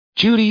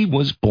Judy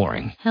was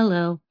boring.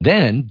 Hello.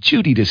 Then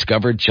Judy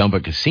discovered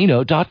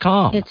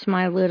ChumbaCasino.com. It's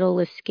my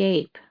little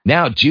escape.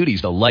 Now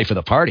Judy's the life of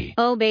the party.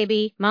 Oh,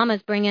 baby,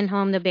 mama's bringing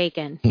home the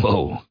bacon.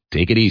 Whoa,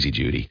 take it easy,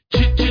 Judy.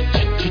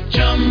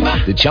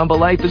 The Chumba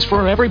life is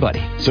for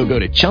everybody. So go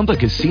to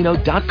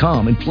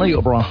ChumbaCasino.com and play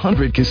over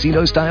 100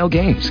 casino-style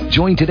games.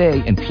 Join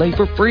today and play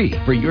for free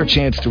for your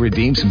chance to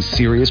redeem some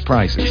serious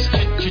prizes.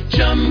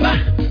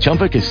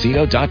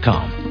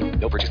 ChumbaCasino.com.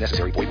 No purchase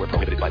necessary. Void where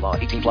prohibited by law.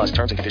 18 plus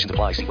terms and conditions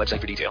apply. See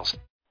website for details.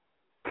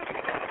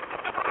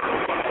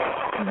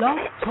 Blog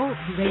Talk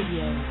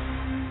Radio.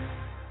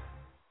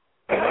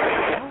 Blog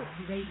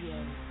Talk Radio.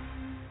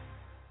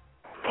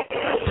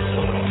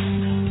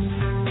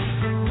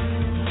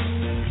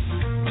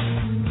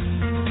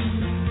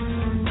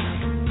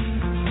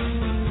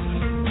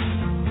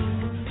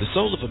 The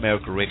Soul of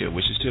America Radio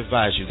wishes to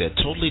advise you that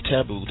Totally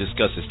Taboo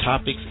discusses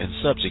topics and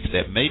subjects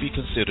that may be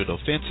considered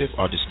offensive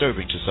or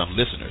disturbing to some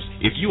listeners.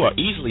 If you are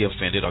easily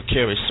offended or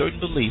carry certain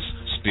beliefs,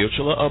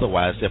 spiritual or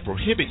otherwise, that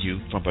prohibit you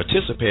from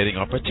participating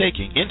or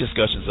partaking in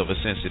discussions of a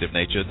sensitive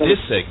nature, this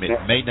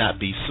segment may not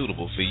be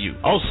suitable for you.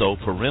 Also,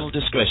 parental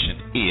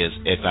discretion is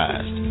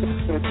advised.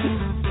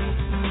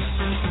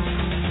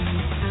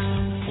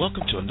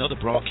 Welcome to another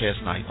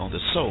broadcast night on the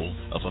Soul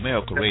of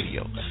America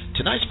Radio.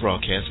 Tonight's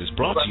broadcast is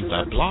brought to you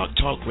by Blog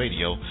Talk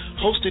Radio,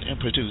 hosted and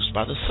produced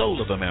by the Soul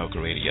of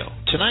America Radio.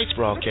 Tonight's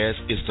broadcast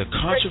is the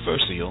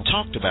controversial,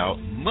 talked about,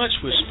 much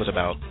whispered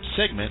about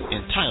segment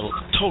entitled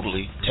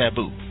Totally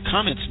Taboo.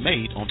 Comments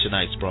made on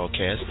tonight's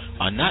broadcast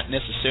are not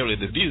necessarily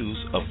the views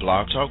of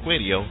Blog Talk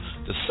Radio,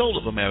 the Soul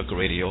of America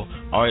Radio,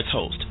 or its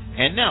host.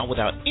 And now,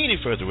 without any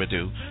further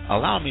ado,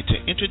 allow me to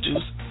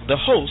introduce the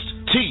host,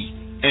 T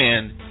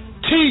and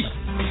T.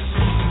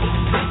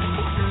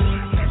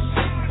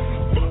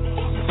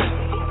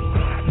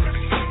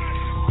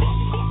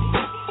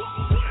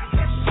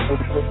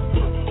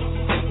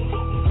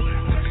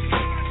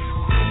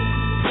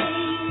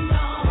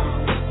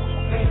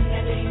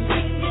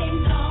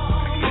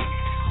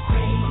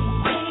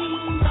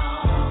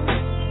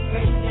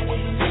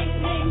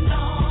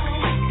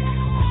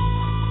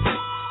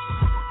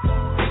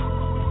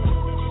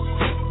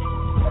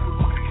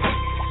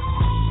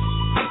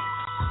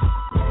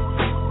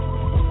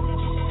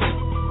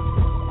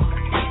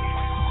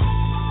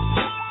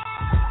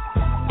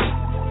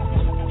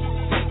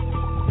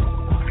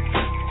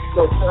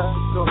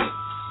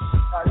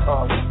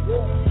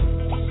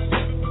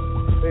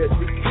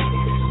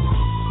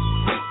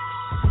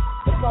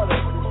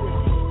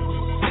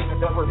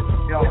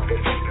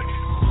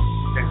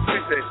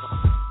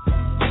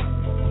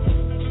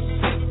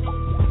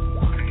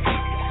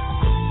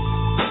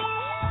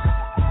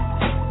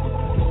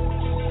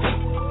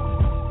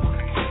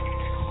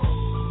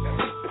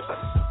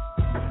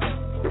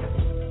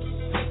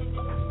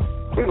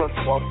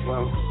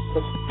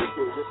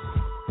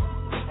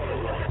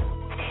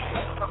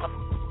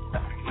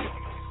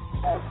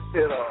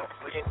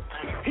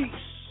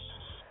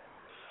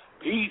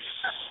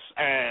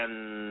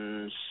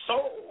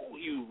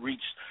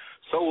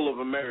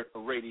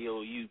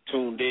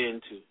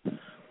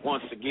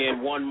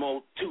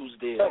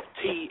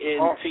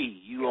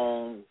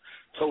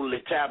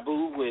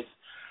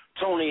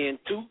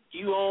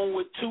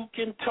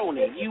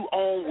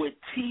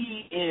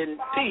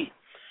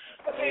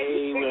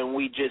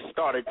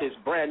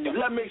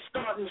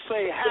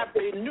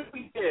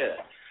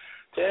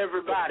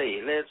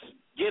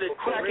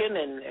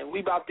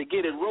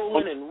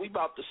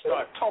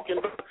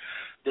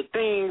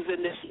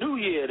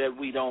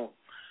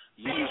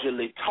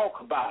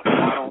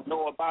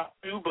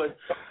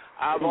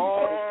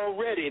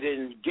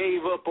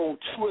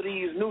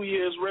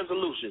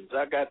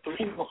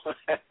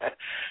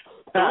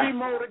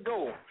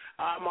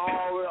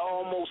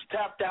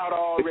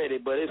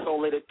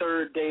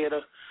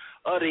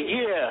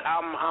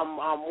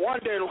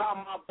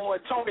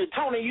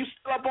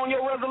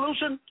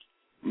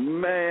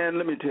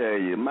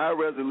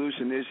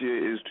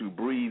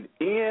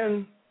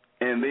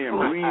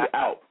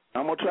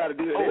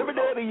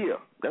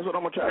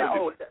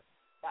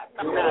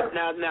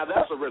 Now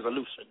that's a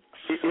resolution.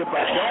 If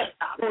I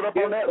put up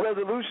on that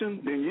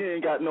resolution, then you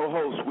ain't got no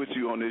host with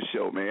you on this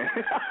show, man.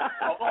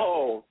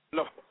 Oh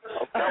no!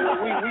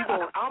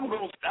 I'm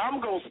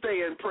gonna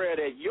stay in prayer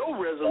that your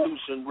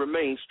resolution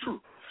remains true.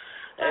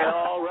 And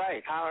all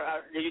right,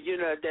 you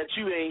know that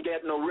you ain't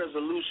got no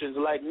resolutions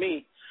like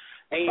me,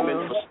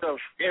 aiming for stuff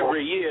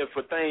every year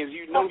for things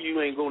you know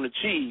you ain't gonna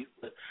achieve.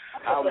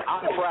 I'm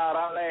proud.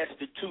 I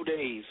lasted 2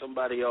 days.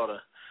 Somebody ought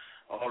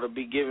to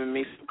be giving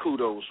me some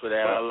kudos for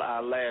that. I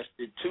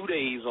lasted 2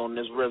 days on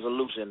this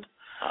resolution.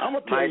 I'm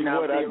gonna tell you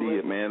what I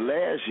did, man.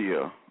 Last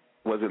year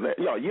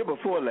year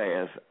before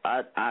last.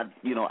 I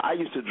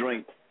used to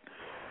drink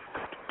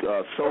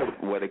soda.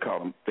 What they call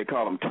them? They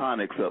call them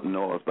tonics up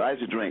north. But I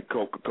used to drink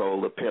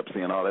Coca-Cola,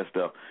 Pepsi, and all that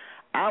stuff.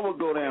 I would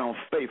go down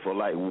Faithful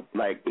like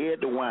Ed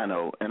the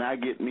Wino, and I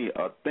get me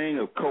a thing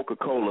of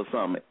Coca-Cola or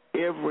something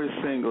every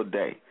single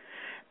day.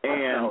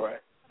 And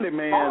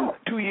man,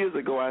 2 years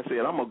ago I said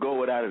I'm gonna go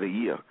without it a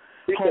year.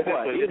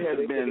 Homeboy, it has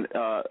been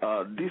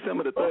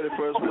December the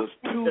 31st was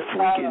 2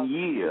 freaking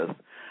years.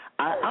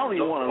 I don't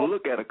even want to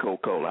look at a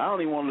Coca-Cola. I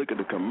don't even want to look at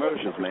the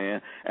commercials,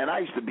 man. And I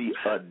used to be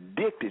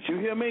addicted. You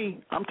hear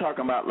me? I'm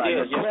talking about like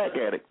a crack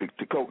addict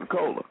to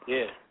Coca-Cola.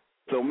 Yeah.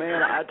 So,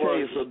 man, I tell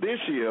you, so this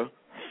year,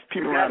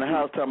 people around the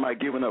house talking about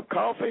giving up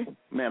coffee.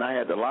 Man, I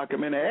had to lock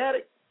them in the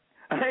attic.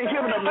 I ain't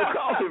giving up no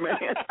coffee, man.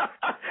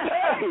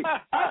 Hey,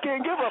 I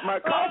can't give up my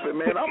coffee,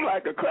 man. I'm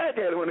like a crack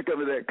addict when it comes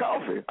to that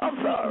coffee. I'm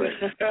sorry.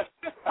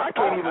 I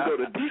can't even go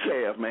to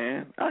decaf,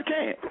 man. I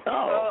can't.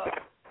 Oh.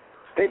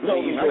 They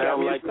told me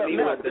sound like me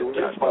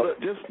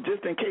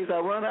just in case I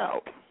run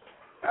out.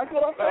 That's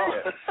what I'm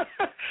saying.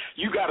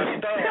 You got a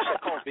stash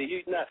of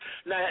coffee.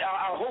 Now,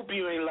 I hope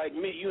you ain't like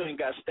me. You ain't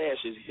got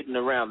stashes hidden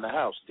around the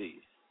house, do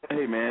you?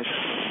 Hey, man,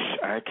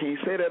 I can't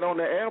say that on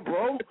the air,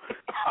 bro.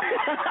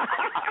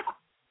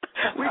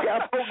 We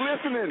got folks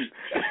listening.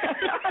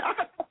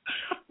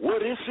 Well,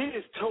 this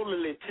is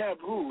totally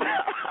taboo.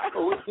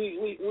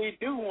 We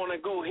do want to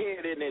go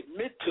ahead and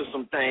admit to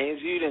some things.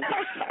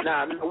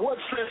 Now, what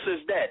sense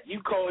is that?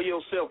 You call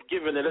yourself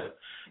giving it up,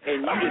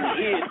 and you can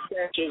hid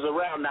stashes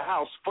around the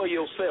house for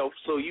yourself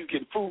so you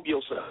can fool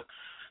yourself.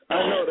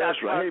 I know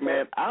that's right. Hey,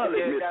 man,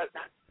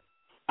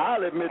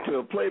 I'll admit to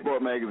a Playboy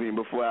magazine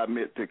before I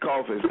admit to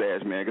coffee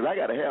stash, man, because I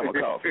got to have my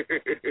coffee. You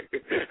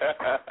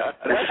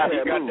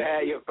got to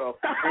have your coffee.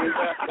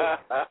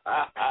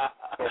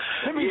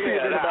 Let me see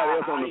if anybody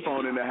else on the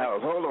phone in the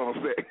house. Hold on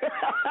a sec.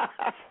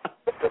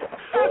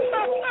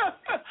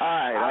 All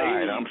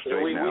right, I'm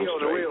straight we now.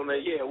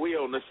 We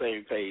on the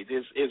same page.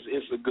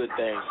 It's a good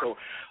thing. So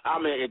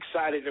I'm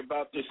excited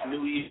about this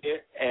new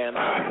year, and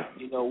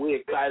we're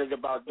excited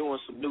about doing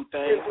some new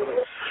things.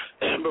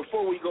 But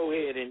before we go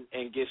ahead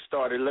and get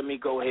started, let me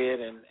go ahead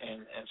and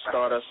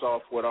start us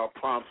off with our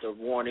prompt of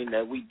warning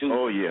that we do.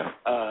 Oh yeah.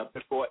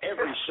 Before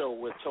every show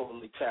with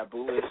Totally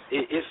Taboo,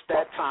 it's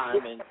that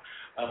time, and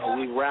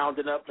we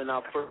rounded up in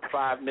our first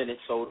 5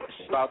 minutes, so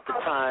it's about the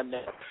time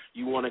that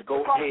you want to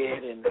go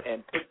ahead and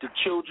put the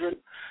children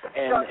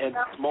and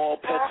small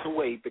pets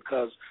away,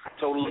 because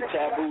Totally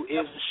Taboo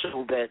is a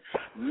show that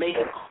may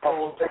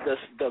cause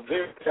the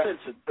very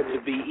sensitive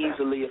to be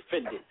easily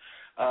offended.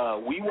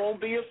 We won't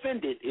be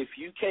offended if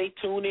you can't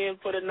tune in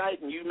for the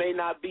night, and you may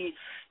not be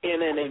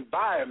in an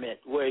environment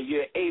where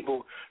you're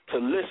able to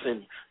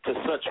listen to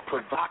such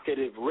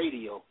provocative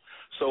radio.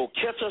 So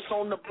catch us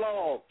on the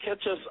blog,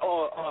 catch us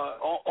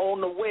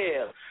on the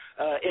web,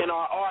 in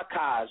our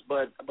archives,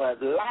 but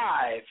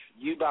live,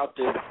 you about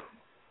to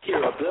hear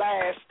a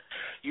blast,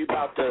 you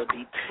about to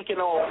be taken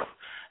off,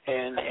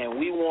 and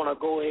we want to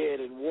go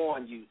ahead and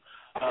warn you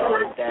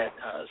that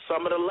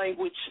some of the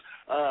language,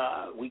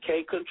 we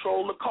can't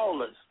control the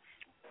callers.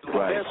 Do the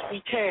best we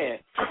can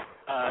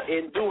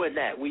in doing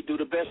that. We do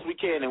the best we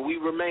can, and we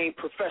remain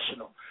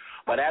professional.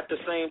 But at the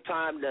same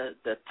time,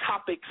 the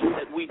topics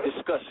that we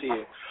discuss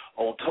here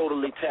on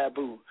Totally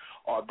Taboo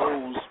are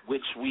those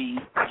which we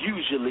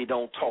usually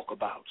don't talk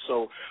about.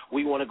 So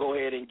we want to go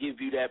ahead and give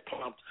you that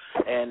prompt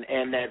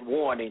and that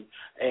warning.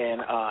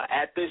 And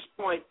at this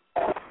point,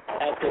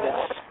 after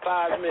the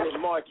 5-minute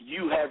mark,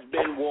 you have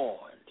been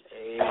warned.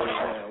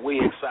 And we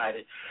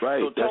excited.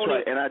 Right, so, that's Tony,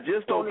 right. And I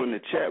just opened the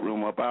chat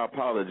room up. I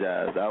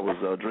apologize. I was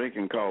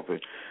drinking coffee.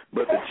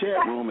 But the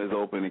chat room is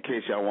open in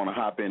case y'all want to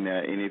hop in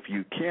there. And if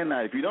you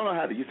cannot, if you don't know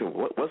how to, you say,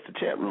 what's the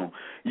chat room?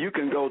 You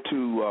can go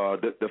to,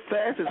 the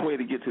fastest way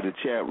to get to the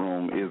chat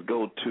room is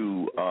go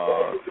to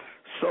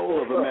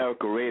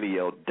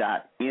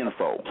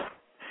soulofamerica.radio.info.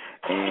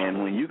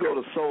 And when you go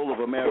to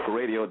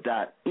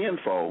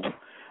soulofamerica.radio.info,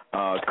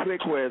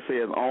 click where it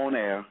says on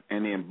air,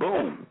 and then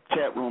boom,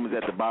 chat room is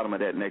at the bottom of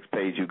that next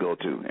page you go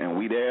to. And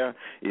we there,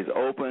 it's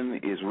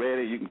open, it's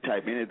ready. You can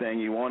type anything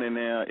you want in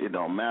there. It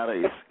don't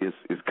matter.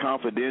 It's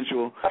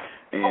confidential,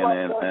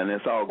 and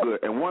it's all good.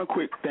 And one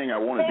quick thing I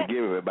wanted to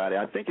give everybody,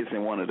 I think it's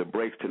in one of the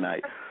breaks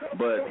tonight,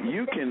 but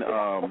you can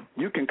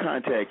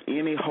contact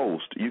any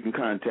host. You can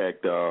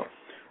contact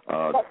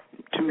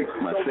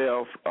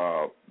myself,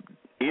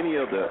 any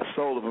of the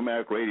Soul of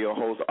America radio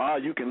hosts, or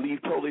you can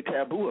leave Totally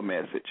Taboo a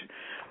message.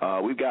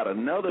 We've got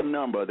another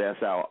number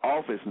that's our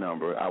office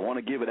number. I want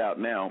to give it out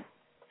now.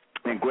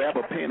 And grab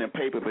a pen and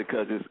paper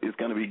because it's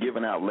going to be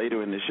given out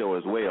later in the show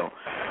as well.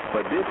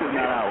 But this is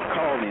not our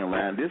call-in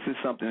line. This is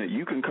something that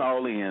you can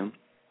call in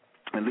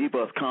and leave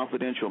us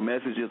confidential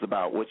messages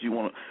about what you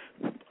want,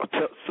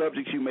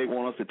 subjects you may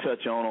want us to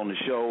touch on the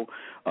show,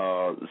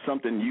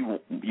 something you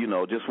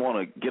just want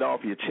to get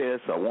off your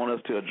chest or want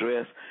us to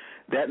address.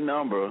 That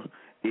number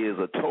is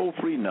a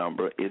toll-free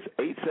number. It's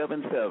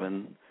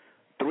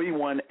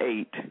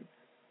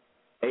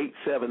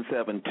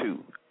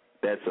 877-318-8772.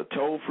 That's a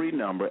toll-free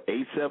number,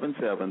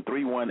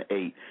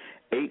 877-318-8772.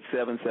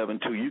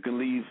 You can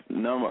leave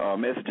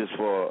messages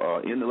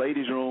for in the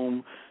ladies'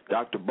 room,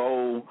 Dr.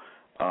 Bowe,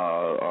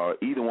 or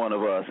either one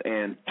of us.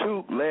 And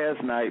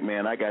last night,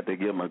 man, I got to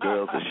give my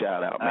girls a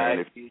shout-out,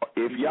 man.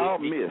 If y'all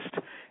missed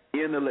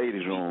in the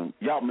ladies' room,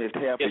 y'all missed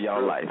half of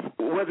y'all life.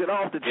 Was it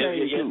off the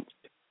chain, too?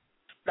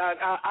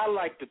 I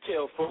like to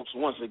tell folks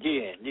once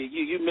again,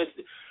 you missed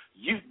it.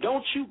 you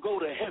go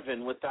to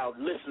heaven without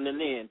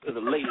listening in to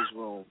the ladies'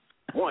 room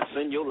once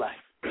in your life.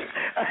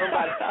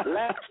 Somebody,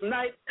 last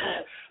night,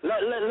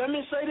 let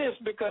me say this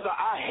because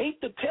I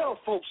hate to tell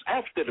folks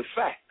after the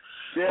fact,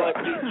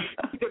 but you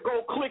need to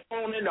go click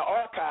on in the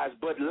archives.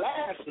 But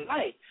last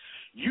night,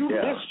 you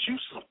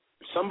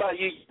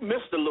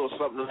missed a little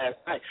something last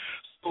night.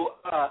 So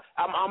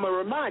I'm gonna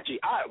remind you,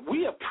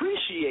 we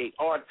appreciate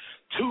our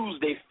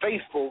Tuesday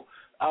faithful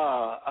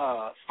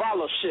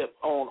fellowship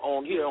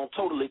on here on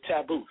Totally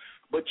Taboo,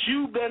 but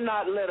you better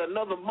not let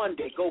another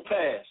Monday go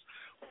past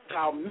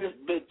without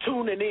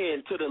tuning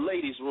in to the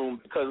ladies' room,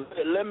 because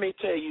let me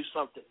tell you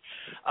something.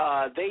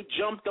 They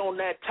jumped on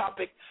that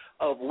topic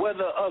of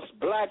whether us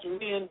black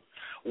men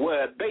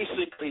were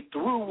basically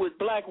through with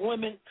black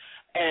women,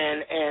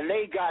 and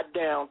they got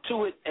down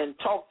to it and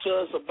talked to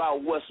us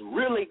about what's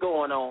really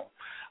going on.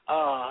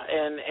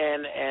 And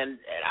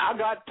I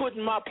got put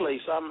in my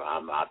place.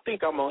 I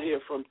think I'm gonna hear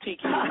from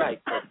Tiki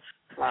tonight.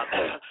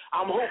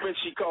 I'm hoping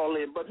she call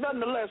in, but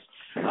nonetheless,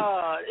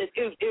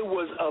 it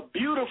was a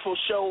beautiful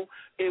show.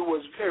 It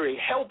was very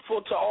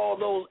helpful to all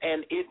those,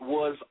 and it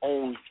was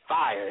on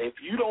fire.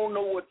 If you don't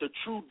know what the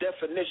true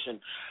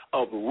definition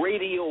of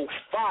radio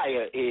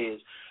fire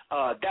is,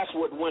 that's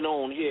what went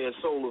on here at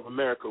Soul of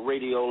America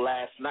Radio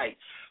last night.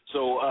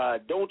 So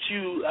don't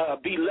you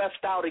be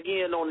left out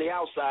again on the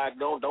outside.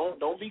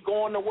 Don't be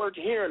going to work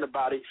hearing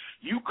about it.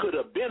 You could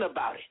have been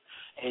about it.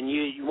 And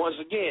you once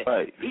again,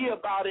 be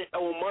about it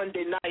on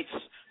Monday nights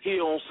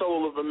here on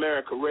Soul of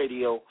America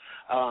Radio,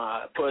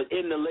 but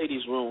in the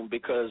ladies' room,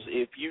 because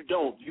if you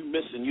don't, you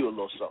missing you a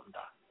little something,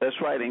 Doc. That's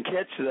right, and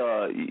catch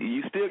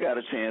you still got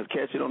a chance.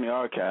 Catch it on the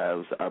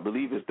archives. I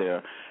believe it's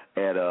there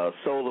at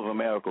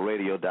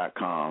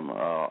soulofamericaradio.com.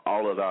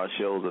 All of our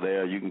shows are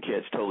there. You can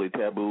catch Totally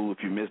Taboo.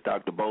 If you missed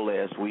Dr. Bo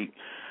last week,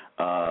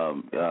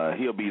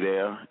 he'll be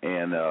there,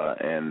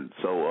 and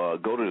so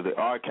go to the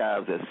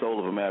archives at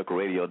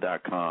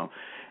soulofamericaradio.com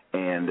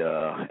and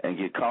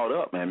get caught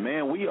up. And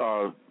man, we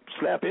are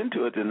slap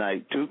into it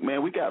tonight, too.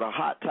 Man, we got a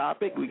hot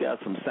topic. We got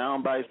some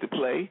sound bites to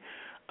play.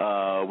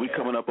 We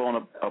coming up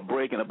on a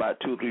break in about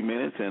 2 or 3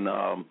 minutes, and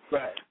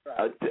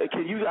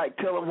can you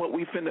tell them what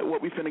we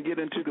finna get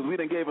into? Because we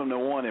done gave them the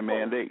warning,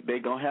 man. They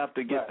gonna have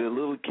to get the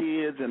little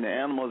kids and the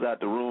animals out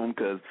the room,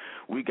 because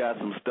we got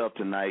some stuff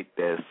tonight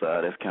that's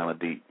kind of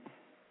deep.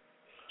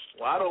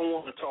 Well, I don't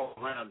want to talk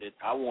around it.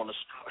 I want to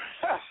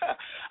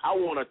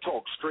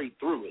talk straight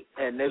through it,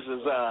 and this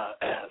is a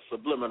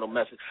subliminal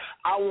message.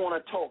 I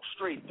want to talk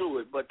straight through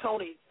it. But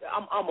Tony,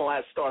 I'm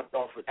gonna start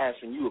off with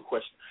asking you a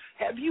question.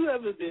 Have you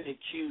ever been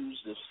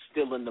accused of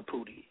stealing the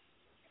Pootie?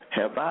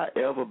 Have I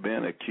ever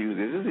been accused?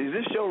 Is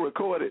this show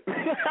recorded? You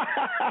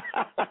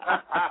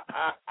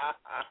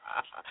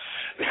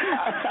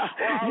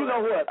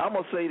know what? I'm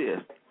gonna say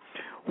this.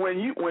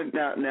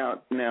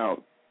 Now.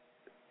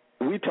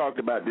 We talked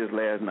about this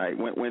last night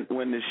when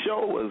the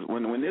show was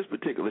when this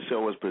particular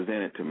show was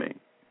presented to me.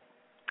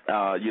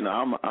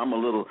 I'm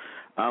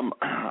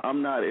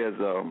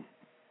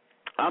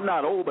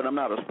not old, but I'm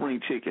not a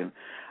spring chicken.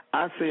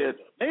 I said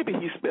maybe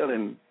he's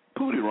spelling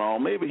Pootie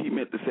wrong. Maybe he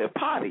meant to say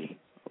potty,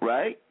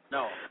 right?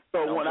 No.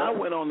 So when I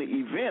went on the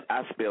event,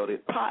 I spelled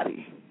it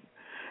potty,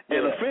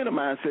 and a friend of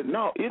mine said,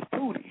 no, it's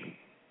Pootie.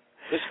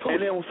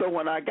 And then, so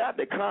when I got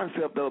the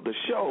concept of the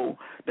show,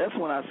 that's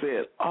when I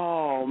said,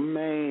 "Oh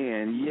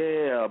man,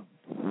 yeah,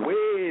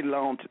 way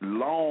long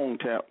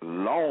time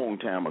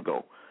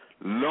ago,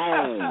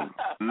 long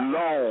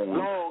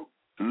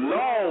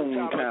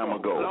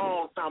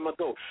time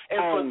ago.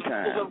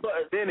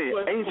 Then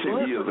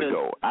ancient years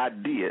ago, I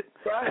did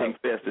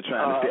confess to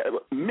trying to say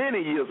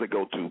many years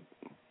ago too.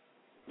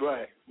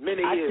 Right.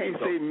 Many years I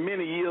can't say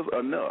many years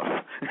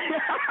enough.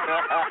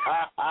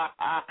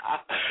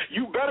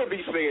 You better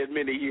be saying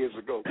many years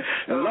ago.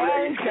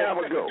 Long time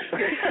ago.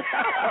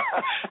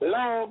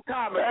 Long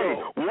time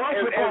ago. Hey,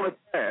 once upon a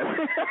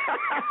time.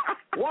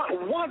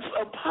 Once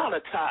upon a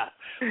time.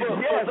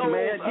 Yes,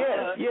 man.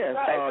 Yes.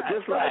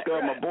 Just like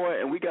my boy,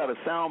 and we got a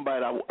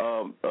soundbite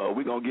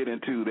we're going to get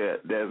into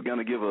that's going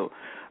to give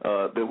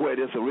where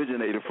this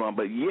originated from.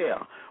 But,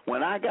 yeah,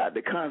 when I got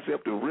the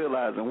concept of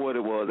realizing what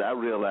it was, I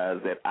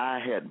realized that I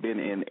had been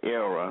in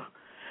error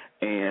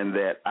and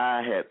that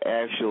I had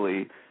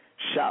actually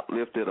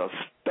shoplifted or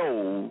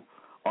stole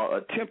or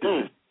attempted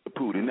to steal the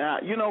Pootie. Now,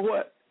 you know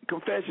what?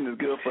 Confession is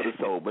good for the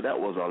soul, but that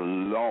was a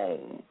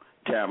long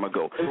time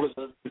ago. It was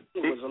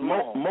a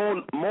long.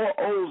 More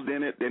O's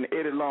than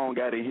Eddie Long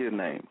got in his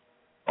name.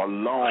 A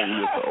long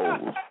list of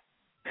O's.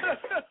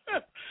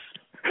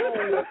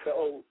 Long list of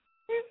O's.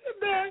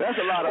 That's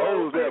a lot of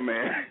O's there,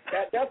 man.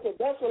 That's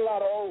a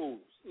lot of O's.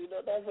 You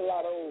know, that's a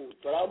lot of O's.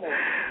 But I'm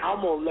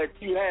gonna let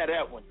you have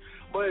that one.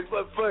 But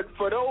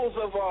for those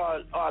of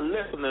our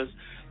listeners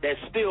that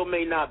still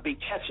may not be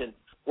catching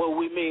what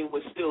we mean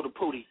with Steal the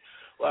Pootie,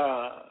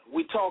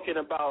 we're talking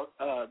about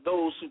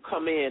those who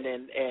come in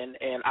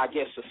and I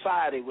guess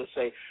society would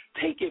say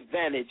take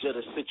advantage of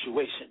the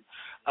situation.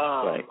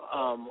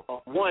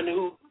 One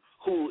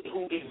who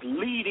is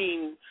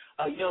leading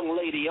a young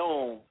lady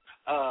on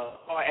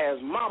or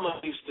as Mama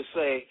used to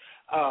say,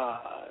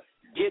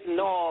 getting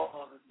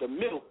all the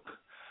milk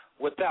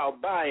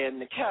without buying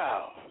the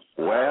cow.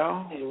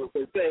 Well, would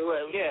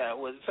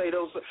say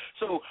those.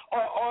 So,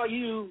 are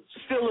you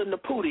still in the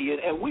Pootie?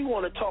 And we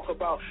want to talk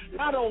about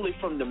not only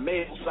from the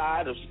male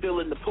side of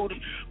still in the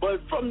Pootie,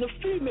 but from the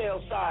female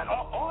side.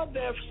 Are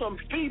there some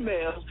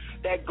females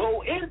that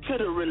go into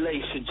the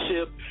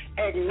relationship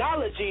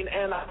acknowledging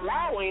and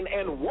allowing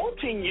and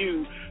wanting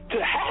you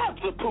to have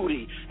the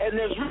Pootie, and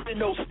there's really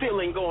no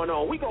stealing going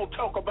on? We're going to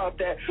talk about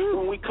that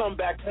when we come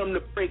back from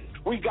the break.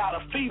 We got a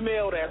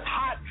female that's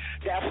hot,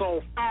 that's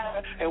on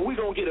fire, and we're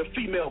going to get a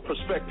female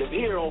perspective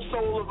here on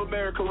Soul of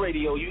America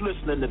Radio. You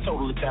listening to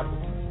Totally Taboo.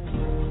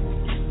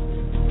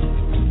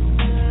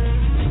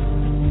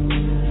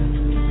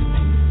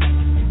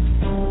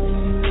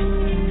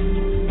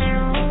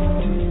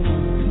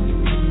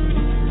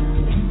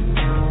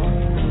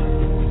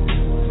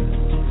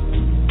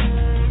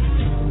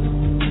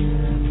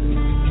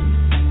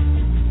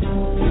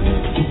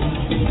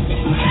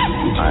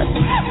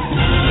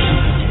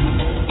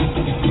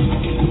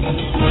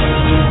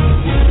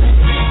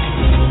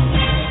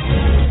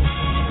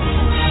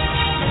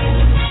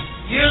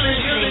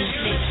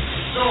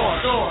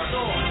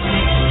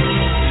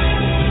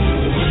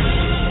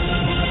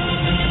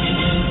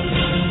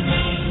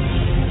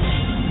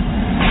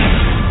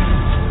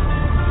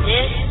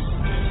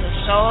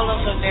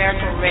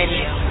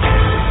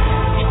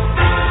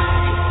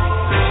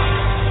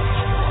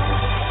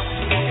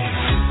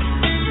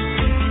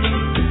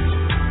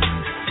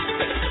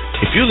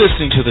 If you're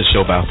listening to the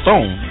show by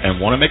phone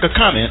and want to make a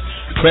comment,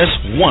 press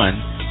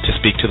 1 to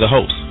speak to the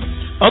host.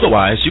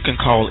 Otherwise, you can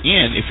call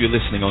in if you're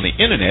listening on the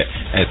internet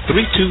at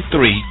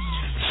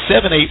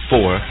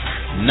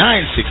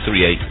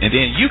 323-784-9638, and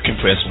then you can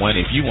press 1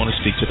 if you want to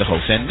speak to the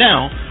host. And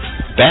now,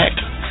 back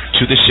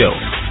to the show.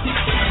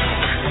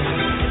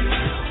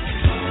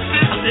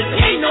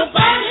 Ain't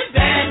nobody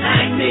bad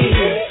like me.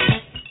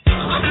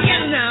 I'm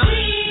here now.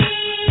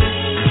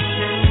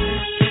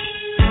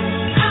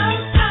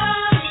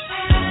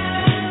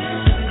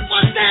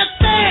 What's that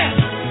there?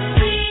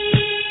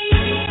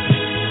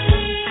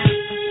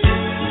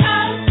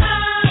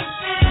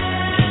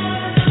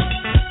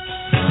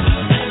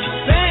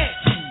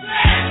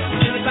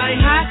 Anybody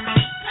hot?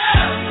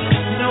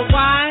 You know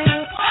why?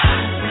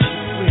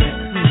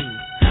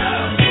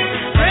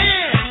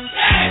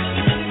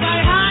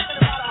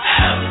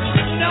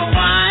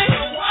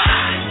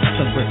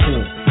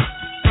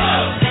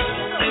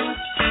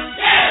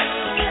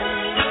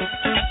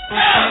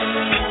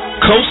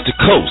 Coast to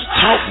Coast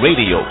Talk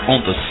Radio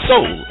on the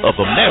Soul of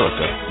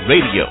America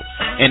Radio.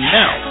 And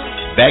now,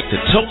 back to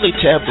Totally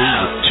Taboo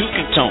with Tuke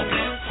and Tony.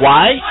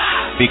 Why?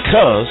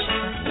 Because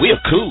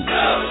we're cool.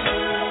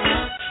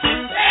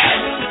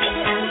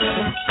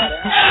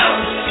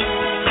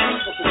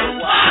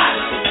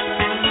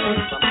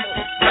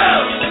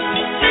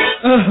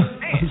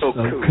 I'm so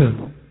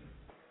cool.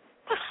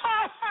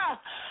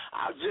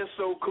 I'm just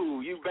so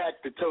cool. You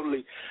back to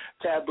Totally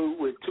Taboo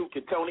with Tuke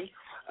and Tony.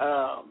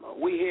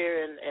 We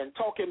here and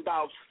talking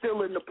about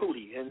still in the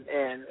Pootie,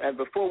 and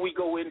before we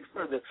go any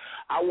further,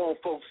 I want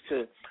folks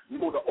to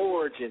know the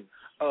origin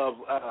of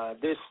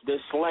this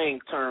slang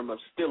term of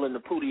still in the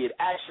Pootie. It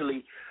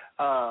actually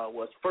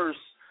was first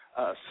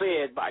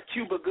said by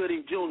Cuba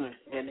Gooding Jr.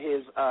 in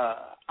his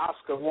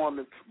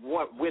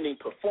Oscar-winning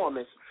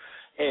performance,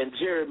 and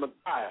Jerry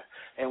Maguire.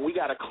 And we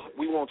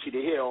want you to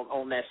hear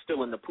on that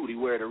still in the Pootie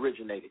where it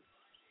originated.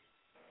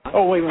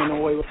 Oh, wait.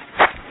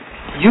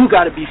 You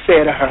got to be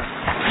fair to her.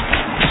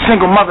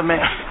 Single mother, man,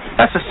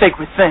 that's a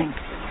sacred thing.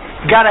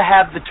 Gotta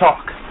have the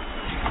talk.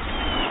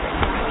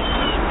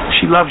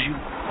 She loves you.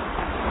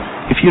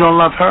 If you don't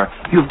love her,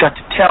 you've got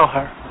to tell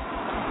her.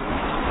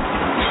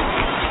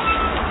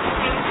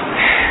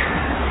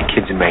 The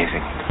kid's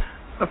amazing.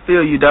 I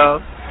feel you,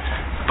 dog.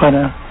 But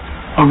a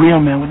real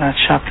man would not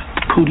shop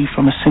the Pootie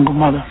from a single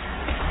mother.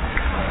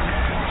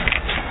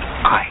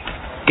 I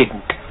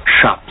didn't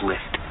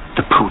shoplift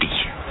the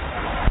Pootie.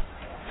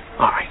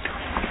 All right.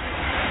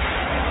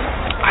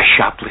 I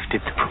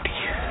shoplifted the Pootie.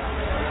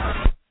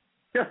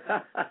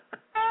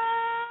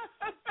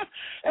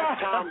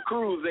 That's Tom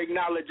Cruise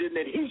acknowledging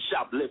that he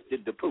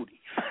shoplifted the Pootie.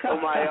 Oh,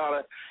 my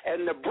honor.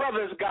 And the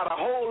brothers got a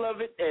hold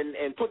of it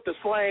and put the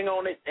slang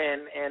on it,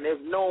 and is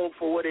known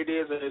for what it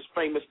is, and is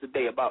famous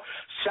today about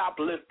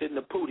shoplifting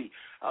the Pootie.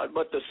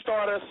 But to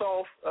start us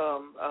off,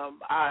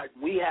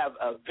 we have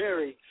a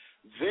very,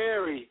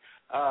 very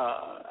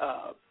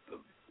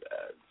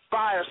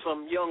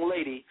firesome young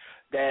lady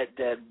that,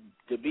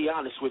 to be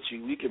honest with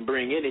you, we can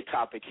bring any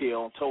topic here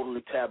on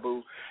Totally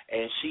Taboo,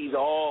 and she's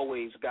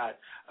always got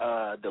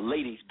the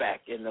ladies'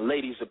 back and the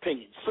ladies'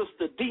 opinion.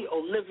 Sister D.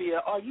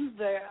 Olivia, are you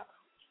there?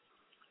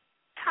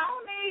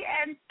 Tony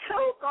and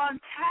Tuke on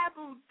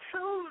Taboo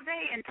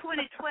Tuesday in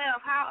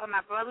 2012. How are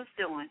my brothers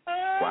doing?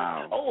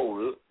 Wow.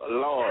 Oh,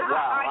 Lord, How wow.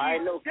 are I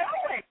you know.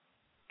 doing?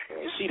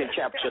 She done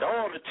captured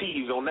all the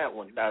T's on that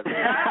one.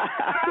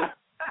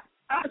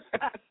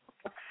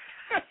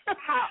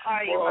 How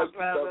are you, my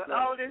brother?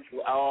 Oldest?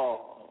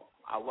 Oh,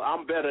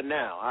 I'm better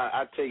now.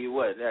 I tell you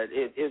what,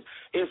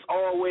 it's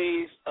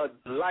always a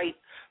delight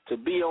to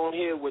be on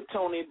here with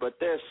Tony, but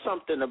there's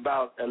something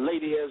about a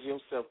lady as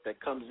yourself that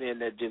comes in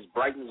that just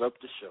brightens up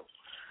the show.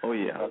 Oh,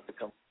 yeah.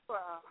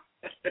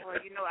 Well,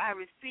 you know, I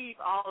receive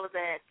all of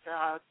that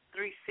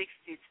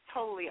 360s,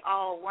 totally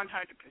all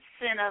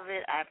 100% of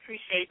it. I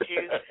appreciate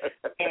you.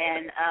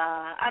 And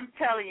I'm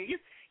telling you,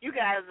 you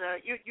guys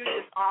you're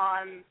just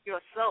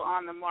you're so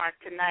on the mark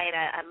tonight.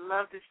 I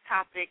love this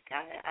topic.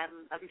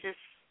 I'm just,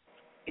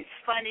 it's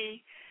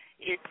funny.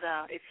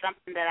 It's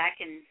something that I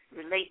can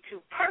relate to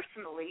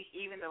personally,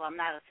 even though I'm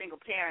not a single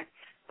parent.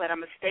 But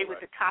I'm gonna stay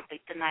with the topic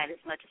tonight as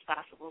much as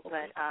possible.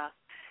 But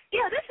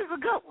yeah, this is a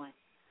good one.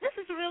 This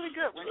is a really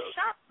good one.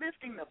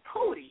 Shoplifting the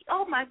Pootie.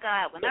 Oh my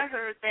God! When I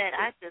heard that,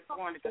 I just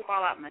wanted to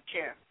fall out of my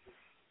chair.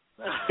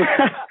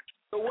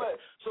 So what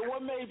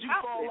made you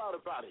fall out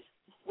about it?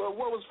 Well,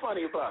 what was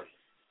funny about it?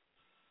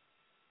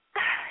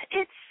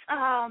 It's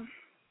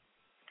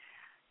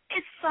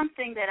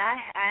something that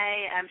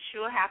I'm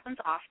sure happens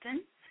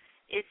often.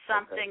 It's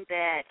something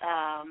that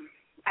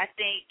I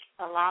think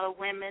a lot of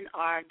women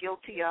are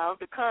guilty of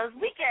because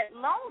we get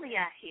lonely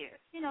out here.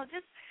 You know,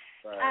 just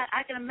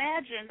I can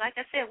imagine, like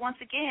I said,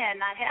 once again,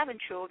 not having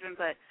children,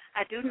 but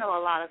I do know a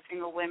lot of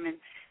single women.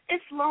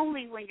 It's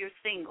lonely when you're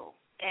single,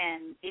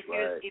 and if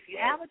you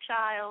have a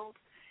child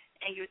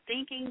and you're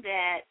thinking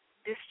that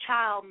this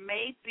child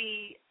may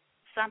be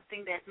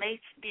something that may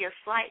be a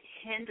slight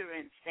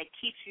hindrance that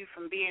keeps you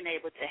from being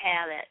able to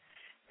have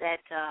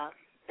that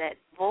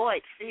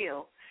void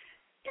feel,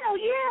 you know,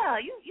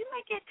 you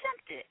might get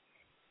tempted.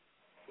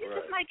 You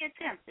just might get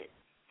tempted.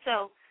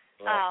 So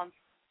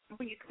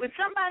when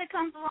somebody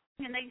comes along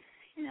and they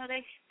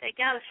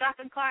got a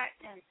shopping cart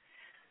and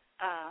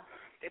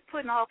they're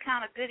putting all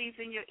kind of goodies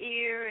in your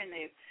ear and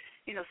they're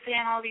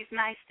saying all these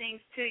nice things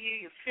to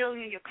you, you're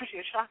filling your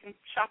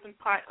shopping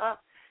cart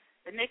up.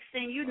 The next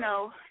thing you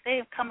know, they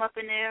have come up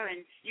in there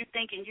and you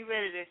thinking you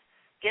ready to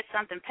get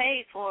something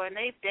paid for, and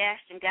they've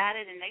dashed and got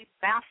it, and they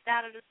bounced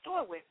out of the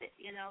store with it.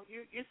 You know,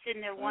 you're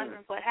sitting there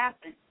wondering what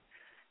happened.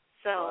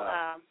 So,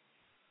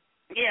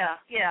 yeah.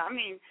 I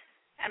mean,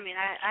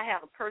 I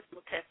have a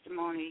personal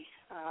testimony.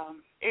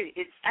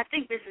 I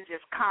think this is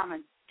just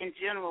common in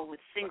general with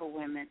single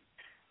women.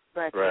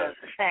 But the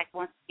fact,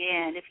 once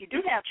again, if you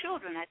do have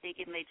children, I think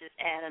it may just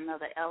add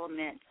another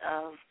element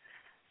of,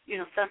 you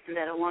know, something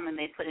that a woman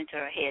may put into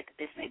her head that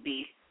this may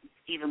be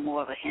even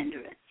more of a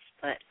hindrance.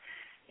 But,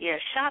 yeah,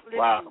 shoplifting.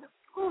 Wow.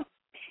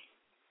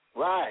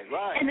 Right.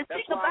 And the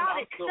thing about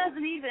it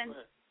doesn't even,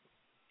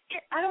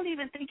 I don't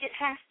even think it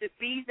has to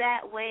be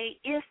that way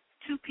if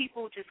two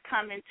people just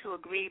come into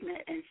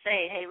agreement and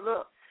say, hey,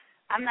 look,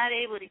 I'm not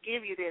able to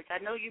give you this. I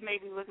know you may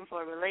be looking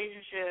for a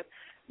relationship,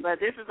 but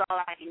this is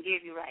all I can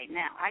give you right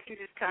now. I can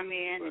just come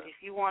in, and if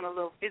you want a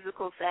little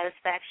physical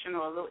satisfaction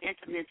or a little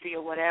intimacy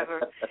or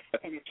whatever,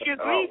 and if you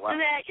agree to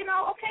that, you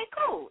know, okay,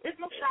 cool. It's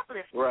no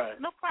shoplifting.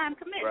 No crime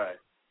committed. Right.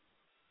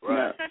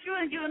 Because you're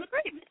in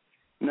agreement.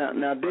 Now,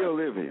 dear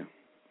Olivia,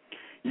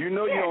 you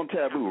know you're on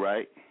Taboo,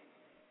 right?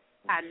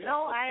 I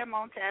know I am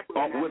on Taboo.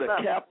 With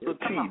a capital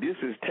T. This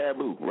is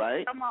Taboo,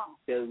 right? Come on.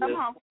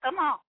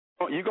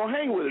 Oh, you're going to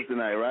hang with us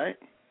tonight, right?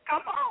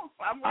 Come on.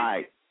 I'm with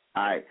you.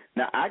 All right.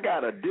 Now, I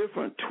got a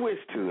different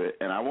twist to it,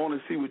 and I want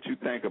to see what you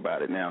think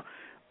about it. Now,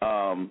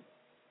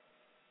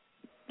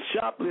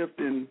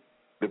 shoplifting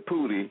the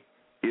Pootie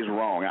is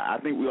wrong. I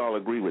think we all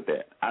agree with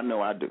that. I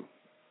know I do.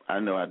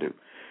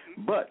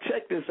 But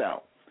check this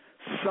out.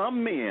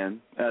 Some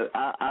men,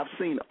 I've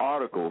seen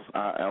articles.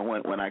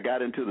 When I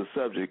got into the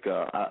subject,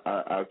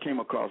 I came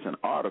across an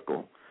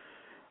article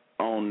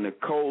on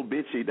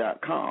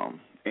NicoleBitchie.com,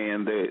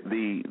 and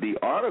the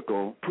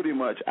article pretty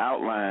much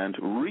outlined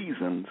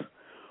reasons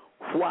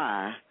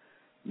why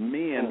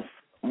men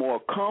more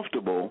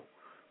comfortable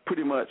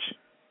pretty much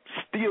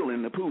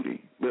stealing the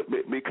Pootie,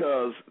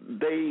 because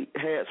they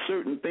had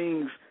certain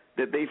things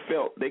that they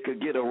felt they could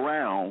get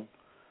around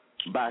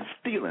by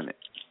stealing it.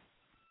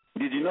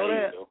 Did you know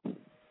that?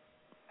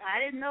 I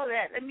didn't know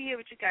that. Let me hear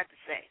what you got to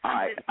say. All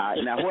right.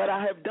 Now, what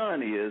I have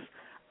done is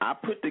I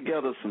put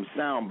together some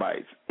sound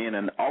bites in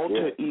an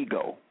alter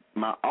ego.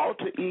 My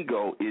alter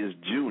ego is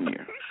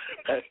Junior.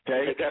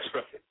 Okay? That's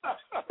right.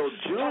 So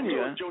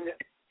Junior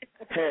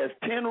has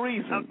 10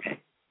 reasons. Okay.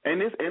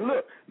 And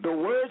look, the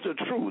words are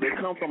true. They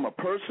come from a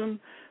person.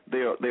 They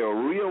are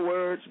real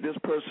words. This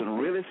person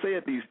really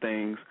said these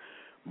things,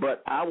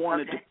 but I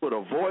wanted to put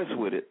a voice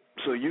with it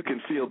so you can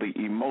feel the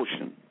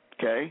emotion.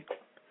 Okay?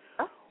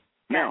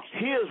 Now,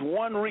 here's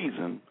one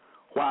reason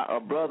why a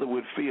brother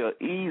would feel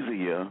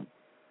easier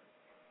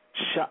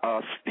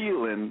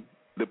stealing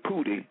the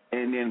Pootie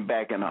and then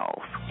backing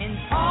off. And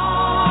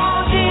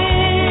all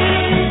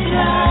this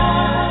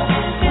love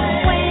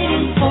is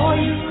waiting for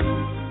you,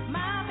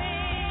 my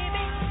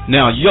baby.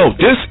 Now,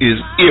 this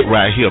is it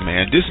right here,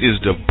 man. This is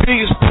the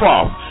biggest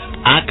problem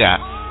I got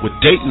with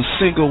dating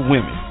single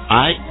women, all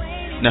right?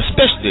 Now,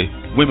 especially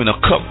women of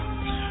color.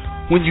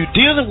 When you're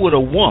dealing with a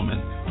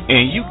woman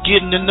and you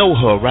getting to know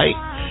her, right,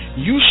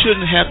 you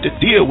shouldn't have to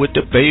deal with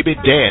the baby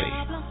daddy.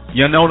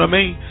 You know what I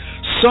mean?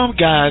 Some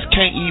guys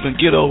can't even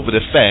get over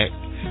the fact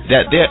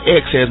that their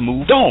ex has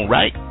moved on,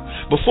 right?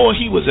 Before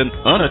he was an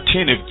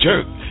unattentive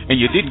jerk and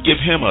you didn't give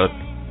him a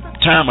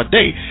time of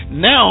day.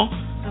 Now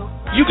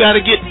he got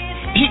to get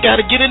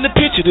in the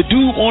picture. The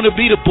dude want to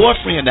be the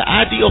boyfriend, the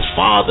ideal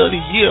father of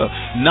the year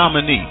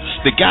nominee.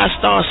 The guy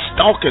starts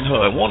stalking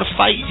her and want to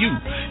fight you.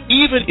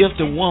 Even if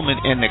the woman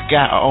and the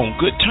guy are on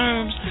good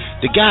terms,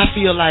 the guy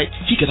feel like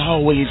he could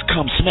always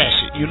come smash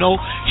it. You know,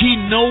 he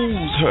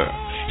knows her.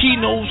 He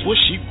knows what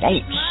she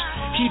wants.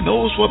 He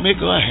knows what make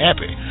her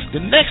happy. The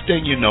next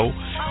thing you know,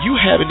 you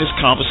having this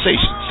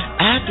conversation.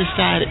 I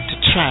decided to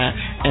try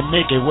and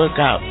make it work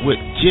out with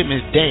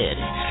Jimmy's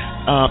daddy.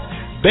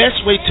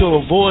 Best way to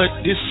avoid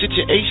this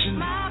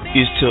situation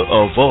is to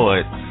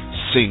avoid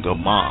single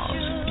moms.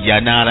 You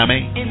know what I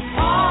mean?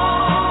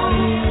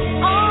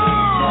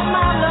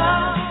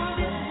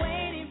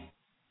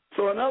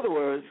 So in other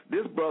words,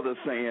 this brother's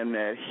saying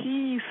that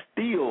he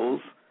steals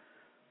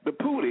the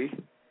Pootie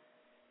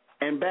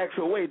and backs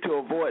away to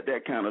avoid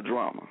that kind of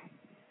drama.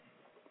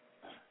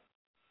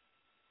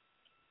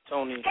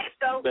 Tony,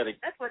 scapegoat.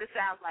 That's what it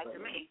sounds like to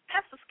me.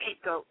 That's the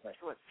scapegoat.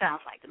 That's what it sounds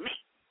like to me.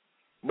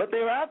 But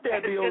they're out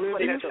there,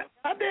 D'Olivia.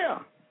 Out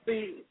there.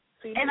 See,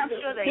 and I'm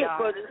sure they are.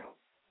 But,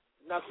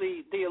 now,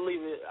 see,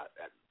 D'Olivia,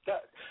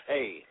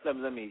 hey, let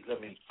me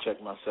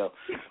check myself.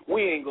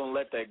 We ain't gonna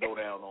let that go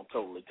down on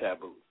Totally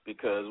Taboo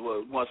because,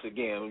 well, once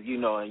again, you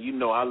know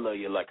I love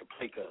you like a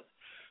play cousin.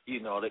 You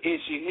know, the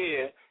issue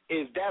here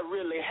is that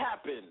really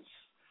happens.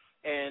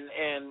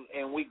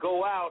 And we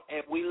go out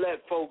and we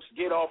let folks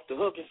get off the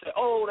hook and say,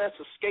 oh, that's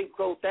a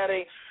scapegoat, that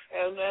ain't,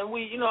 and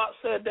we, I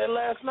said that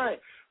last night.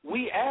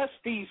 We ask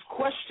these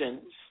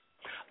questions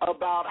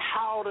about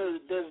how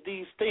does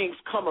these things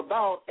come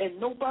about, and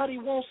nobody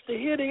wants to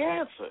hear the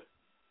answer.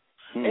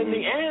 Mm-hmm. And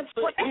the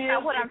answer is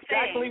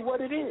exactly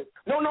what it is.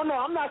 No,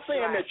 I'm not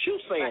saying that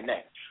you're saying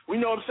that. You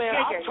know what I'm saying?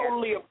 I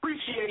totally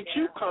appreciate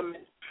you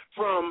coming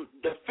from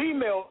the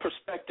female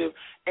perspective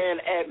and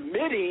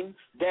admitting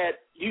that,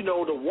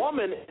 the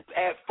woman is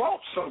at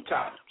fault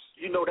sometimes.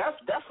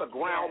 That's a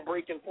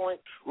groundbreaking point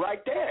right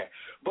there.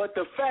 But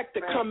the fact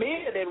to come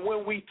in and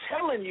when we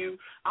telling you,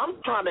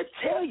 I'm trying to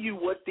tell you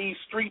what these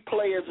street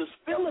players is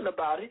feeling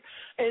about it,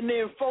 and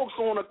then folks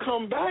want to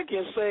come back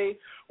and say,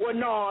 well,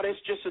 no, that's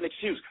just an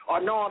excuse, or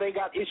no, they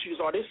got issues,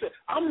 or this.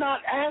 I'm not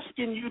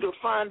asking you to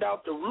find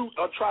out the root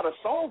or try to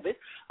solve it.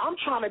 I'm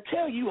trying to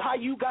tell you how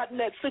you got in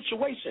that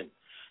situation.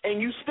 And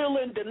you still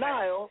in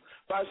denial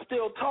by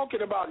still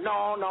talking about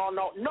no,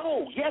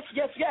 yes.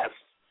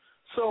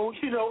 So,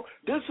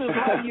 this is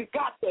how you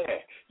got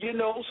there,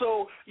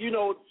 So,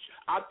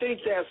 I think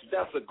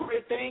that's a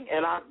great thing.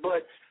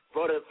 But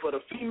for the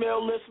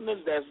female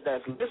listeners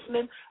that's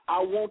listening, I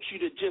want you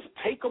to just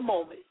take a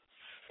moment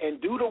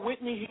and do the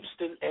Whitney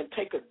Houston and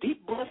take a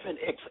deep breath and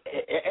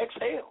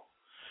exhale.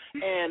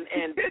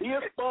 And be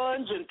a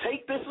sponge and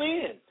take this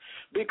in,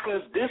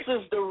 because this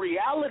is the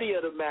reality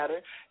of the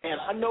matter. And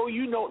I know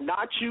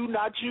not you,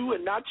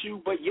 and not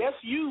you, but yes,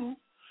 you.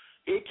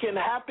 It can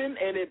happen,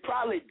 and it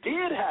probably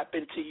did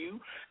happen to you,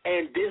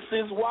 and this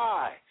is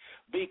why.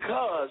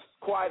 Because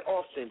quite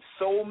often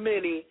so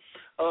many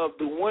of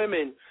the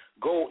women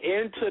go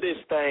into this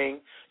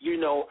thing,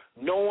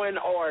 knowing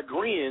or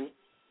agreeing,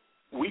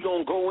 we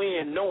going to go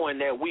in knowing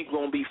that we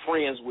going to be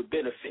friends with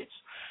benefits.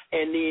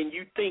 And then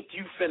you think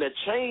you finna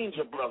change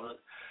a brother,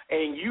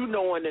 and you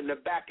knowing in the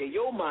back of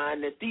your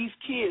mind that these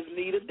kids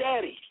need a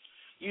daddy.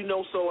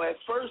 So at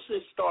first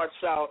it starts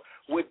out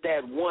with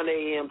that 1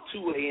 a.m.,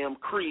 2 a.m.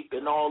 creep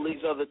and all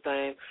these other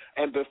things,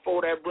 and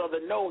before that brother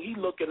know, he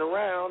looking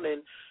around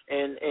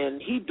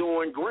and he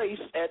doing grace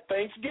at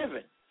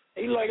Thanksgiving.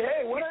 He like,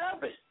 hey, what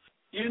happened?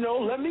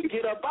 Let me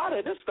get up out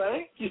of this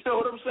thing. You know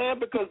what I'm saying?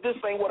 Because this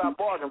ain't what I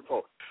bargained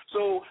for.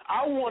 So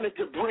I wanted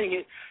to bring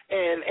it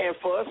and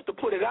for us to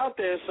put it out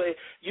there and say,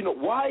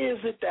 why is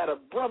it that a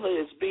brother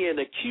is being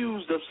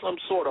accused of some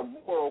sort of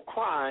moral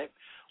crime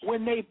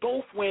when they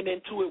both went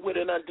into it with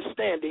an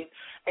understanding,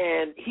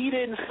 and he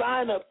didn't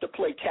sign up to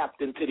play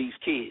captain to these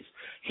kids.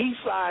 He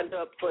signed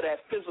up for that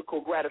physical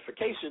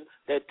gratification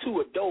that two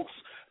adults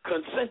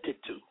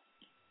consented to.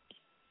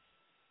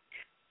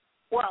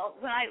 Well,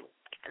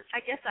 I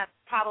guess I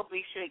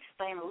probably should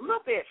explain a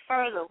little bit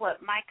further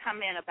what might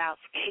come in about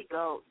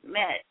scapegoat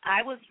meant.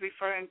 I was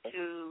referring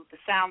to the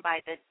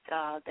soundbite that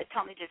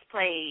Tony just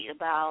played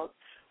about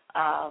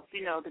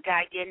the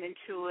guy getting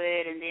into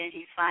it, and then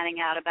he's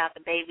finding out about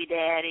the baby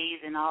daddies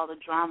and all the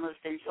dramas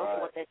and so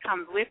forth that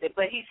comes with it.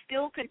 But he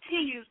still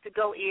continues to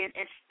go in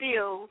and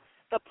steal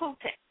the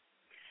Pootie.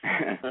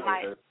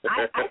 I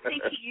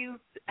think he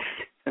used.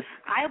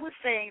 I was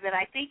saying that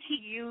I think he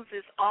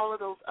uses all of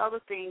those other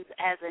things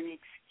as an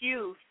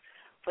excuse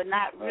for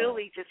not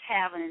really just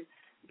having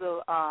the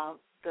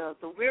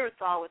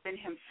wherewithal within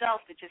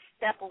himself to just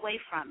step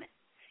away from it.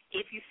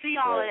 If you see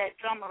all of that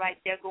drama right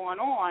there going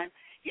on,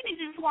 you need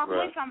to just walk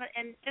away from it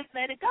and just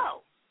let it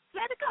go.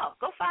 Let it go.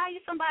 Go find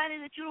you somebody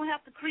that you don't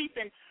have to creep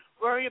and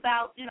worry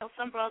about,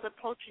 some brother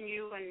approaching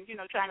you and,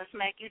 trying to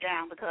smack you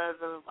down because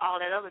of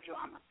all that other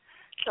drama.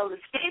 So the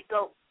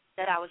scapegoat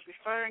that I was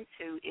referring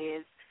to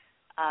is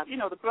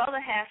the brother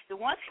has to,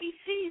 once he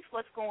sees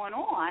what's going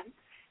on,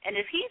 and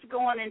if he's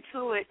going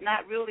into it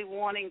not really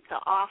wanting to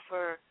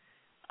offer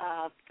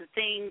the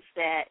things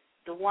that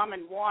the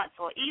woman wants,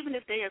 or even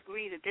if they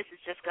agree that this is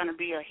just going to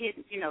be a hit,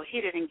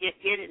 hit it and get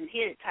it and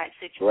hit it type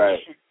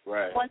situation.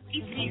 Right. Once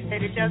he sees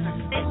that it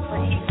doesn't fit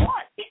what he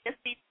wants, he just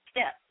needs to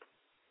step.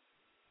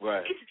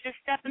 Right. He should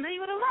just step and leave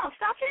it alone.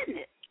 Stop hitting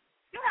it.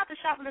 You don't have to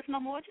shoplift no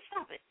more. Just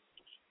stop it.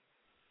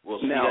 Well,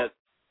 see now, that.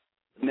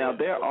 Now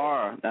there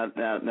are now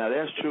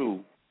that's true.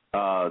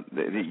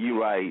 That you're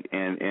right,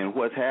 and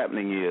what's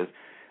happening is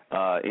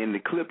in the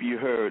clip you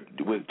heard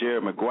with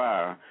Jerry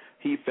Maguire,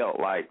 he felt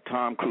like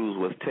Tom Cruise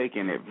was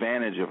taking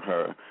advantage of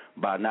her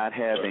by not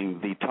having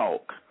the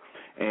talk.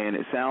 And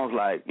it sounds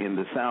like in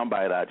the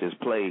soundbite I just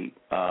played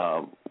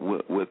from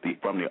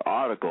the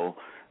article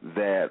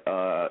that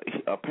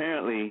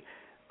apparently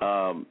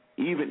even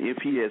if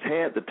he has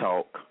had the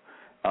talk,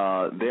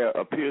 there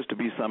appears to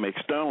be some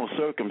external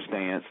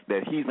circumstance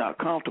that he's not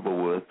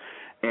comfortable with,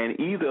 and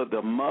either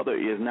the mother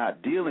is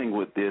not dealing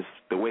with this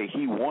the way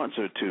he wants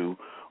her to,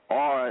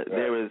 or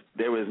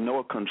there is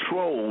no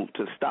control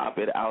to stop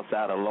it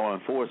outside of law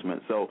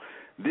enforcement. So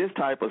this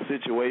type of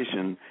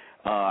situation,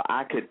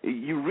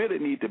 you really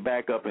need to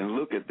back up and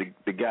look at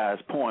the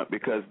guy's point,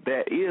 because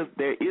there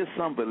is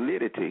some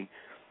validity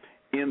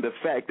in the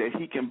fact that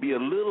he can be a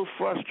little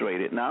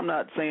frustrated. Now, I'm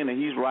not saying that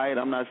he's right.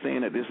 I'm not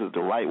saying that this is the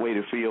right way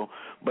to feel,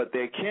 but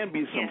there can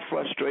be some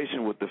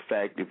frustration with the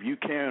fact if you're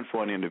caring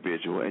for an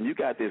individual and you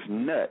got this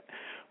nut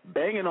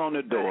banging on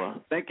the door,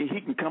 thinking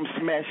he can come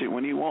smash it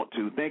when he want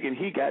to, thinking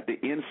he got the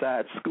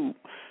inside scoop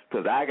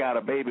because I got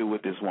a baby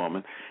with this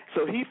woman.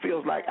 So he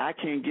feels like I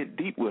can't get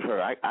deep with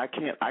her. I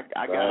can't.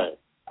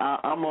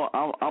 I'm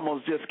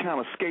gonna just kind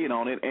of skate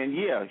on it. And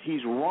yeah,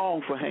 he's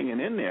wrong for hanging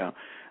in there.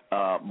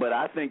 But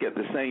I think at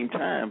the same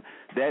time,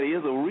 that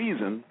is a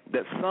reason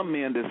that some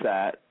men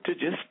decide to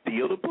just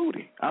steal the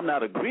booty. I'm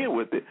not agreeing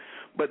with it,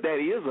 but that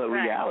is a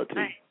reality.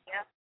 Right.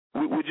 Yep.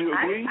 Would you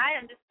agree? I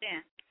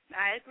understand.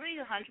 I agree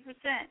 100%.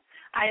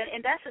 And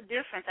that's a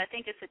difference. I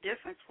think it's a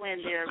difference when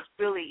there's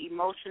really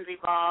emotions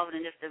involved,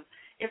 and if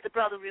the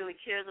brother really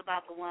cares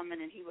about the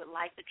woman and he would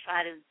like to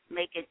try to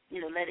make it,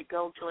 let it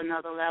go to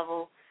another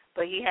level,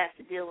 but he has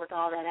to deal with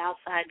all that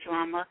outside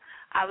drama,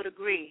 I would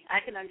agree. I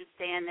can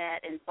understand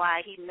that and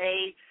why he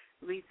may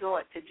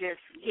resort to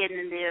just getting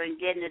in there and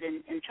getting it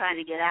and trying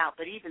to get out.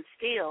 But even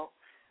still,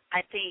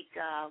 I think,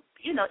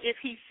 if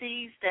he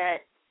sees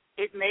that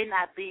it may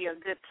not be a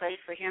good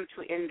place for him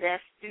to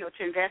invest, to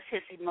invest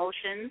his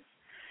emotions,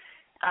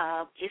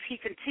 if he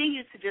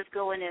continues to just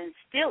go in there and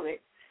steal it,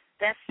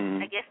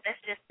 I guess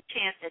that's just the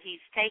chance that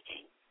he's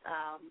taking.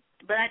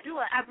 But I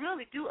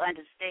really do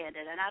understand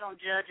it, and I don't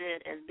judge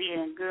it as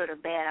being good or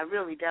bad. I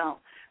really don't.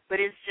 But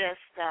it's just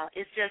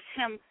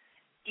him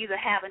either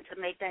having to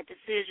make that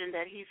decision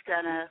that he's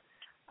gonna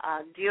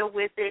deal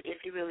with it if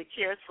he really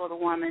cares for the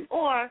woman,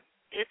 or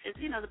if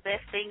the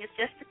best thing is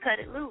just to cut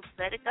it loose,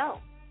 let it go.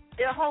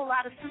 There are a whole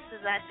lot of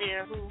sisters out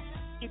there who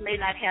he may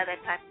not have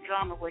that type of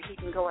drama where he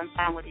can go and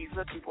find what he's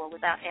looking for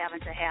without having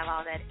to have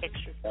all that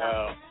extra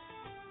stuff.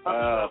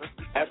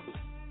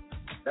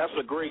 That's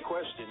a great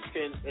question.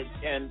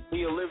 And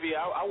me, Olivia,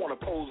 I want to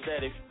pose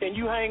that. Can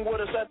you hang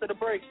with us after the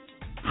break?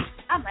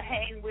 I'm going to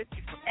hang with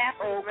you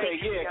after the break. Okay,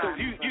 yeah, because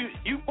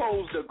you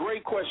posed a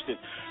great question.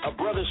 A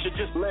brother should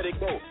just let it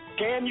go.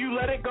 Can you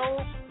let it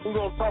go? We're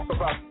going to talk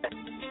about that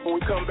when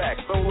we come back.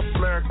 Soul of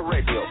America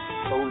Radio.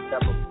 Soul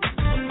Temple.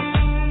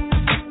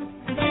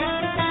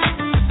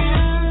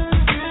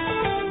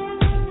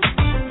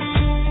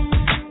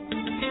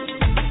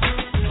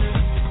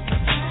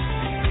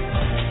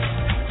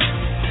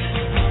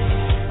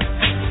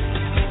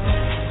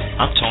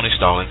 I'm Tony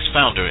Stallings,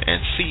 founder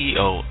and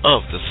CEO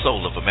of the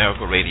Soul of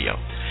America Radio.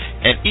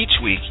 And each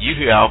week you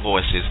hear our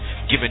voices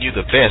giving you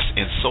the best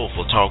in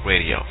soulful talk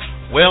radio.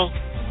 Well,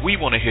 we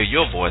want to hear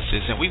your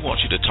voices, and we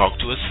want you to talk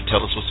to us and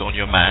tell us what's on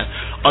your mind,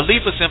 or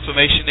leave us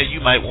information that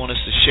you might want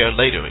us to share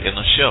later in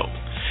the show.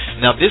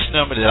 Now, this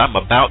number that I'm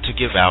about to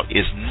give out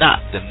is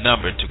not the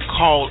number to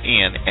call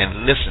in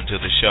and listen to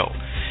the show.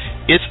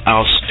 It's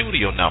our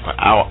studio number,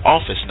 our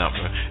office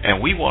number,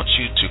 and we want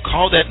you to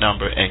call that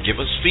number and give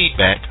us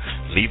feedback,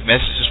 leave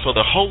messages for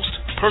the host,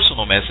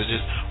 personal messages,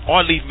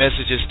 or leave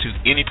messages to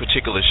any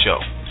particular show.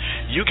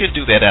 You can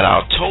do that at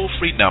our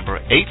toll-free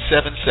number,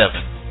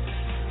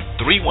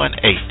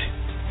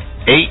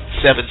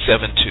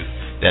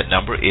 877-318-8772. That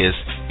number is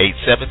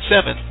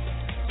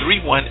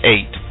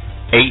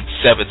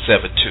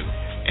 877-318-8772.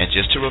 And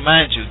just to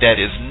remind you, that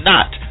is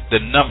not the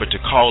number to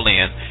call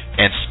in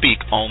and speak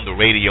on the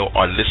radio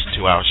or listen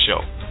to our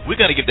show. We're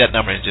going to give that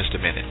number in just a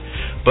minute.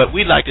 But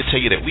we'd like to tell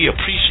you that we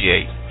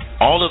appreciate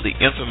all of the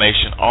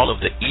information, all of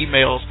the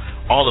emails,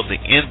 all of the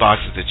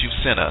inboxes that you've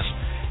sent us.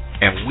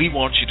 And we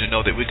want you to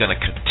know that we're going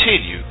to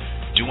continue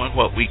doing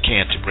what we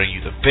can to bring you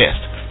the best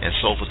in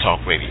Soulful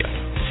Talk Radio.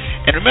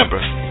 And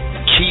remember,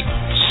 keep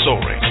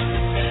soaring.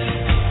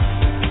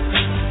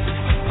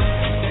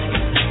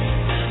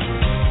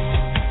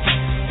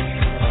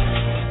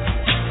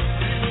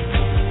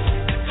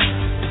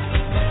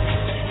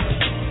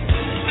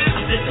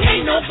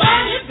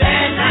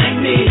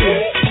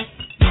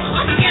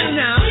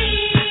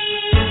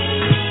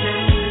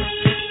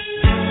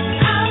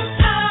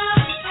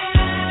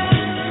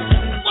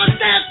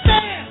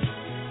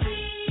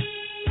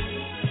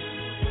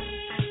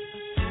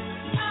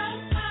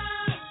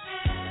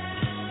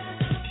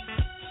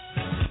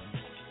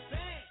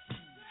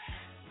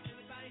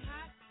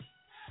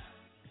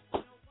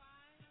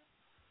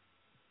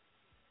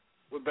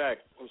 We're back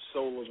on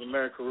Soul of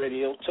America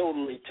Radio,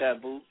 totally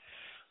taboo.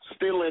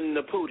 Still in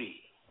the Pootie.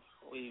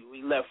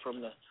 We left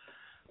from the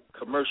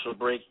commercial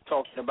break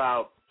talking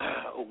about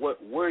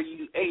what were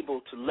you able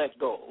to let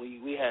go.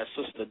 We had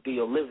Sister D.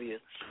 Olivia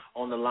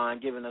on the line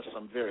giving us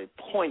some very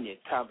poignant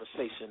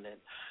conversation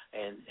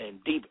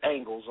and deep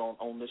angles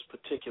on this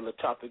particular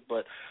topic.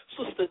 But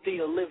Sister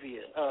D.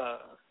 Olivia,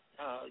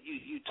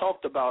 you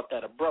talked about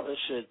that a brother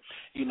should,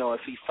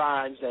 if he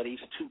finds that he's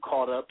too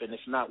caught up and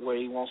it's not where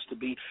he wants to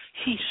be,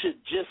 he should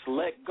just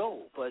let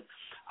go. But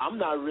I'm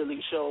not really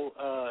sure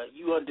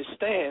you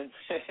understand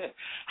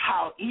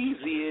how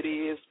easy it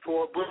is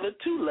for a brother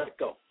to let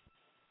go.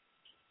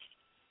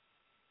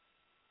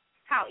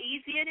 How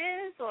easy it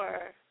is,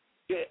 or?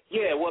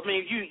 Yeah. Well, I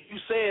mean, you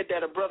said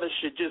that a brother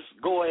should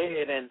just go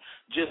ahead and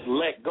just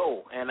let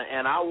go, and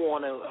I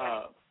want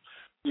to.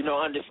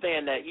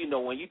 Understand that,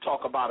 when you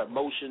talk about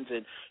emotions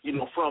and,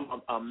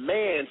 from a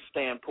man's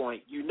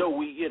standpoint, we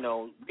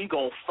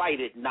going to fight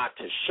it not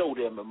to show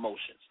them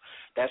emotions.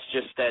 That's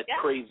just that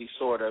crazy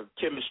sort of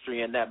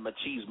chemistry and that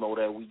machismo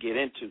that we get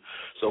into.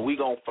 So we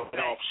going to fight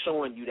off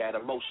showing you that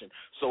emotion.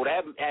 So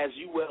that, as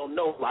you well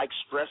know, like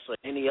stress or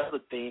any other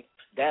thing,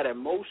 that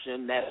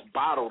emotion that's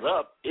bottled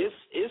up,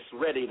 it's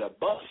ready to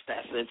bust.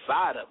 That's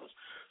inside of us.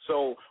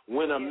 So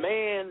when a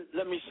man,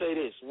 let me say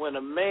this, when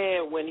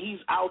he's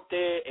out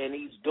there and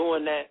he's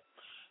doing that,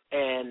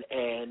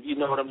 and you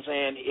know what I'm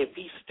saying, if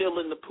he's still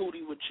in the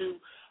Pootie with you,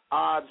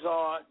 odds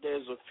are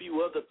there's a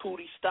few other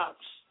Pootie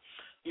stops,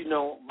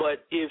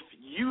 but if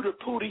you the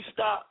Pootie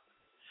stop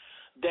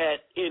that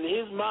in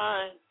his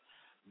mind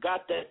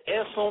got that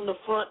S on the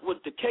front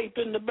with the cape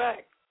in the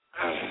back,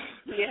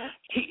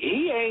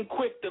 he ain't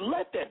quick to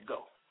let that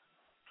go.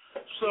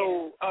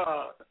 So,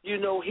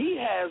 he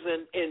has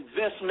an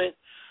investment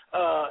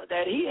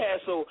that he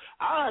has. So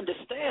I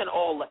understand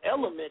all the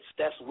elements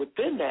that's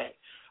within that.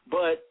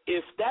 But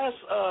if that's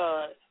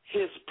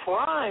his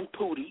prime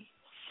Pootie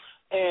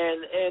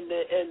and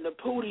the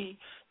Pootie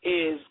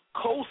is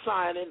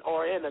co-signing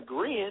or in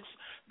agreement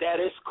that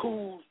it's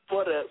cool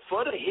for the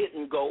hit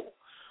and go,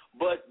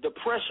 but the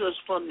pressures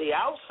from the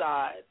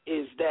outside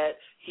is that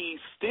he's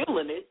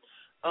stealing it,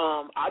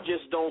 I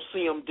just don't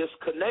see him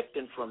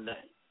disconnecting from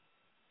that.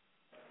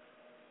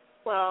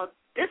 Well,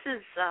 this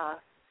is how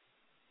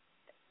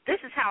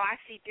I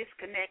see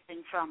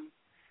disconnecting from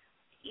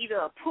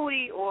either a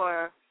Pootie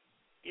or,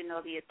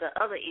 the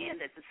other end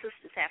that the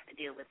sisters have to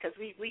deal with, because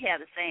we have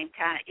the same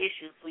kind of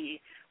issues when you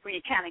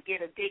kind of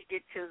get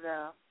addicted to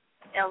the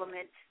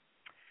element.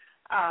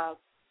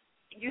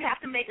 You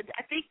have to make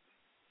I think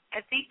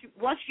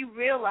once you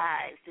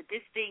realize that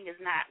this thing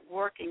is not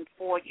working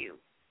for you,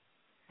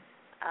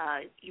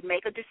 you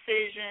make a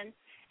decision.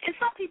 And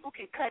some people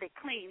can cut it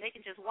clean. They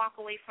can just walk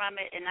away from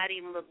it and not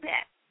even look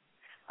back.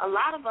 A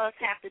lot of us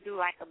have to do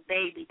like a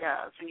baby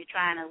does when you're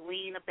trying to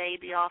wean a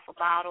baby off a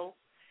bottle.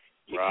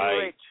 You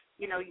do it,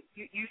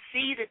 you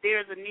see that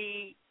there's a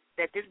need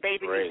that this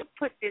baby needs to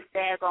put this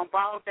daggone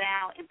bottle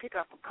down and pick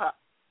up a cup.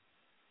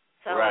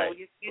 So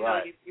you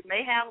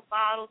may have a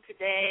bottle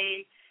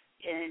today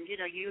and,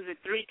 use it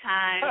 3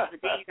 times,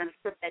 but then you're going to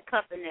put that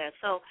cup in there.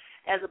 So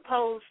as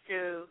opposed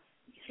to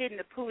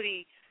hitting the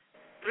Pootie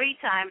 3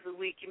 times a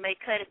week, you may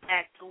cut it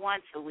back to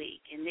once a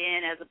week. And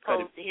then as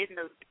opposed to hitting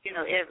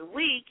every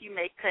week, you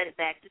may cut it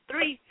back to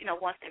 3,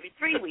 once every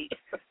 3 weeks.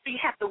 So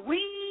you have to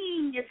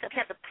wean yourself,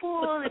 you have to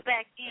pull it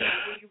back in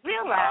when you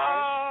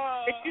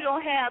realize that you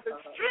don't have the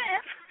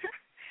strength,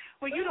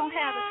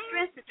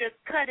 to just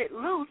cut it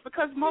loose,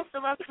 because most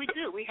of us, we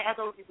do. We have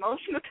those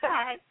emotional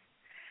ties.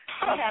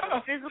 We have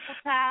the physical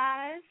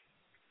ties.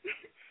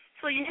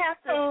 So you have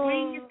to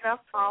wean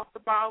yourself off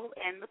the bottle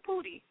and the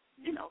Pootie.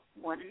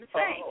 One and the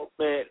same. Oh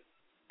man,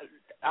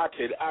 I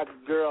could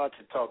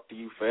talk to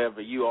you forever.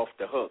 You off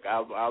the hook.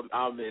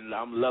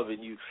 I'm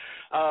loving you.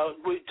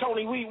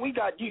 Tony, we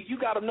got you. You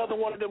got another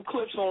one of them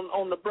clips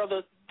on the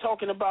brother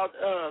talking about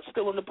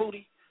still in the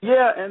Pootie.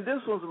 Yeah, and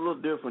this one's a little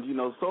different.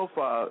 So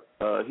far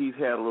he's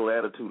had a little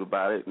attitude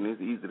about it, and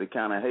it's easy to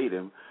kind of hate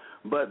him.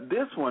 But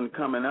this one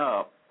coming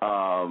up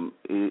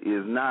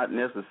is not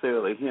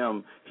necessarily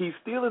him. He's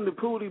still in the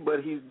Pootie,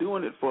 but he's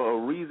doing it for a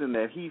reason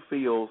that he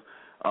feels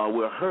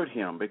will hurt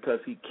him, because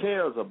he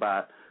cares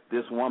about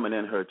this woman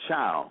and her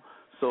child.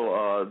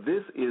 So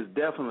this is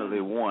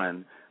definitely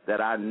one that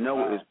I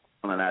know is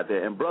out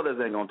there. And brothers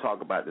ain't going to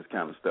talk about this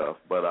kind of stuff,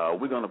 but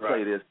we're going to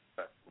play this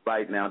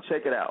right now.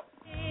 Check it out.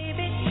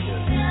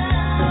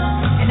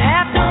 And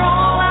after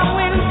all I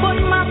went and put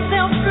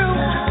myself through,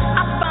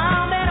 I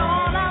found it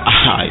all out.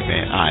 All right,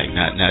 man. All right.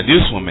 Now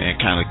this one, man,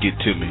 kind of get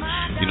to me.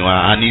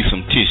 I need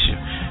some tissue.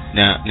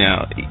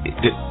 Now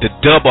the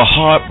double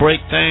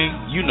heartbreak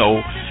thing,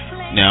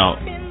 Now,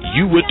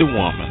 you with the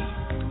woman,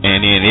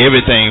 and then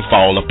everything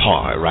fall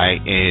apart,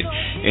 right?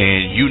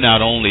 And you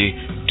not only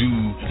do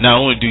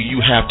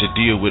you have to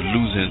deal with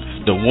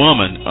losing the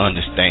woman,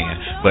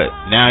 understand, but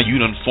now you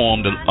done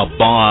formed a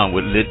bond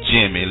with Lil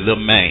Jimmy,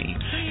 Lil Maine,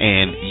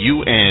 and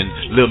you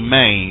and Lil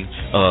Maine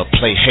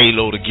play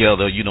Halo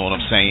together, you know what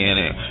I'm saying,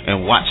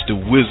 and watch the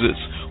Wizards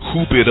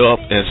hoop it up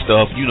and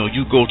stuff. You know,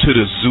 you go to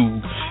the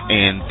zoo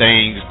and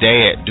things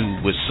dad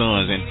do with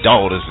sons and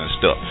daughters and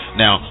stuff.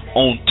 Now,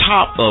 on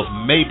top of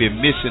maybe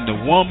missing the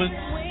woman,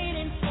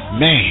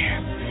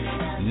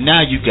 man,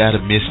 now you gotta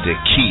miss the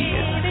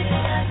kid,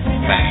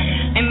 man.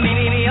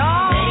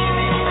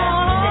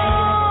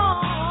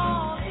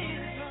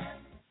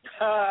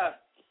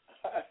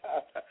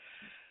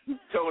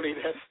 Tony,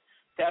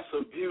 that's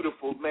a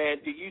beautiful, man.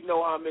 Do you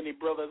know how many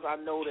brothers I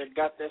know that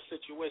got that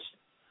situation?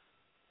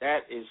 That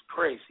is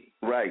crazy.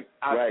 Right.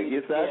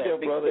 It's out there,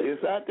 brother.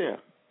 It's out there.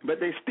 But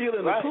they still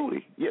in the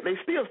Pootie. Yeah, they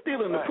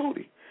still in the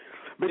Pootie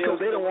because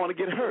they don't want to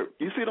get hurt.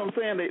 You see what I'm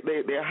saying?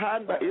 They're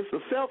hiding. It's a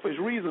selfish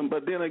reason,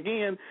 but then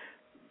again,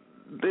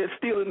 they're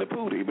still in the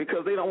Pootie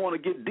because they don't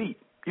want to get deep.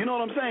 You know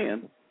what I'm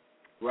saying?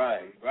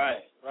 Right.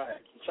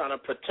 You're trying to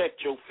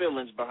protect your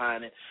feelings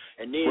behind it,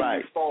 and then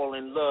you fall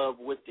in love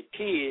with the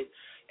kid,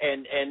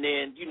 and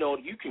then, you know,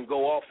 you can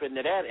go off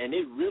into that, and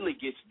it really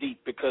gets deep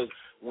because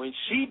when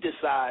she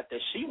decides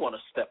that she want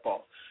to step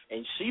off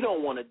and she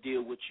don't want to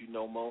deal with you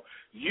no more,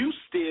 you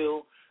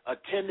still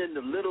attending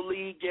the Little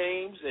League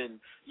games and,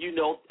 you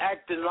know,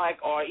 acting like,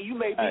 or you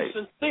may be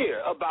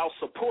sincere about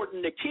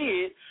supporting the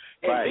kid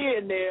and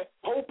being there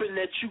hoping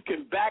that you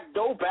can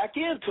backdoor back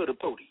into the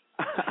Pootie.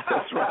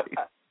 That's right.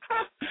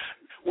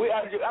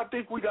 I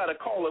think we got a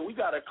caller. We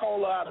got a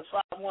caller out of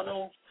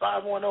 510.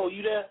 510,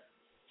 you there?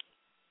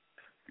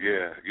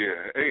 Yeah.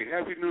 Hey,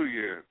 Happy New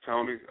Year,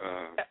 Tony,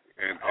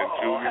 and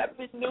Junior.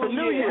 Happy New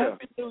Year.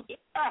 Happy New Year.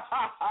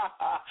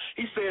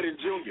 He said in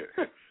Junior.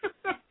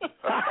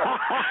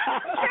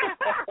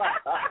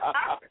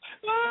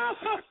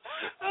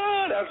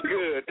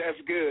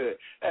 That's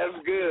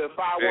good.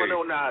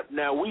 510.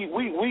 Now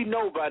we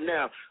know by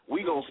now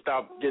we gonna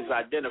stop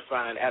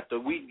disidentifying after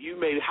you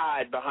may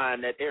hide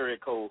behind that area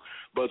code,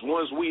 but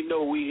once we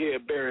know we hear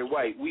Barry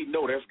White, we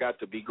know that's got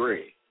to be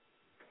Greg.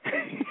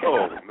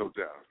 Oh, no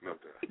doubt.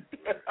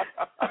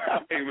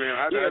 Hey man,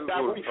 I just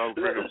want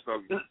to bring up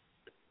something.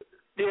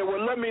 Yeah,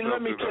 well, let me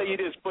tell you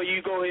this before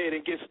you go ahead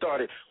and get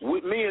started.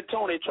 Me and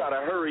Tony try to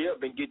hurry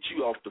up and get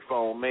you off the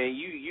phone, man.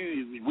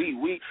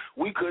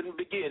 We couldn't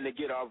begin to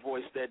get our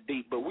voice that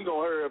deep, but we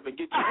gonna hurry up and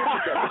get you.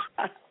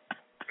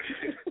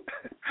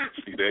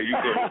 See, there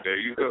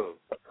you go.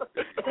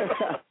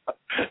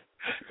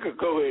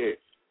 Go ahead.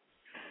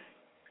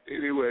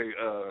 Anyway,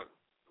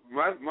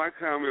 my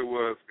comment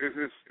was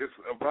it's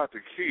about the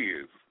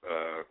kids.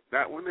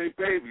 Not when they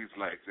babies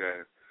like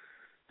that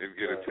and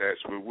get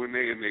attached, but when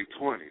they in their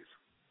 20s.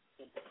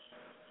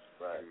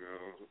 Right.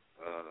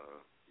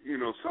 You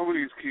know, some of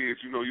these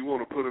kids, you know, you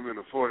want to put them in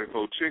a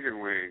 44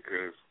 chicken wing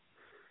because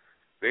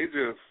they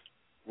just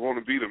want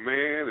to be the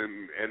man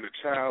and the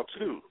child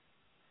too.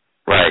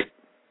 Right.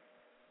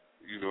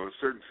 You know, in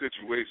certain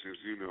situations,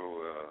 you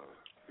know,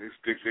 they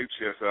stick their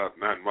chest out.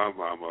 Not my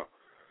mama.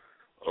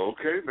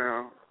 Okay,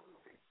 now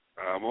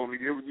I'm only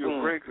giving you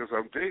a break because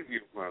I'm dating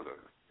your mother.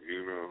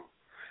 You know.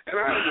 And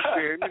I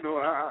understand, you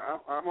know,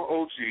 I'm an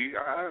OG.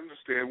 I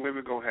understand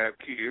women gonna have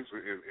kids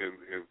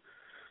in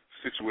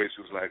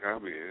situations like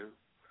I'm in.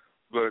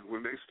 But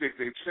when they stick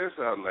their chest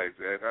out like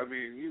that, I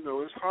mean, you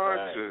know, it's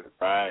hard to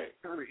kind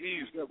of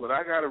ease up. But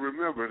I got to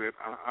remember that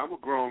I'm a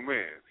grown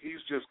man.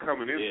 He's just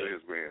coming into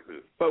his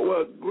manhood. But,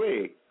 well,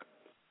 Greg,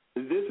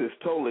 this is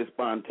totally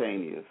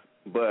spontaneous.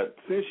 But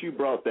since you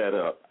brought that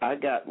up, I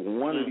got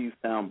one of these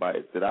sound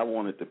bites that I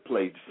wanted to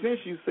play. Since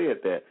you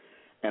said that,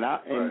 and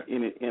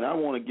I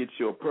want to get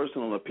your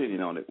personal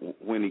opinion on it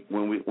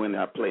when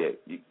I play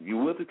it. You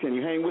with it? Can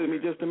you hang with me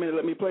just a minute?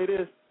 Let me play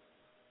this.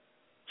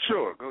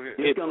 Sure, go ahead.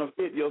 It's gonna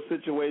fit your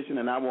situation,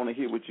 and I want to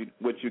hear what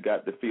you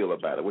got to feel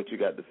about it, what you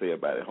got to say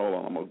about it. Hold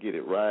on, I'm gonna get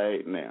it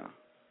right now.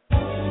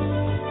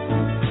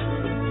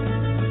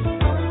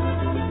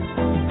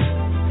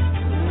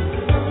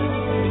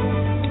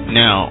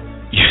 Now,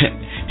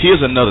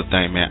 here's another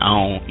thing, man. I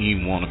don't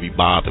even want to be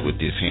bothered with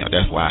this here.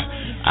 That's why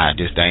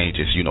this thing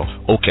just, you know,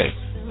 okay,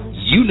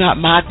 you not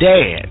my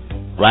dad,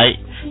 right?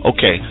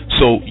 Okay,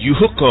 so you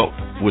hook up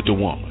with the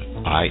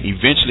woman, all right?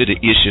 Eventually the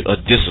issue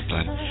of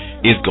discipline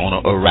is going to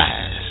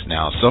arise.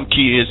 Now, some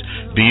kids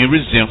being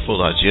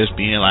resentful or just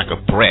being like a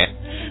brat,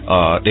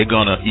 they're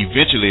going to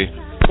eventually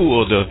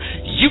pull the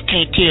 "you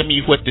can't tell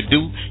me what to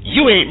do,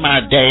 you ain't my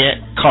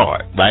dad"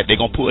 card, right?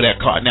 They're going to pull that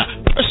card. Now,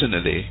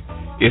 personally,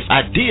 if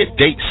I did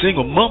date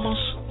single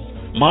mamas,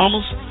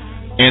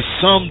 and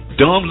some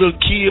dumb little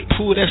kid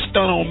pull that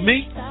stunt on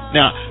me,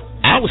 now,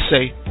 I would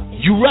say,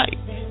 you right.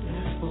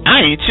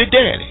 I ain't your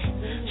daddy.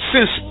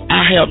 Since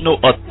I have no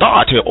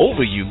authority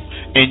over you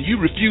and you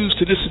refuse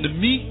to listen to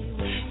me,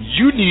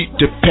 you need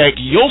to pack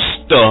your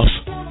stuff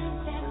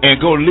and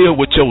go live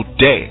with your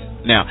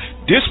dad. Now,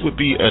 this would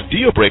be a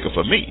deal breaker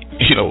for me.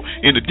 You know,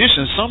 in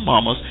addition, some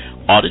mamas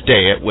or the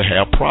dad will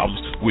have problems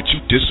with you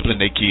disciplining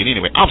their kid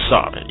anyway. I'm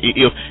sorry.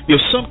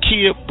 If some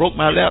kid broke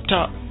my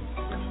laptop,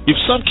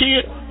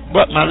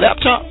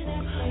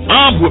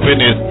 I'm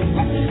whooping it.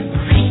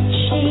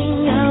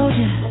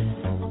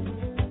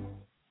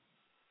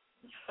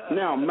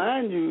 Now,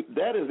 mind you,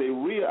 that is a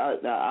real.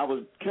 I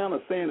was kind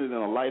of saying it in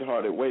a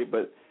lighthearted way,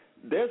 but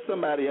there's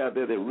somebody out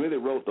there that really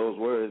wrote those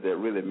words that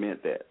really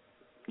meant that.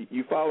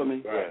 You follow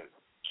me? Right.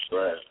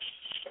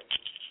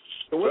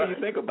 So what do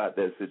you think about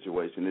that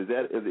situation?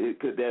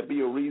 Could that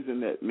be a reason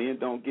that men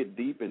don't get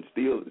deep and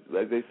steal,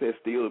 like they said,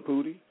 steal the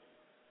Pootie?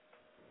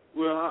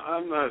 Well,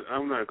 I'm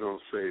not gonna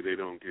say they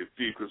don't get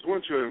deep, because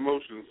once your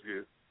emotions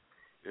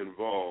get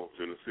involved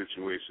in a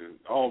situation,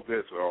 all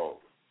bets are off.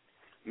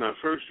 Now,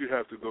 first you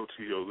have to go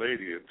to your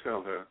lady and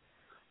tell her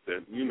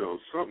that, you know,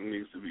 something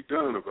needs to be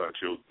done about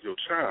your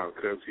child,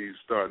 because he's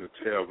starting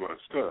to tear my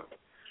stuff.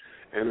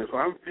 And if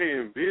I'm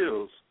paying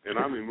bills and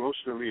I'm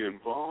emotionally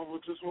involved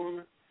with this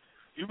woman,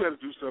 you better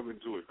do something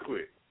to it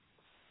quick.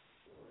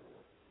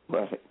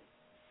 Right.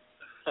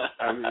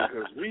 I mean,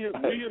 because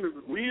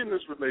we in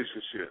this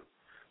relationship.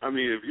 I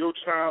mean, if your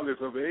child is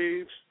of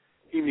age,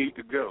 he needs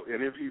to go.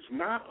 And if he's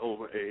not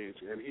over age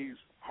and he's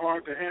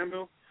hard to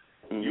handle,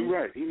 you're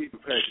right. He needs to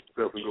pack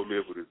himself and go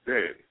live with his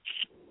daddy.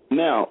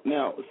 Now,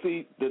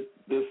 see,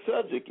 the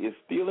subject is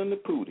stealing the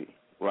Pootie,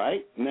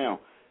 right? Now,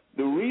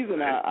 the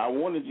reason I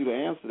wanted you to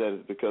answer that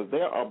is because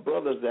there are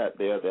brothers out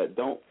there that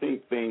don't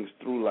think things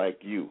through like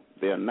you.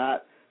 They're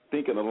not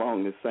thinking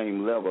along the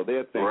same level.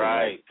 They're thinking,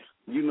 like,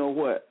 you know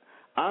what,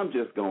 I'm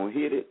just going to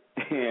hit it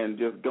and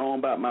just go on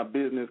about my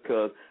business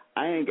because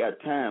I ain't got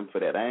time for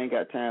that. I ain't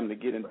got time to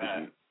get into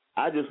you.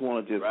 I just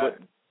want to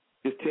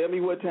just tell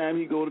me what time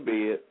you go to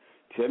bed,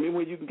 tell me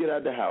when you can get out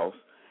of the house,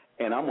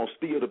 and I'm going to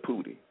steal the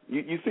Pootie.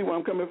 You see where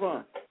I'm coming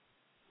from?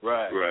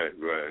 Right.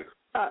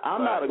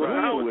 I'm not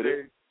agreeing with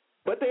it,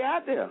 but they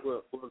out there.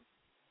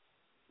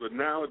 But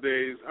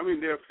nowadays, I mean,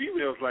 there are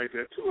females like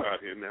that, too, out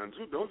here now,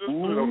 too. Don't just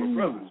put it on the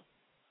brothers.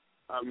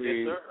 I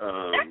mean,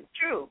 that's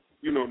true.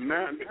 You know,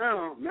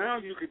 now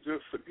you could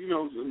just, you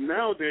know,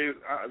 nowadays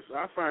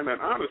I find that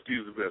honesty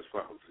is the best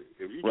policy.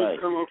 If you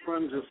just come up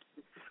front and just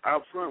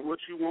out front what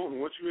you want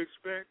and what you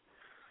expect,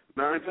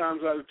 9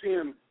 times out of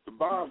 10, the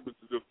bomb,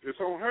 it's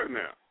on her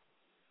now.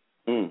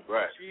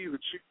 Right. She either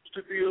chooses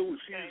to deal with,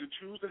 she either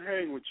choose to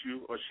hang with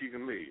you, or she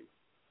can leave.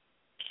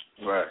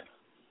 Right.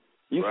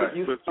 You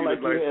sound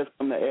like you had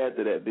something to add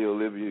to that deal,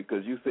 Olivia,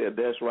 because you said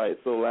that's right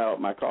so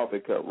loud my coffee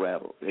cup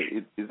rattled.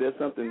 Is there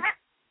something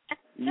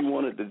you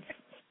wanted to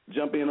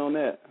jump in on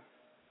that?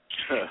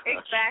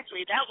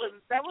 Exactly.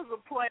 That was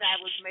the point I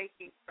was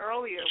making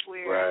earlier,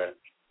 where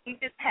you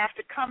just have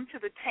to come to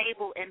the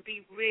table and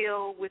be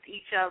real with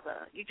each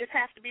other. You just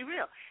have to be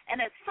real.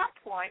 And at some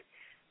point,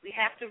 we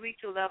have to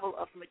reach a level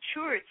of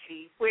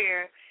maturity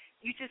where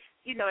you just,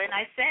 you know, and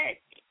I said,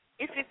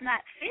 if it's not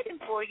fitting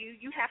for you,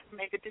 you have to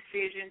make a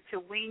decision to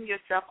wean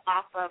yourself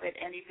off of it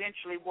and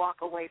eventually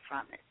walk away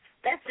from it.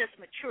 That's just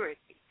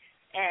maturity.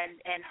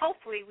 And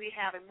hopefully we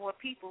having more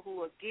people who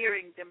are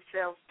gearing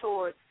themselves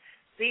towards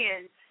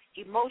being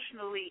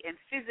emotionally and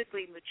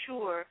physically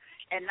mature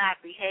and not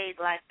behave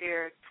like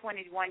their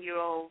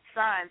 21-year-old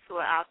sons who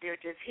are out there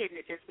just hitting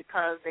it just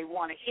because they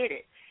want to hit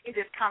it. It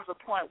just comes a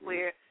point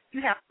where you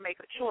have to make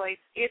a choice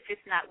if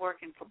it's not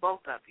working for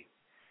both of you.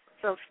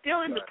 So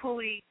stealing the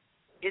Pootie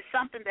is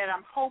something that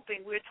I'm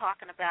hoping we're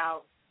talking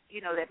about, you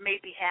know, that may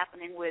be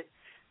happening with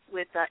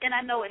and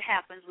I know it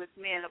happens with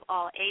men of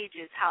all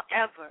ages.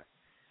 However,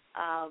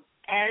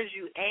 as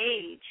you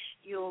age,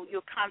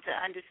 you'll come to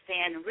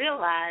understand and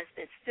realize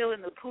that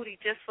stealing the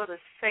Pootie just for the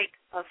sake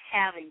of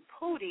having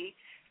Pootie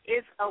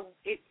is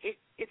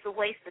it's a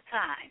waste of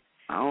time.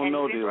 I don't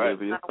know, dear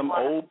Olivia. It's some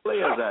old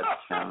players out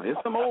there. It's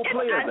some old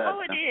players out there. I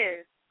know it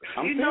is.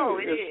 You know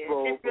it is.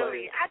 It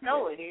really, I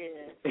know it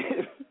is.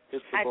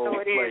 I know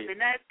it is,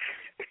 and that's.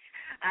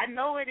 I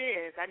know it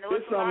is. I know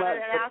it's a lot of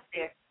that out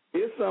there.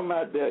 It's some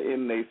out there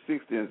in their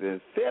 60s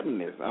and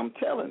 70s. I'm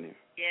telling you.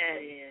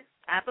 Yeah.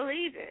 I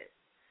believe it.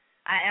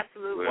 I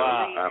absolutely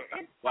believe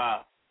it.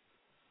 Wow.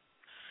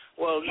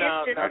 Well,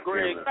 now,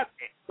 Greg.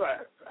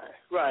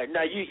 Right.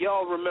 Now,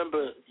 y'all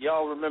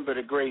remember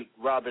the great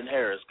Robin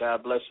Harris.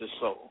 God bless his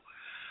soul.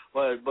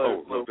 But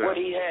what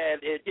he had,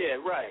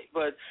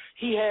 But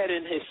he had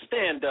in his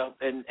stand-up,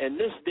 and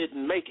this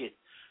didn't make it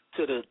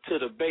to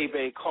the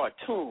Bebe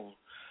cartoon,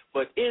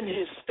 but in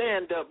his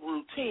stand-up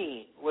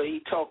routine where he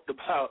talked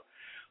about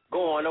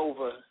going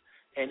over,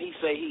 and he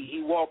said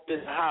he walked in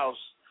the house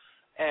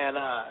and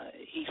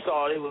he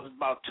saw it was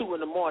about 2 in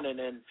the morning,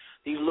 and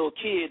these little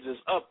kids is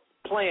up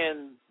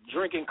playing,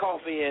 drinking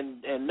coffee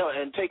and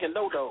taking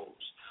no-dos.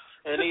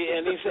 And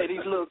he said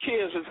these little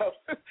kids is up,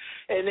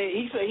 and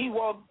he said he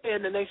walked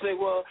in and they said,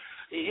 well,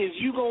 is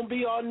you gonna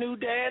be our new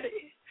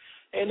daddy?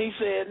 And he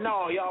said,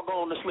 no, y'all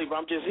going to sleep.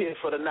 I'm just here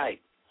for the night.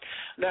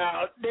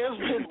 Now there's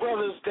been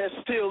brothers that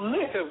still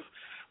live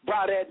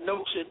by that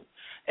notion,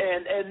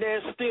 and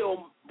there's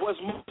still what's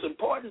most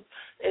important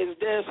is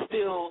there's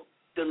still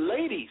the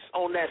ladies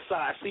on that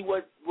side. See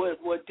what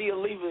Dear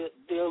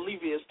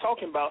Olivia is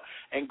talking about,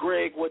 and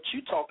Greg, what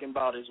you talking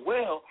about as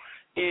well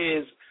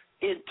is.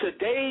 In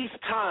today's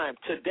time,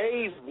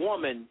 today's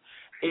woman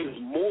is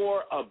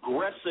more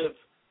aggressive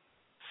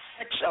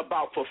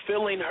about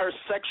fulfilling her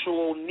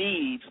sexual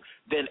needs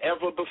than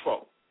ever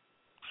before.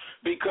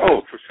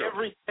 Because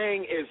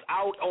everything is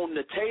out on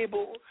the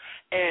table,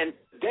 and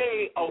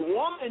a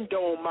woman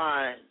don't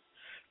mind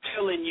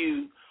telling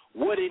you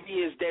what it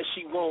is that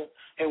she wants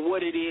and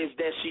what it is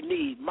that she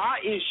needs. My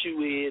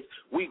issue is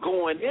we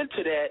going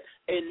into that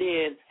and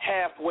then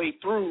halfway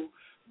through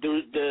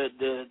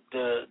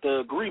the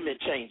agreement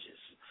changes.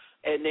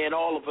 And then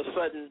all of a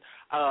sudden,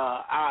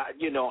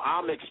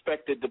 I'm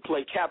expected to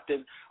play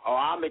captain, or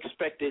I'm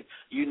expected,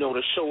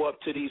 to show up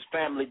to these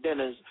family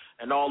dinners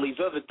and all these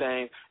other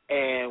things.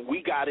 And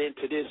we got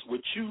into this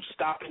with you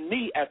stopping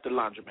me at the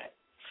laundromat.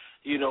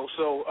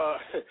 So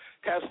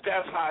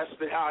that's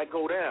how I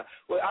go down.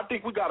 Well, I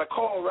think we got a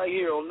call right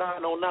here on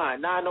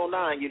 909.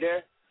 909, you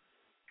there?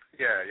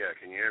 Yeah.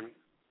 Can you hear me?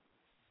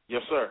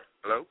 Yes, sir.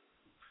 Hello?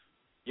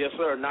 Yes,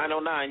 sir.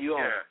 909, you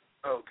on? Yeah.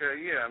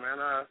 Okay, yeah, man.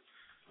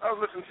 I was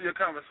listening to your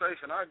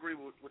conversation. I agree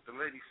with what the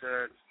lady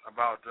said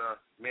about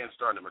men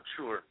starting to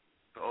mature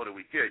the older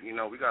we get.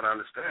 We got to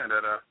understand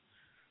that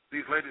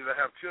these ladies that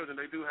have children,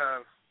 they do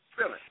have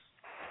feelings.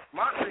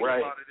 My thing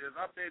about it is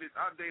I've dated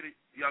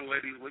young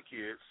ladies with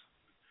kids,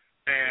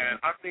 and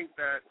I think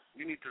that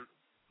you need to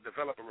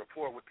develop a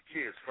rapport with the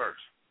kids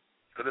first.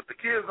 Because if the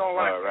kids don't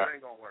like it,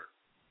 it ain't going to work,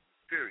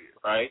 period.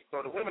 Right.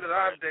 So the women that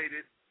I've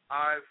dated,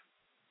 I've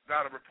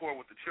got a rapport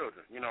with the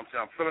children. I'm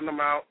saying? I'm filling them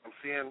out. I'm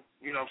seeing,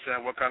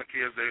 what kind of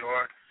kids they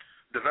are,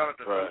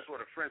 developing some sort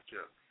of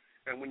friendship.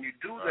 And when you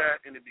do that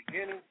in the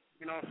beginning,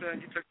 you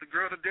take the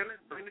girl to dinner,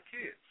 bring the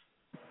kids.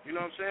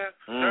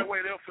 That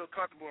way they'll feel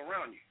comfortable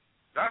around you.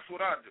 That's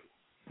what I do.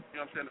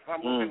 If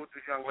I'm moving with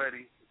this young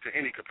lady to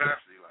any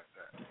capacity like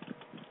that.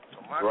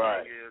 So my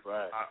thing is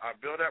I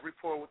build that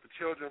rapport with the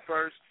children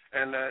first,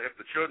 and if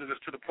the children is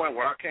to the point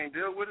where I can't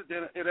deal with it,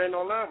 then it ain't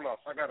no love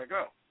lost. I got to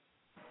go.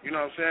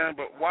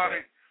 But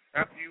why,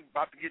 after you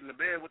about to get in the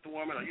bed with the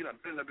woman, or you done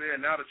been in the bed,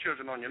 now the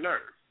children on your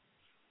nerves?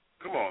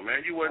 Come on,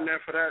 man. You wasn't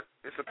there for that.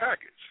 It's a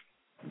package.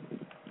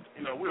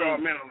 We're all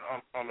men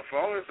on the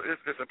phone.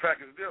 It's a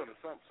package deal, and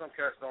some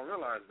cats don't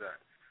realize that.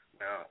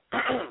 Now,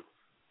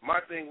 my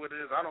thing with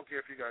it is I don't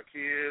care if you got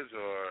kids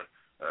or,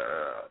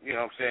 you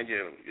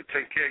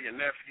take care of your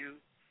nephew.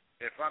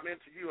 If I'm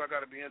into you, I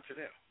got to be into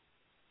them,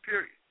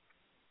 period.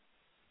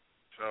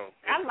 So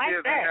I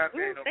like that.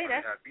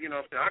 Happy.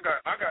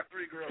 I got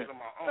 3 girls of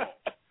my own.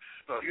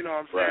 So,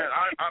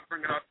 I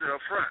bring it out there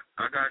up front.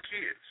 I got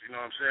kids,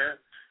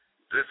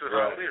 This is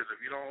how it is.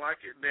 If you don't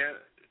like it,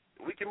 then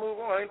we can move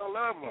on. Ain't no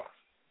love lost.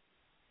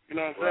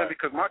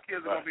 Because my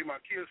kids are going to be my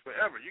kids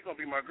forever. You're going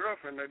to be my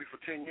girlfriend maybe for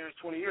 10 years,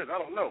 20 years. I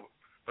don't know.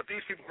 But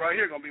these people right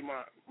here are going to be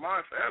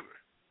mine forever.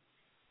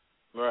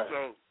 Right.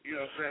 So,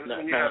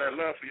 when you have that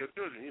love for your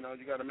children,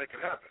 you got to make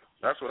it happen.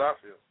 That's what I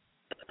feel.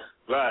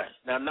 Right.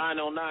 Now,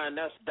 909,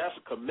 that's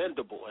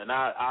commendable, and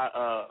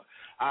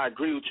I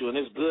agree with you, and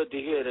it's good to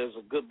hear there's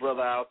a good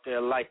brother out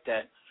there like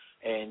that,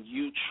 and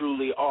you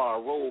truly are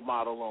a role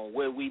model on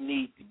where we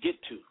need to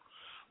get to.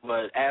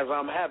 But as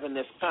I'm having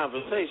this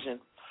conversation,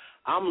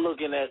 I'm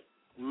looking at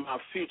my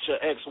future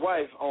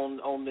ex-wife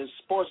on this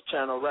sports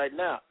channel right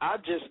now. I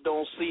just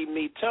don't see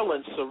me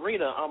telling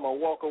Serena I'm going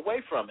to walk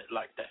away from it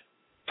like that.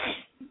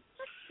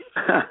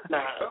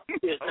 Now,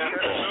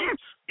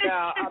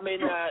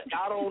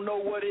 I don't know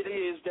what it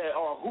is that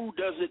or who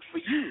does it for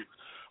you,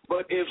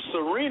 but if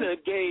Serena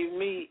gave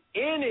me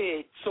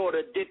any sort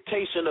of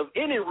dictation of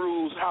any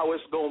rules how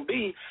it's going to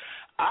be,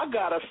 I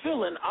got a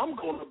feeling I'm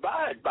going to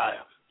abide by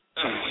them.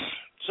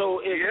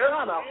 So it's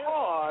kind of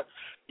hard.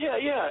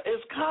 Yeah,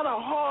 it's kind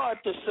of hard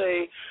to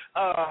say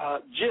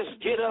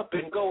just get up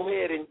and go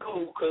ahead and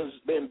go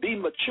and be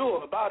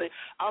mature about it.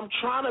 I'm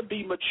trying to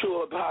be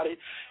mature about it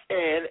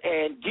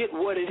and get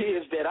what it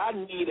is that I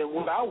need and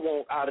what I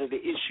want out of the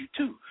issue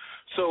too.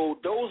 So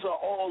those are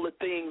all the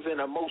things and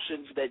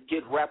emotions that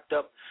get wrapped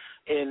up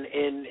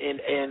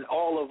in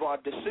all of our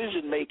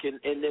decision making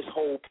in this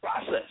whole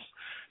process.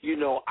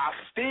 I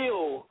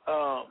still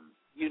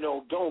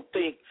don't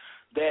think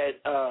that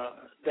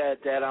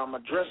I'm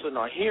addressing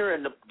or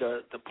hearing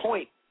the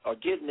point or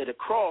getting it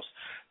across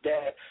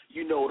that,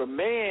 the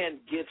man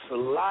gets a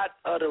lot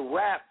of the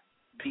rap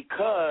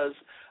because,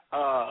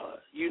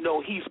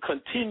 he's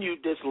continued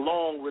this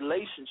long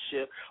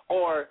relationship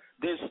or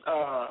this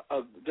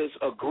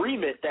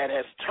agreement that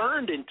has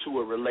turned into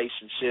a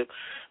relationship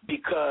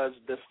because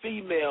the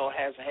female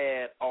has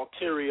had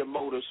ulterior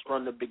motives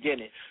from the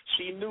beginning.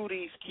 She knew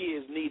these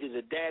kids needed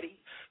a daddy.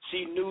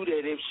 She knew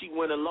that if she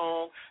went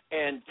along,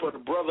 and for the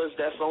brothers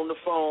that's on the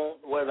phone,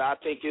 whether I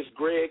think it's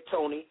Greg,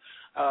 Tony,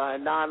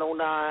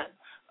 909,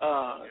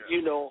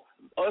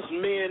 us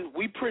men,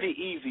 we pretty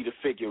easy to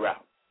figure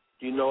out.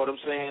 You know what I'm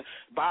saying?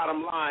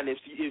 Bottom line, if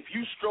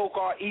you stroke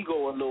our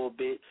ego a little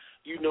bit,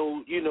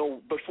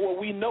 before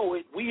we know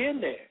it, we in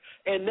there.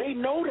 And they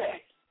know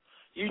that,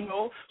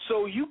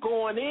 So you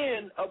going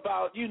in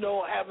about,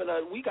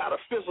 we got a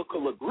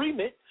physical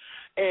agreement.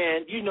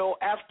 And,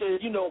 after,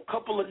 a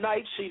couple of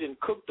nights, she done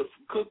cooked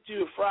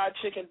you a fried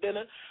chicken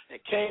dinner and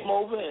came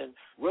over and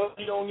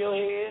rubbed it on your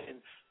head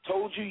and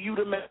told you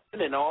the man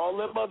and all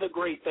them other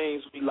great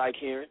things we like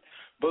hearing.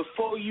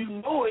 Before you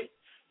know it,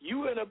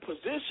 you in a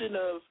position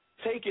of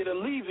take it or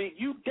leave it,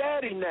 you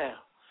daddy now.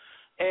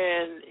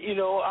 And,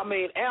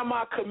 am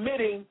I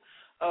committing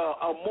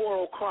a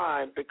moral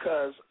crime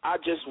because I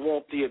just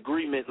want the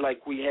agreement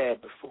like we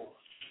had before.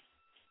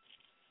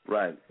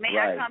 Right. May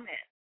I comment?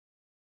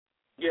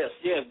 Yes,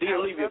 dear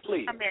Olivia,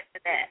 please. Comment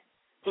to that.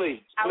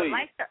 Please. I would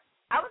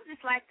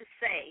just like to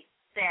say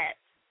that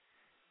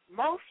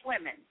most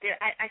women,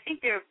 I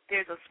think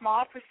there's a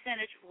small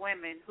percentage of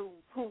women who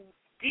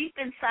deep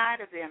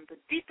inside of them, the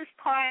deepest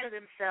part of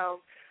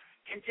themselves,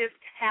 can just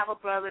have a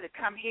brother to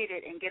come hit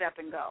it and get up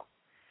and go.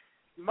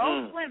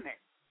 Most women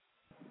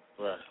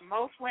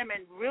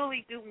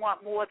really do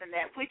want more than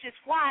that, which is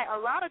why a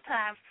lot of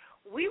times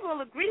we will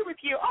agree with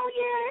you. Oh,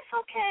 yeah, it's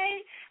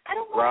okay. I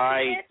don't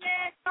want to get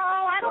married. No,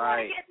 I don't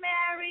want to get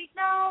married.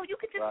 No, you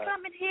can just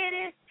come and hit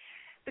it,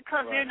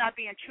 because they're not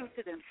being true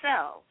to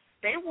themselves.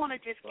 They want to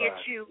just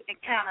get you and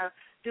kind of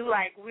do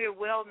like we're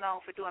well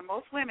known for doing.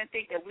 Most women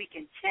think that we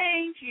can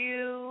change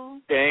you.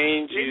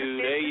 There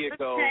you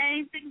go.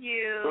 Changing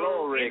you.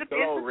 Glory.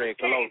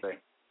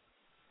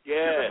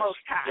 Yes. Most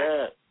times.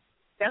 Yes.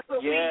 That's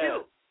what we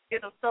do.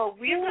 So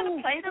we're going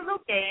to play the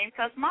little game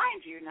because,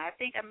 mind you, and I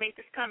think I made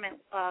this comment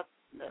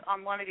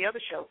on one of the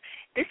other shows,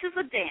 this is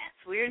a dance.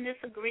 We're in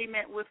this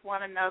agreement with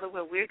one another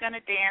where we're going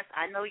to dance.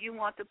 I know you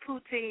want the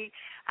Pootie.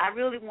 I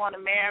really want to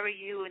marry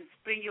you and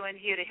bring you in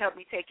here to help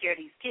me take care of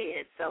these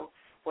kids. So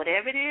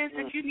whatever it is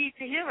that you need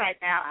to hear right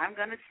now, I'm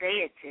going to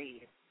say it to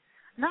you.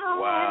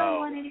 No, I don't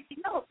want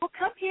anything. No, well,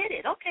 come hit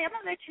it. Okay, I'm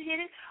going to let you hit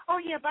it. Oh,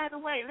 yeah, by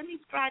the way, let me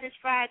fry this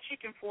fried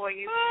chicken for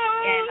you.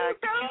 And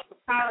get you some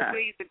collard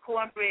greens and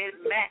cornbread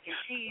and mac and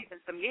cheese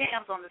and some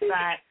yams on the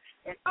side.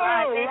 And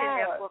fry that in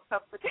there for a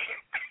couple of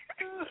days.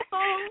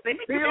 Let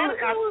me do that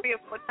about 3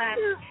 or 4 times.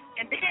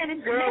 And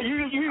then, girl,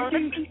 dear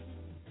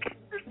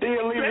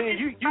Lily,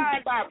 you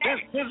stop.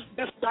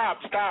 Just stop.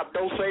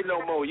 Don't say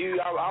no more.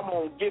 I'm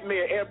gonna get me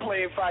an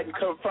airplane fight and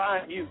come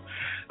find you.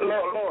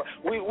 Lord,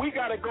 we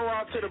gotta go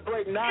out to the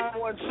break.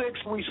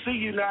 916, we see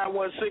you.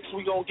 916,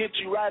 we gonna get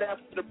you right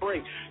after the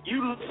break.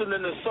 You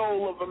listening to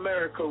Soul of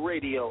America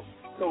Radio.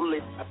 No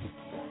listen.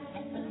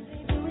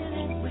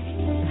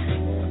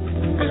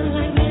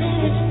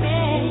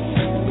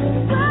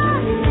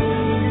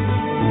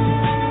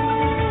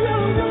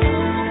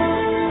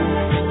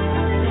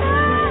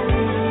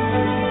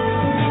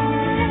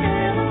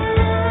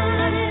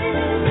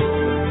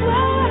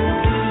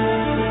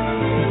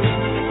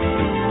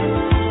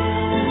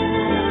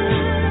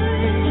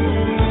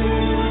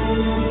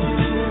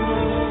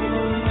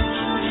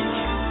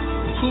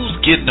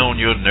 Getting on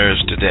your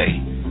nerves today?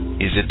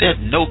 Is it that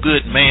no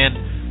good man,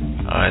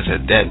 or is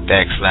it that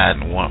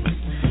backsliding woman?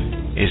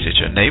 Is it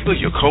your neighbor,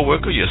 your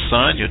coworker, your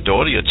son, your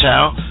daughter, your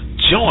child?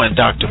 Join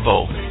Dr.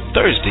 Bo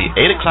Thursday,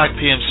 8 o'clock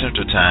p.m.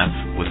 Central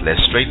Time with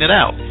Let's Straighten It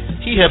Out.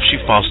 He helps you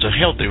foster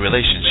healthy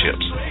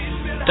relationships.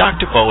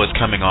 Dr. Bo is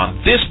coming on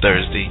this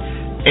Thursday,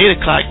 8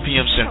 o'clock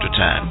p.m. Central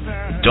Time.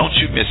 Don't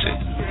you miss it.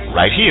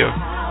 Right here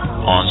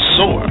on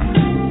SOAR.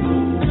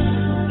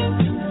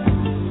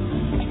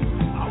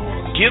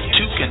 Give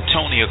Tuke and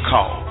Tony a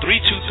call,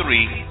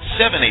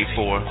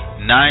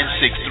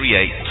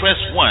 323-784-9638. Press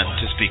 1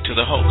 to speak to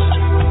the host.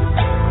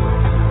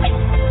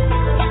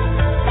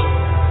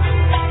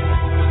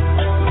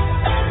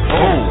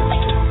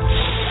 Bold,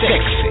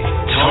 sexy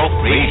talk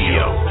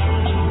radio.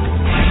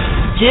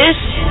 This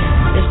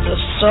is the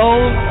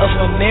Soul of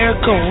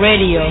America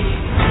Radio.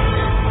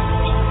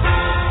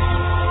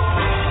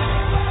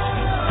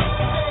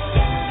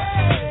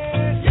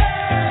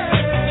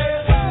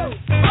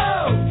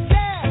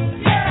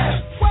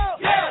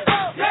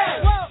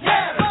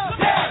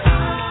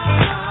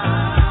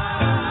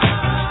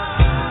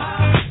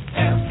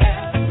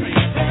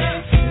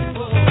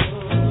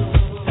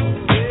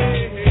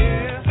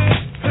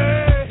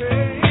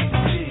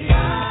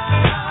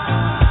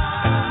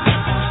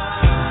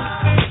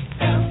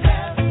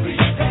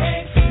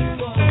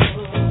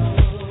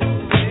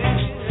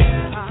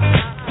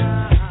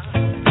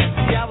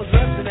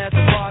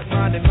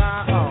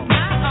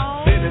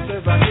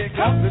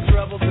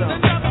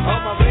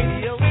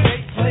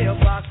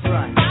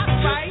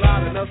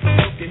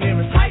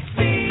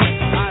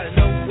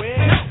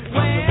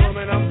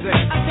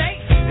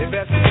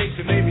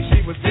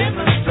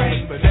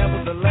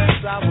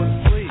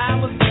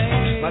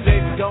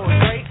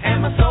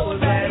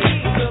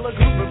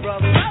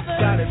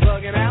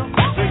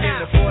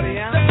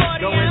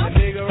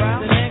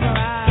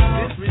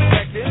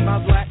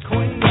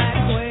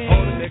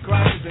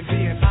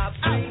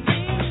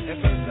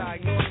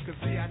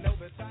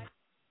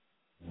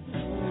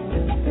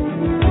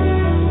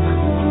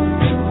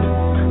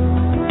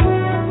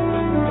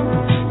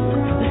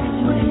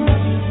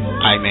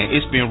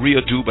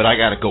 Real dude, but I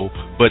gotta go.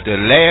 But the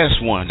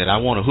last one that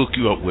I want to hook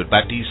you up with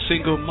about these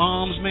single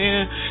moms,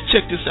 man,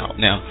 check this out.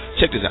 Now,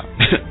 check this out.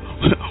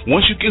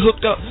 Once you get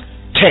hooked up,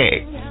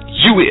 tag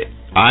you it.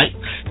 Alright?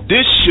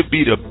 This should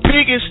be the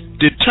biggest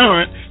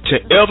deterrent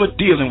to ever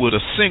dealing with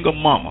a single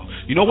mama.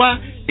 You know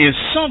why? In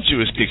some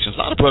jurisdictions, a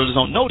lot of brothers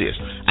don't know this.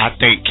 I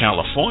think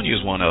California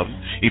is one of them.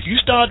 If you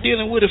start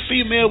dealing with a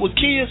female with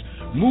kids,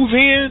 move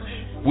in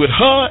with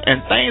her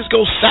and things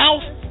go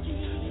south,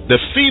 the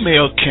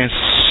female can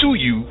sue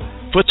you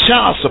for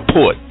child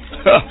support.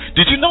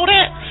 Did you know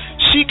that?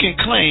 She can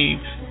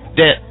claim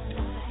that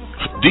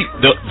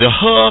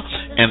her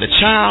and the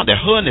child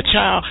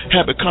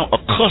have become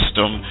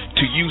accustomed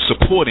to you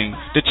supporting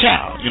the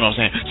child. You know what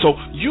I'm saying? So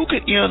you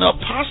could end up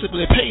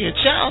possibly paying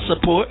child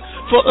support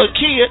for a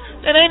kid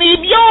that ain't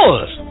even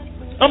yours.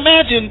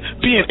 Imagine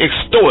being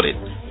extorted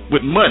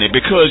with money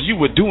because you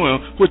were doing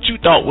what you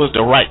thought was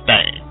the right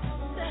thing.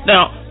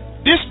 Now,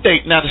 the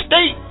state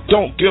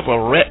don't give a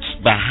rat's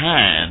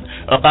behind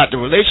about the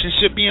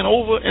relationship being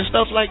over and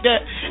stuff like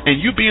that, and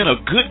you being a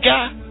good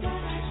guy.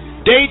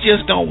 They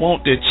just don't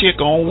want the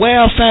chick on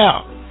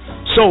welfare.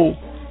 So,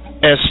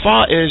 as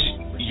far as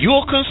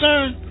you're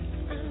concerned,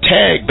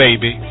 tag,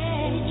 baby,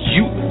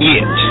 you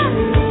it.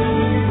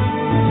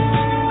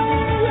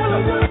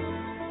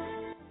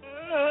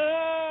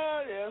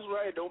 That's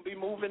right. Don't be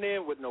moving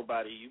in with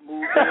nobody. You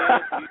move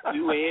in,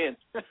 you in.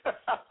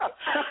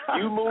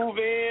 You move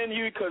in,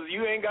 because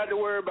you ain't got to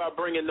worry about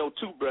bringing no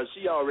toothbrush.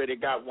 She already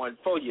got one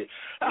for you.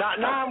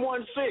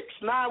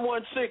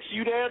 916,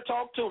 you there?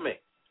 Talk to me.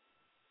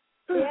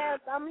 Yes,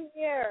 I'm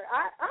here.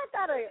 I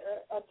got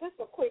just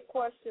a quick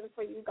question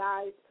for you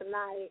guys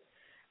tonight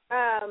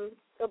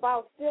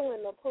about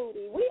stealing the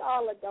Pootie. We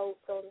all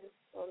adults on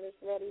this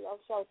radio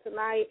show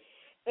tonight,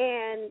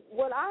 and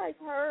what I've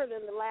heard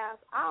in the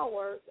last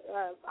hour,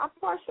 I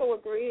partially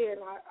agree,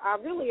 and I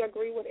really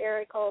agree with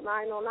Area Code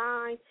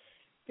 909,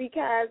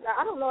 because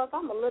I don't know if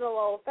I'm a little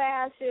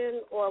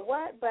old-fashioned or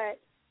what, but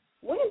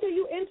when do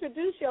you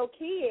introduce your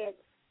kids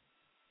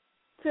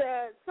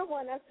to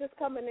someone that's just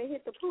coming to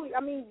hit the Pootie?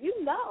 I mean,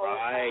 you know.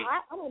 Right.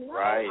 I don't know.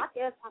 Right.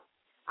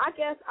 I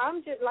guess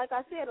I'm just, like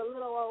I said, a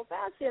little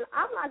old-fashioned.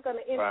 I'm not going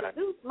to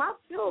introduce my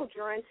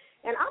children,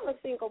 and I'm a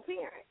single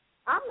parent.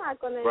 I'm not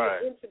going to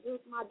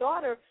introduce my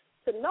daughter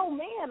to no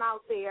man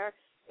out there,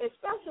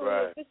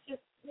 especially if it's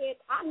just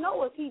hit. I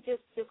know if he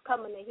just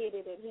coming to hit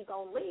it and he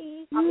going to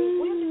leave. I mean,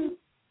 women,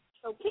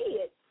 so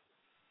kids.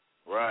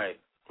 Right.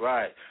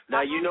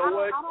 Now, you know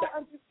what? I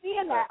don't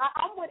understand that.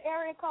 I'm with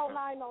Area Code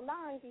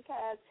 909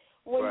 because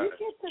when you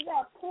get to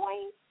that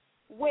point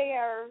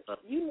where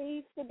you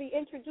need to be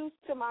introduced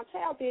to my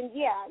child, then,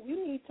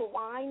 you need to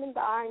wine and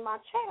dine my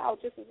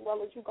child just as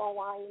well as you going to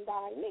wine and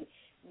dine me.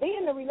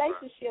 Then the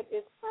relationship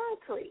is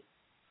concrete.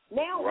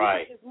 Now we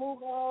can just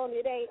move on.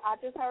 It ain't. I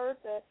just heard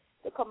the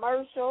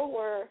commercial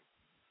where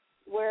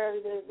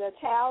the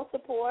child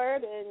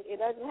support, and it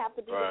doesn't have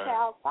to be the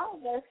child's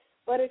father.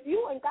 But if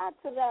you ain't got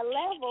to that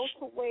level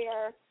to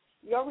where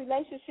your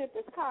relationship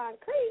is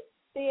concrete,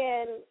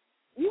 then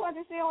you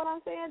understand what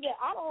I'm saying? That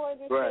I don't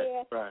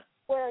understand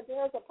where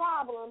there's a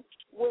problem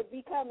with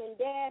becoming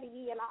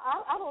daddy, and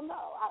I don't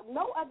know.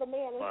 No other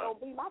man is going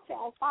to be my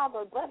child's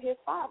father but his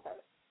father.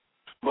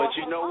 But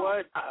you know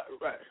what?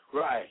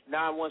 Right.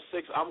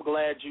 916, I'm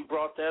glad you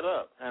brought that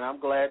up, and I'm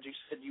glad you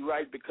said you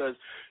right, because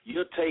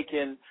you're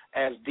taking,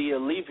 as Dia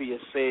Levia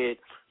said,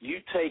 you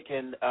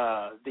taking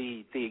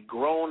the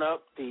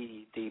grown-up,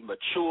 the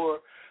mature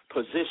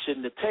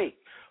position to take.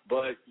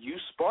 But you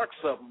sparked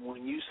something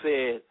when you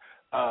said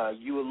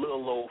you a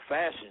little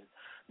old-fashioned.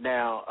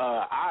 Now,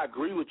 I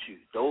agree with you.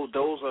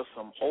 Those are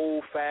some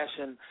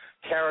old-fashioned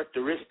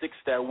characteristics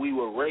that we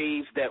were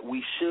raised that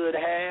we should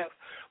have.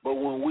 But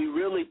when we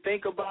really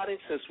think about it,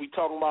 since we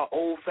talking about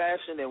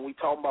old-fashioned and we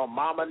talking about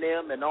mama and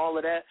them and all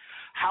of that,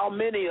 how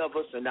many of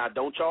us, and now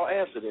don't y'all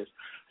answer this,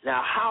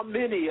 now how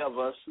many of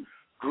us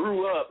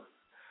grew up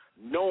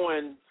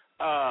knowing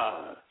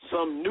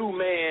some new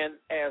man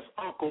as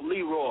Uncle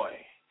Leroy?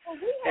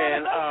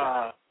 And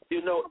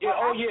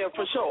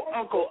for sure,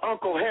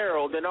 Uncle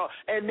Harold and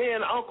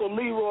then Uncle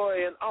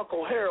Leroy and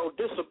Uncle Harold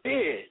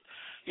disappeared,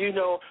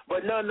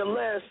 but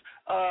nonetheless,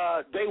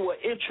 they were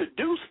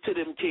introduced to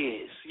them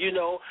kids,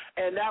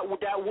 and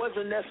that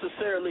wasn't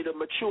necessarily the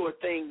mature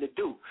thing to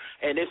do.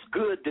 And it's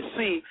good to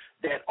see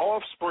that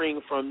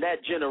offspring from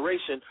that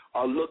generation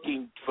are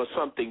looking for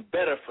something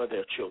better for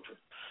their children.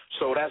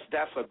 So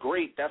that's a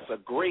great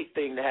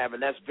thing to have,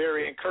 and that's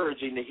very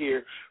encouraging to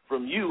hear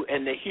from you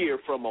and to hear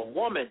from a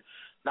woman,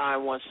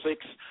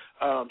 916,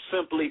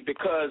 simply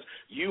because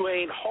you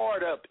ain't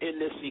hard up in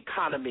this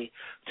economy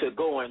to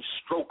go and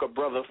stroke a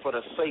brother for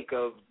the sake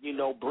of,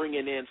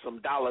 bringing in some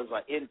dollars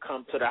or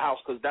income to the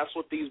house, because that's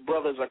what these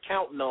brothers are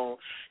counting on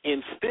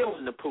in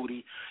stealing the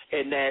Pootie,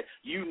 and that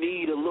you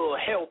need a little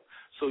help,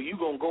 so you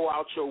going to go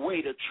out your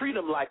way to treat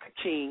him like a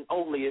king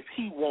only if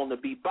he want to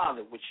be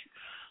bothered with you.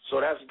 So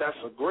that's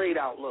a great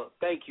outlook.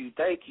 Thank you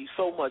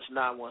so much,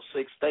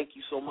 916. Thank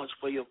you so much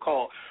for your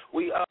call.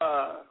 We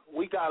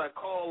got a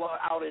call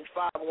out in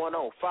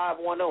 510.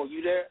 510,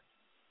 you there?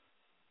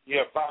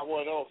 Yeah,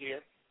 510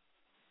 here.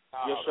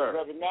 Yes, sir.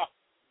 Reverend Mal.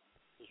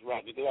 Just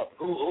wrap it up.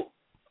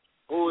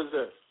 Who is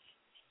this?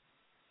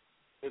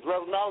 Is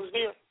Reverend Mal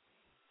here?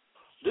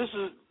 This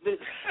is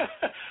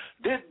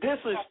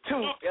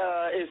too.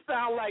 It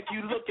sounds like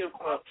you looking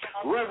for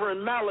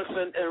Reverend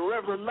Mallison, and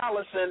Reverend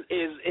Mallison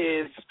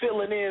is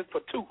filling in for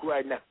Took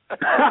right now.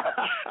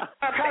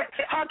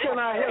 How can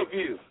I help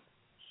you?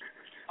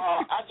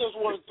 I just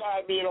want to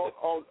dive in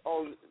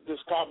on this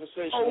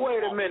conversation. Oh,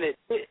 wait a minute.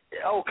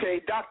 Okay,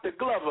 Dr.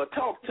 Glover,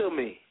 talk to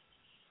me.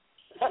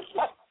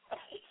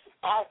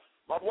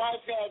 My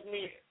wife had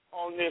me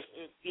on this,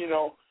 you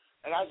know,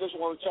 and I just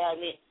want to chime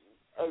in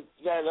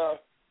that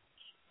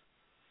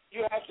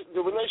you have to,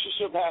 the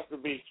relationship has to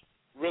be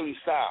really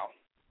sound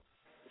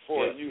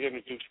before you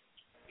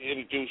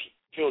introduce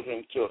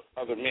children to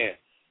other men,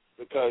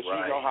 because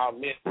you know how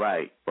men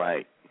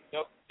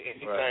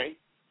anything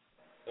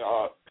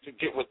to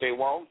get what they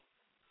want,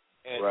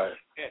 and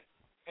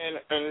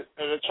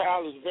and a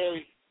child is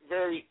very,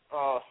 very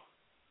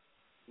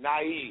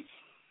naive,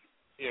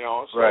 you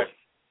know, so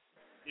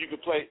you can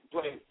play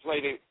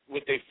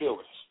with their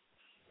feelings.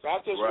 So I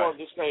just wanted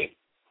to say,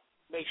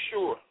 make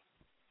sure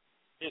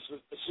it's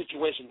a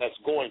situation that's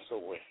going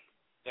somewhere,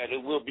 that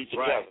it will be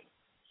together,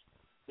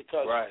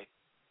 because they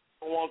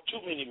don't want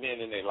too many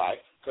men in their life,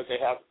 because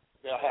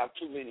they'll have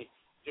too many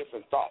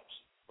different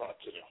thoughts brought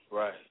to them.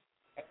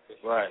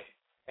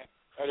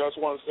 I just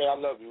want to say I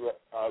love you,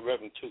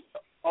 Reverend too.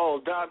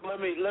 Oh, Doc, let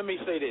me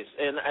say this,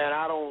 and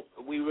I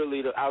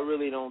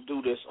really don't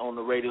do this on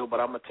the radio, but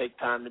I'm gonna take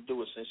time to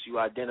do it since you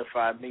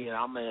identified me, and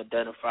I'm gonna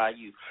identify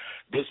you.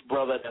 This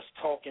brother that's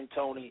talking,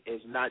 Tony,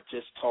 is not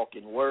just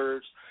talking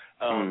words.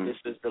 This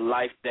is the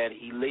life that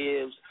he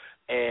lives,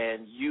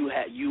 and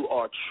you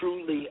are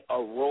truly a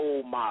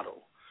role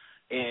model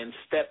in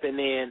stepping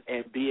in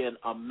and being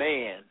a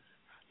man,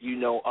 you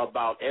know,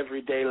 about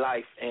everyday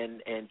life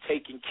and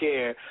taking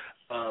care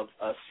of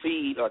a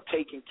seed or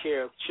taking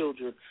care of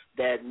children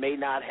that may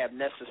not have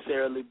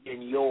necessarily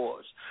been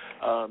yours.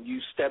 You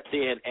stepped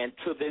in, and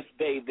to this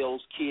day,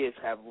 those kids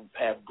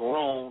have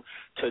grown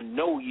to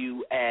know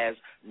you as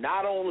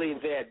not only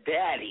their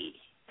daddy,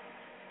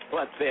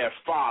 but their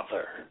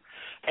father.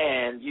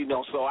 And, you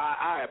know, so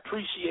I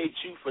appreciate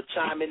you for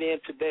chiming in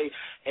today,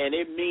 and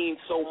it means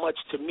so much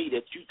to me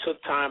that you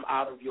took time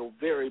out of your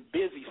very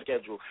busy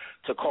schedule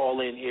to call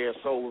in here,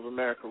 Soul of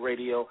America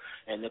Radio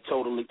and the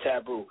Totally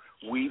Taboo.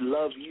 We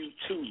love you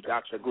too,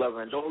 Dr.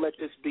 Glover, and don't let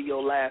this be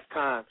your last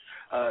time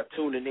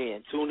tuning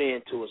in. Tune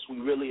in to us. We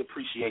really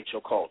appreciate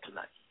your call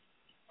tonight.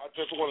 I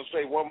just want to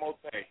say one more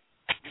thing.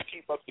 You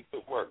keep up the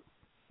good work.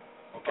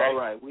 Okay. All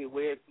right, we're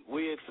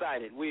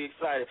excited. We're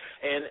excited,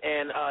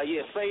 and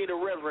say the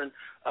Reverend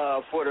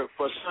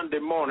for Sunday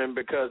morning,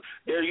 because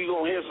there you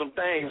gonna hear some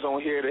things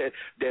on here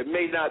that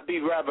may not be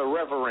rather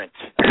reverent.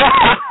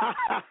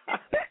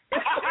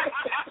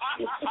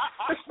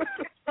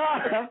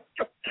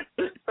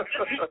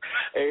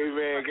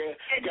 Amen.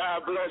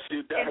 God bless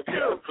you,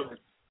 Dr.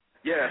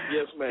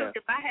 Yes, ma'am.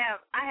 If I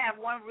have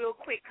one real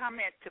quick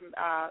comment to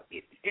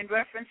in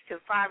reference to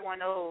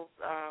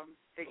 510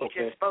 that you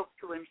just spoke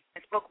to and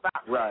spoke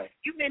about. Right.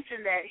 You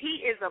mentioned that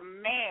he is a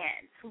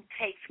man who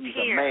takes care. He's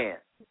a man.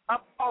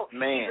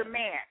 He's a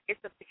man.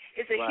 It's a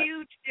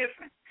huge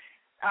difference.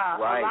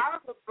 A lot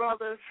of the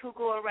brothers who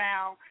go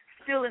around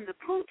stealing the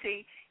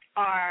Pootie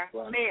are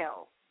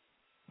male.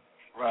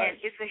 And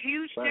it's a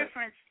huge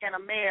difference in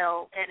a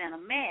male and in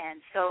a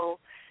man.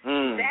 So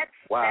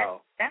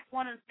that's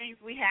one of the things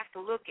we have to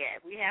look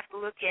at. We have to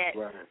look at,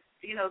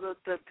 you know,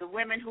 the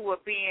women who are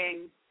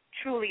being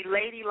truly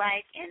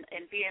ladylike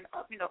and being,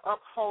 you know,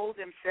 uphold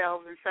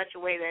themselves in such a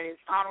way that is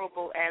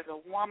honorable as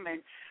a woman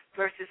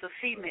versus a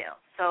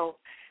female. So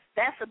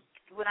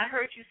when I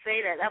heard you say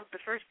that, that was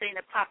the first thing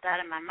that popped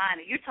out in my mind.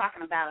 You're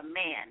talking about a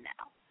man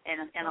now.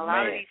 And a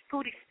lot of these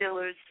Pootie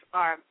stealers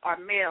are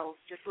males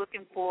just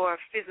looking for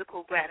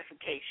physical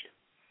gratification.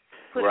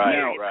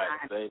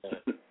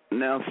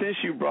 Now, since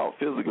you brought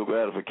physical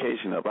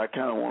gratification up, I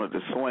kind of wanted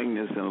to swing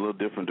this in a little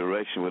different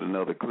direction with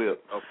another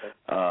clip,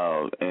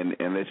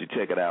 and let you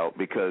check it out,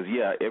 because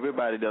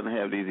everybody doesn't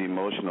have these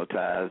emotional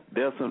ties.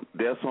 There's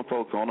some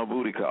folks on a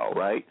booty call,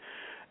 right,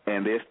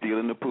 and they're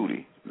stealing the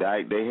Pootie.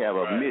 They have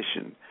a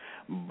mission,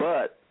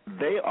 but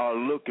they are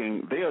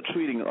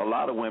treating a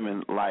lot of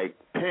women like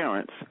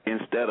parents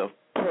instead of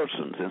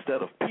persons,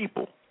 instead of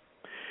people,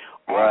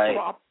 or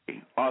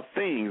property, or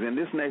things. And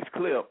this next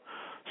clip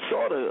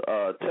sort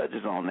of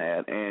touches on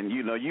that. And,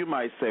 you know, you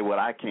might say, well,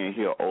 I can't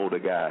hear an older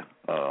guy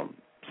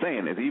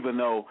saying this, even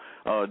though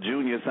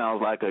Junior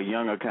sounds like a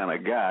younger kind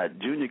of guy.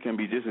 Junior can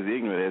be just as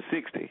ignorant as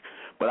 60.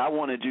 But I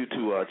wanted you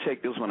to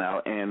check this one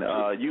out, and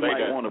you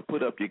might want to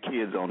put up your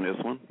kids on this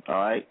one, all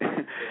right?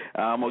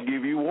 I'm going to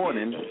give you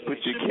warning. Put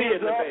your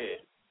kids up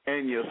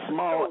and your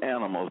small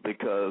animals,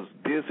 because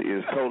this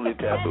is totally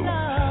taboo.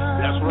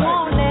 That's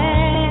right.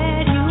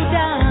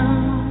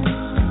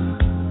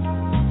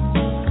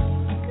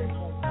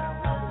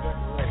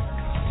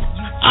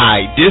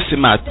 Alright, this is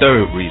my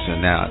third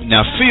reason now.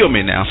 Now feel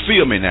me now,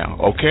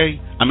 okay?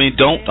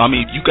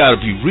 You gotta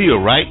be real,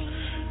 right?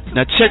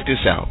 Now check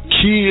this out.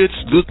 Kids,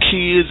 little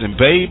kids and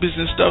babies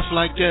and stuff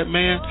like that,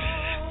 man,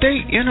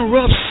 they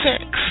interrupt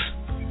sex.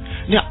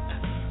 Now,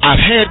 I've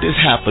had this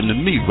happen to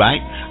me,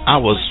 right? I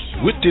was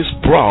with this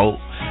broad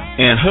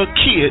and her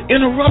kid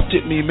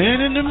interrupted me, man,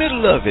 in the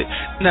middle of it.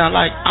 Now,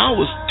 like, I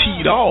was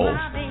teed off.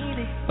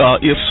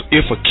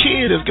 If a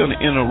kid is gonna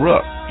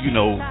interrupt, you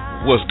know,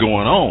 what's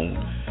going on,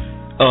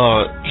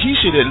 he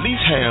should at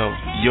least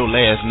have your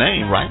last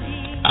name, right?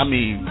 I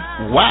mean,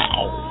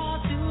 wow.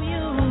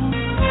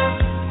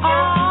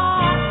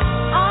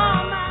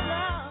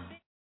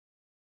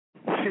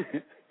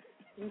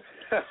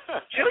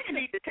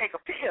 need to take a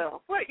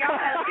pill. What, y'all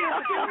got a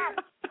pill too?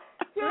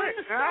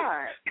 Good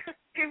God.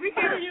 Can we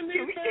get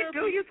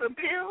do you some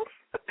pills?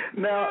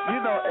 Now,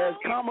 you know, as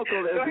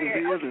comical as it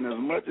is and as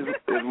much as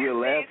we're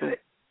laughing,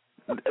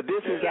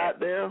 this is out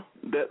there.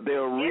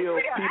 There are real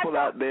people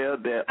out there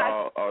that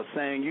are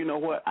saying, you know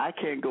what, I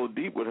can't go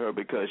deep with her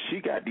because she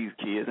got these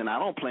kids, and I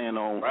don't plan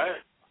on. Right.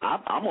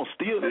 I'm gonna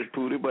steal this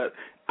Pootie, but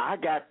I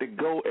got to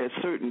go at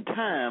certain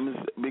times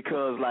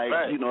because, like,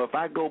 you know, if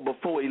I go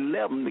before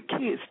 11, the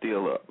kids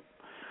still up.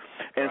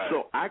 And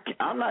so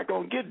I'm not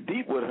gonna get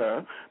deep with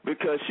her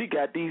because she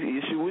got these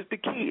issues with the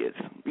kids.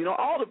 You know,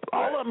 all of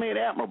them ain't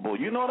admirable.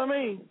 You know what I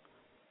mean?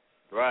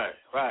 Right.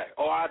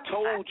 Or I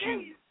told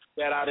you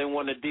that I didn't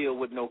want to deal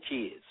with no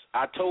kids.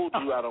 I told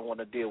you I don't want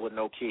to deal with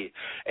no kids.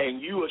 And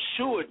you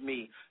assured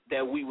me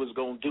that we was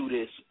going to do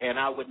this and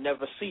I would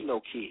never see no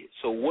kids.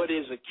 So what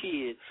is a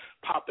kid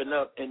popping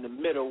up in the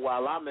middle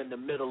while I'm in the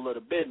middle of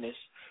the business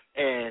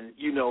and,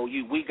 you know,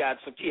 we got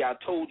some kids. I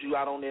told you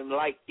I don't even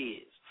like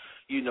kids.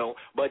 You know,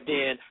 but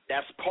then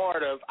that's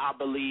part of, I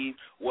believe,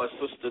 what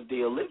Sister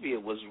D. Olivia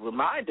was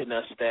reminding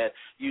us that,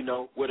 you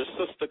know, with a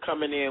sister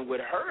coming in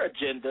with her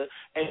agenda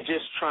and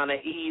just trying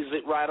to ease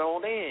it right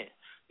on in,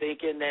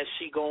 thinking that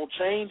she gonna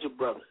change a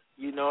brother.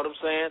 You know what I'm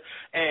saying?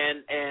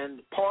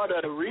 And part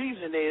of the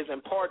reason is,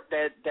 and part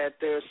that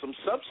there's some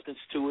substance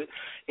to it,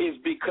 is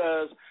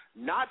because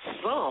not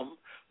some,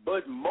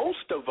 but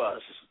most of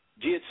us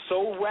get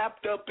so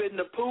wrapped up in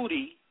the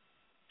Pootie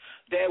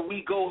that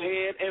we go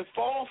ahead and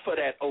fall for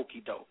that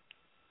okie doke.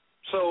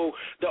 So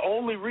the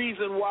only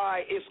reason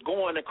why it's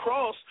going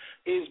across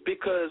is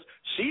because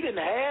she didn't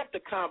have the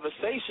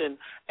conversation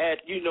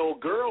at, you know,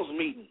 girls'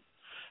 meeting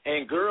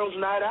and girls'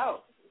 night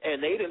out.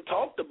 And they done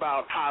talked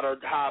about how to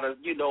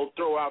you know,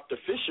 throw out the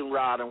fishing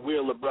rod and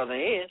reel a brother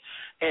in,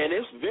 and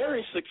it's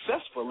very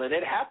successful, and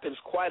it happens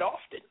quite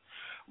often.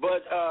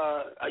 But,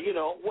 you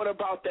know, what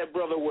about that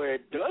brother where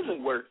it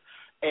doesn't work?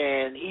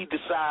 And he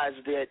decides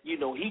that, you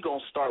know, he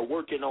going to start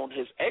working on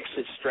his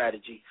exit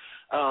strategy.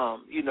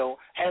 You know,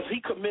 has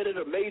he committed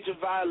a major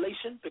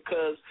violation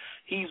because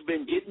he's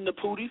been getting the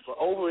Pootie for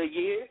over a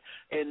year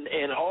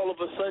and all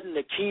of a sudden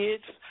the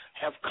kids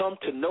have come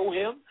to know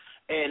him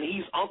and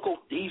he's Uncle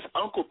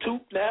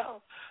Toot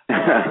now?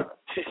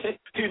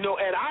 You know,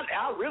 and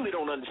I really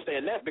don't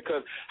understand that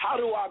because how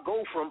do I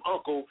go from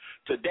uncle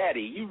to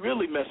daddy? You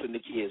really messing the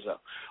kids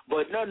up.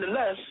 But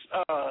nonetheless,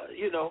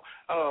 you know,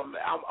 I'm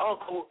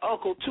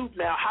Uncle Toot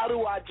now. How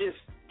do I just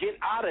get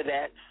out of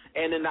that?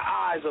 And in the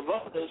eyes of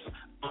others,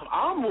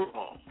 I'm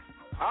wrong.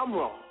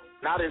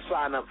 And I didn't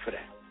sign up for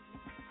that.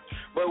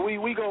 But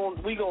we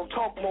gonna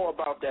talk more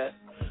about that,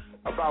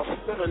 about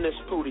spilling this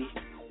Pootie.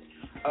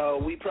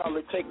 We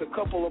probably take a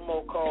couple of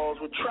more calls.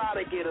 We'll try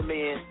to get them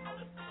in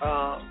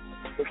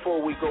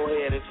before we go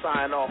ahead and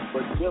sign off.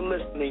 But you're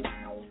listening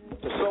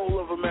to Soul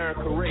of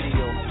America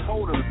Radio.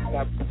 Totally.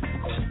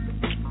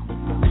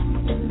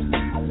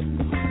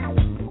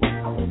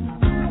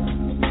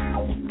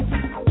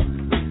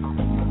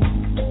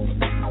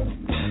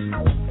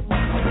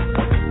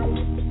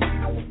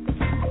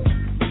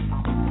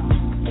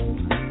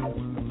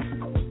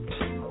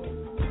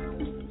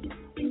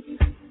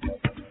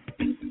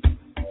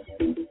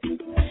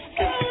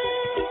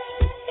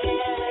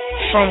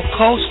 From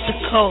coast to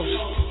coast,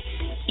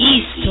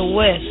 east to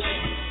west,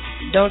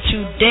 don't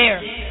you dare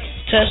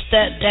touch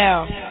that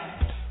dial.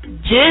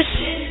 This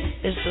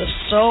is the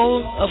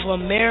Soul of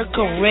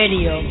America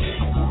Radio.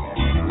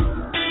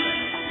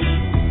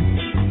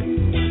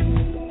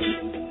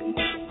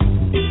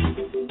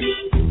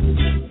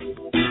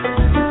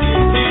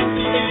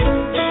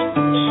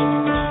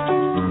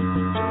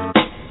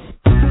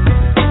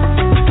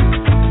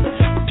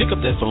 Pick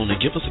up that phone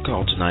and give us a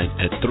call tonight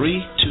at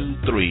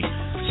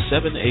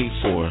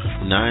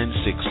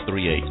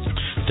 323-784-9638.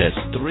 That's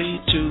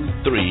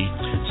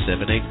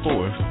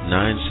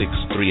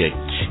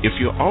 323-784-9638. If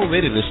you're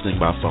already listening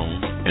by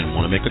phone and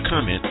want to make a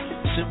comment,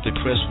 simply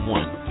press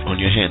 1 on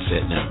your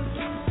handset now.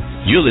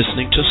 You're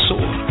listening to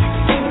Soul.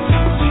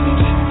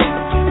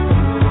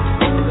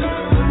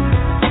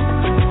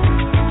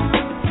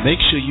 Make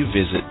sure you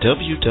visit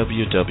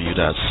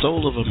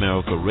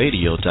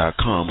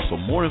www.soulofamerica.radio.com for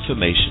more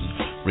information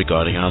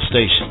regarding our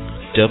station.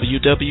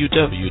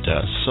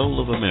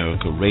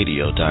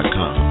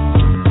 www.soulofamerica.radio.com.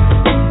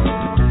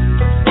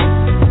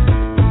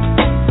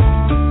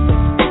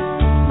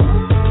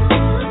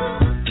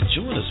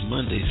 Join us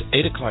Mondays,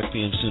 8 o'clock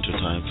p.m. Central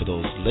Time for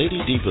those Lady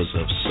Divas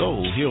of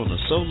Soul here on the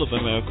Soul of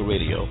America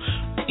Radio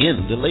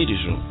in the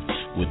Ladies Room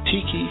with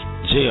Tiki,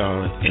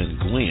 JR, and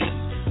Gwen,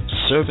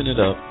 serving it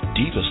up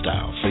diva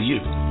style for you.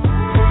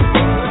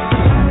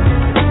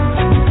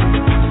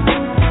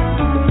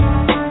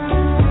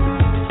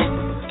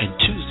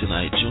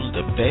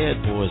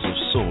 Bad Boys of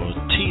Soul,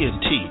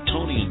 TNT,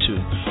 Tony and Two,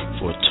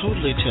 for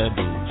Totally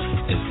Taboo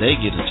as they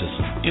get into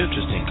some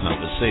interesting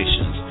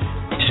conversations,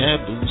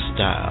 taboo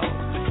style,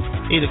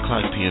 8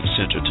 o'clock p.m.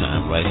 Central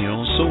Time right here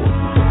on Soul.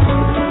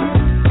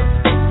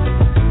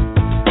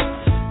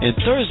 And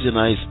Thursday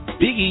nights,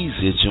 Big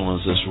Easy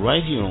joins us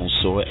right here on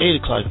SOAR, 8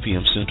 o'clock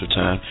p.m. Central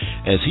Time,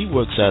 as he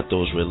works out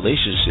those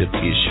relationship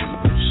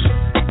issues.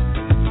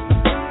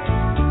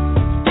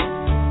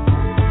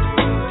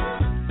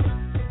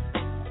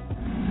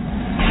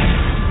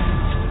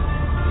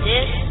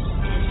 This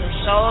is the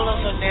Soul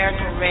of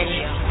America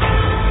Radio.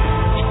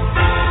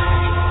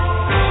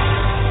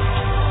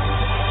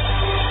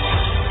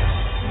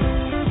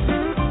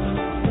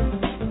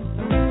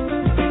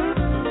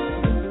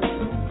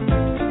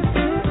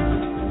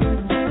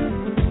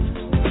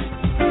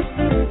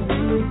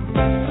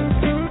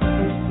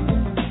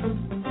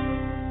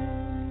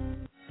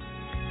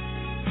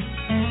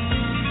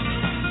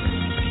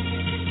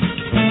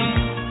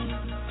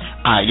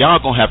 Alright, y'all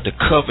gonna have to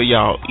cover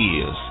y'all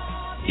ears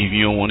if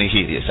you don't want to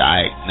hear this.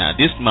 Alright, now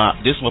this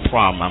my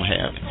problem I'm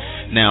having.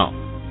 Now,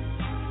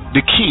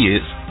 the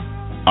kids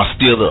are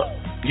still up.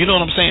 You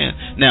know what I'm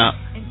saying? Now,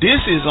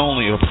 this is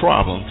only a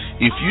problem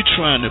if you're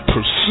trying to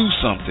pursue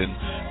something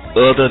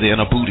other than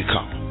a booty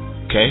call.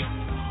 Okay?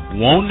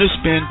 Wanting to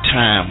spend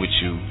time with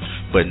you,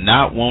 but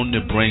not wanting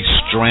to bring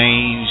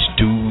strange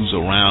dudes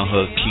around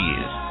her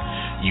kids.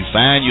 You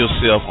find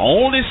yourself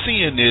only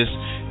seeing this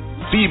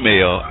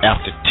female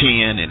after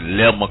 10 and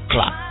 11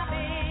 o'clock.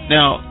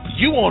 Now,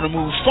 you want to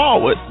move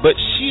forward, but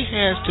she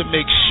has to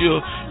make sure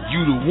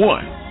you the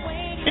one.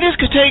 And this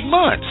could take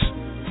months.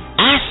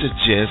 I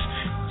suggest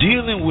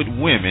dealing with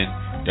women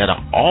that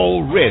are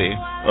already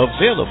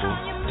available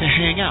to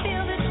hang out.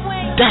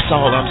 That's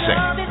all I'm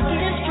saying.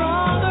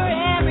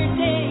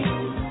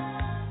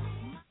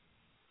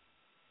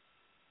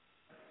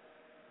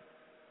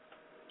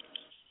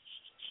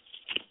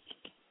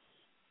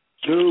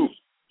 Dude,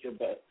 Get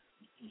back.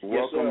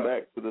 welcome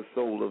back to the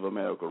Soul of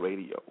America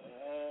Radio.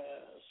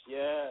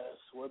 Yes,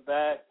 we're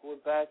back. We're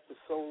back to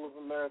Soul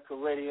of America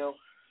Radio,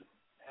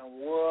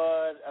 and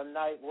what a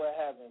night we're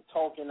having,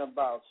 talking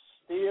about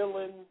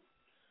stealing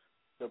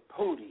the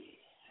Pootie.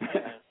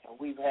 And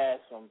we've had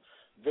some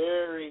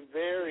very,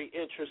 very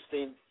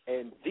interesting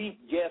and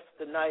deep guests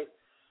tonight.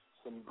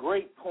 Some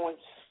great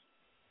points.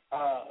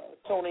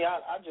 Tony,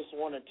 I just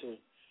wanted to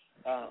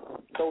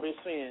throw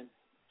this in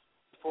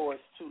before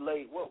it's too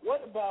late.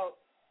 What about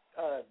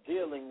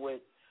dealing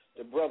with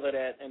the brother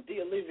that, and D.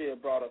 Olivia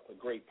brought up a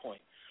great point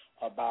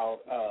about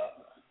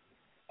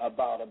a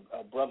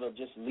brother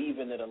just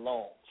leaving it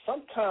alone.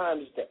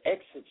 Sometimes the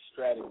exit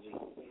strategy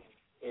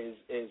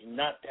is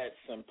not that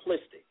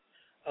simplistic.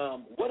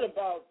 What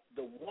about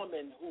the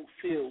woman who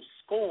feels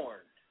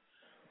scorned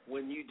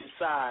when you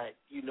decide,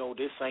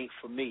 this ain't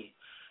for me,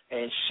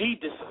 and she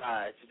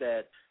decides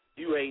that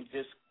you ain't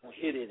just gonna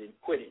hit it and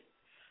quit it?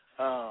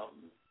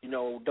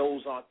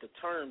 Those aren't the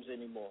terms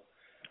anymore.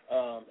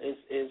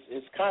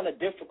 It's kind of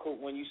difficult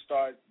when you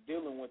start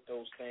dealing with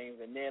those things,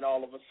 and then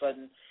all of a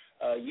sudden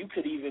you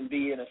could even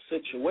be in a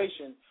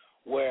situation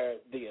where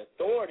the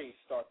authorities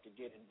start to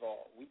get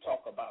involved. We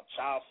talk about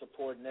child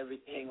support and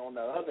everything on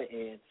the other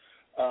end.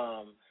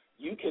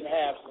 You can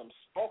have some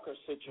stalker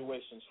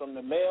situations from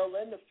the male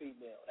and the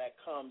female that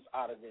comes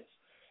out of this.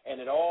 And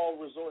it all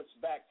resorts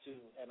back to,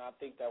 and I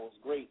think that was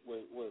great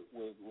what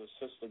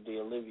Sister D.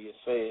 Olivia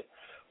said,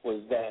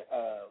 was that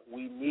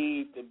we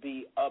need to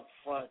be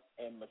upfront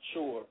and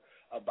mature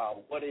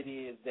about what it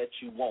is that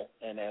you want.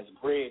 And as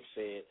Greg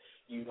said,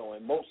 in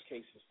most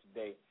cases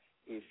today,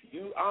 if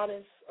you're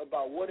honest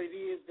about what it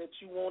is that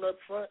you want up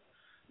front,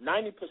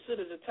 90%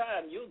 of the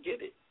time you'll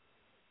get it.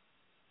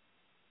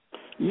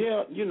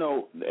 Yeah,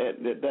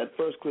 that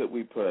first clip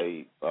we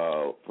played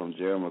from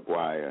Jerry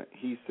Maguire,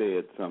 he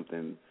said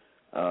something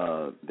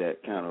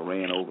that kind of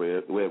ran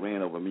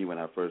over me when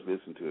I first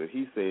listened to it.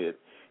 He said,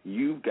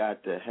 you've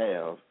got to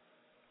have,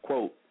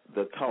 quote,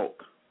 the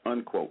talk,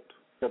 unquote.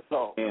 The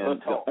talk.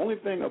 And the only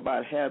thing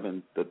about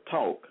having the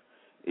talk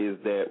is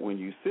that when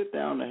you sit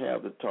down to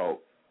have the talk,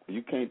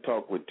 you can't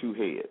talk with two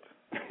heads.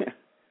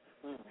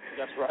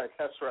 That's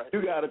right.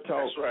 You got to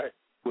talk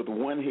with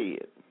one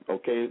head,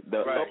 okay, the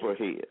upper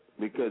head.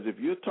 Because if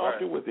you're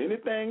talking with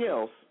anything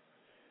else,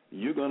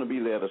 you're going to be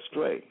led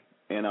astray.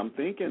 And I'm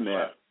thinking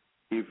that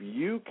if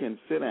you can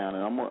sit down,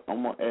 and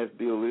I'm gonna ask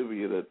D.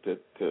 Olivia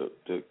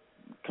to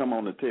come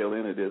on the tail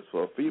end of this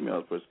for a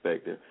female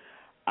perspective,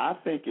 I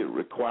think it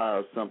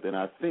requires something.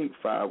 I think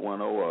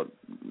 510 or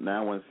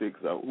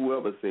 916 or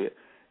whoever said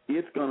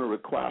it's going to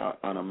require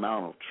an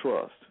amount of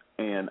trust.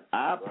 And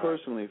I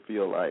personally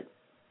feel like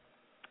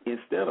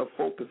instead of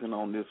focusing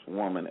on this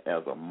woman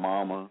as a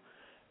mama,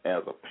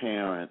 as a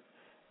parent,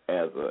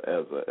 as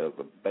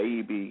a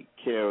baby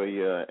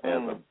carrier,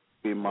 as a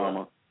baby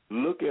mama,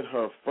 look at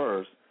her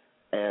first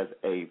as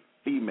a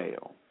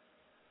female,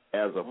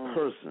 as a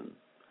person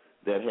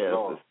that has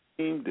the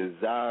same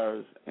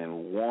desires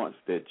and wants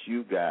that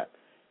you got.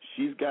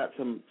 She's got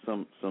some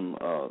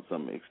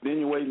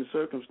extenuating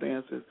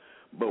circumstances,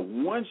 but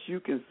once you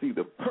can see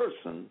the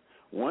person,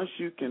 once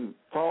you can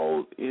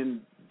fall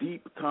in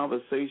deep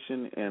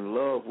conversation and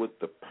love with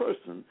the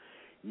person,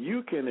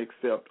 you can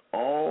accept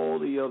all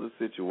the other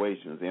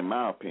situations, in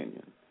my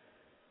opinion,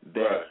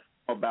 that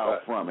about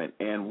from it.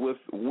 And with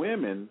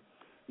women,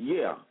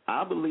 Yeah,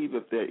 I believe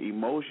if their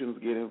emotions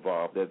get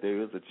involved, that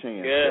there is a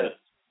chance that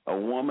a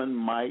woman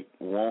might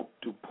want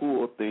to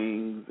pull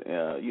things.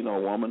 A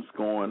woman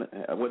scorn.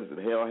 What is it?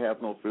 Hell has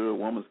no fear. A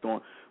woman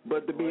scorn.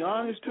 But to be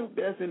honest, too,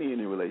 that's in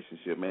any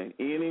relationship, man.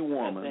 Any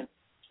woman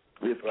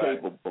is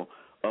capable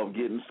of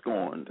getting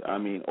scorned. I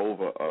mean,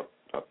 over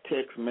a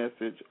text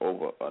message,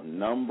 over a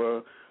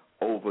number,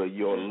 over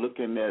your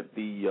looking at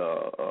the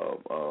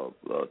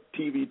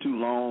TV too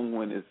long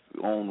when it's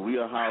on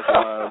Real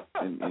Housewives,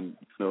 and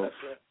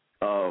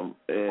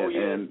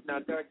now,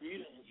 Doug,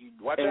 you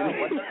watch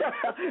out.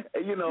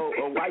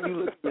 Why you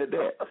looking at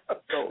that?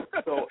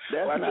 So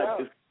that's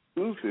not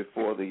exclusive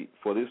for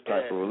this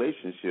type of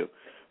relationship.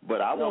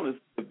 But I want to see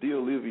if Dear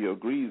Olivia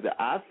agrees that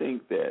I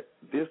think that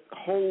this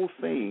whole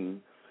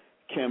thing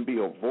can be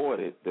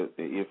avoided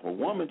if a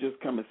woman just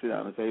come and sit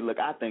down and say, look,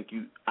 I think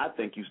you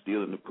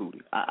stealing the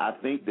Pootie. I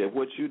think that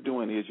what you're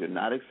doing is you're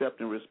not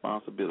accepting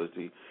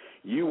responsibility.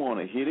 You want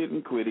to hit it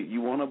and quit it.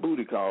 You want a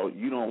booty call.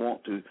 You don't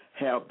want to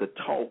have the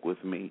talk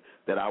with me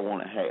that I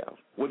want to have.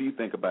 What do you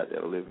think about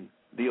that, Olivia?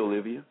 Dear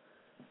Olivia?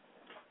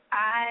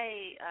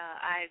 I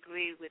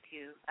agree with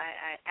you.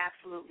 I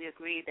absolutely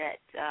agree that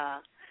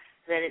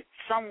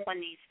someone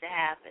needs to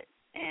have it.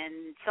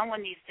 And someone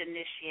needs to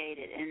initiate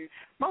it. And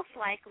most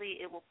likely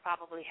it will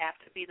probably have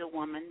to be the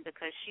woman,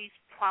 because she's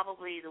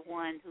probably the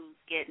one who's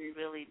getting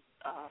really,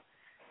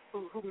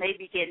 who may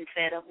be getting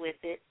fed up with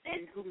it,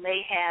 and who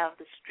may have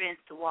the strength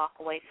to walk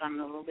away from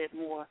it a little bit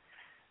more.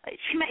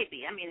 She may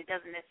be. I mean, it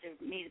doesn't necessarily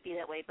need to be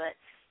that way. But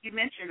you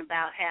mentioned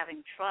about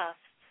having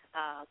trust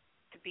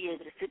to be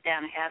able to sit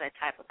down and have that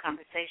type of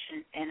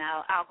conversation. And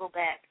I'll go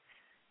back.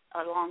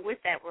 Along with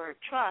that word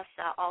trust,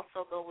 I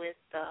also go with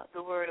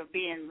the word of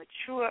being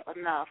mature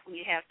enough when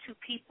you have two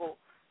people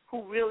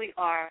who really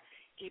are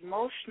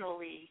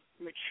emotionally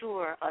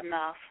mature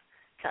enough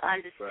to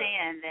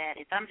understand that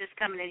if I'm just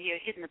coming in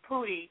here hitting the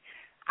Pootie,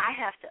 I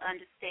have to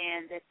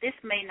understand that this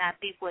may not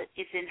be what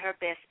is in her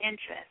best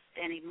interest.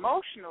 And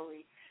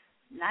emotionally,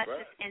 not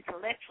just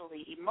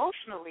intellectually,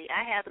 emotionally,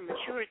 I have the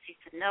maturity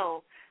to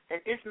know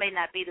that this may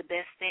not be the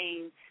best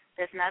thing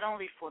that's not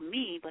only for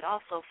me but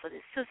also for the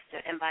sister,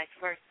 and vice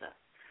versa.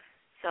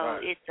 So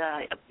it's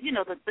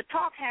the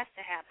talk has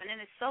to happen,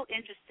 and it's so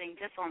interesting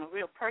just on a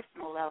real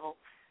personal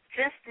level.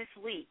 Just this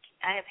week,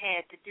 I have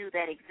had to do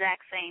that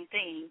exact same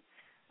thing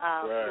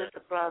with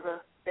a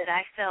brother that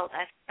I found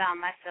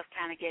myself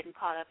kind of getting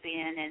caught up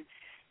in,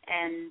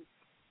 and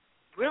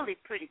really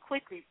pretty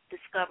quickly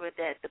discovered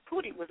that the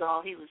Pootie was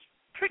all he was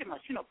pretty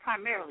much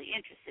primarily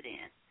interested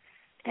in,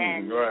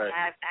 and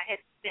I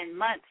had spent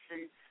months,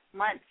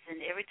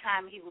 and every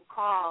time he would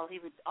call, he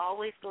would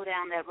always go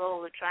down that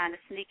road of trying to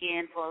sneak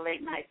in for a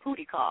late-night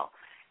Pootie call.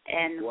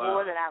 And the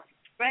more that I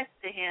expressed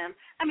to him,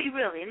 I mean,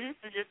 really, and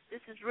this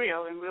is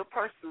real and real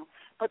personal,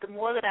 but the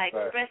more that I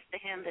expressed to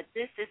him that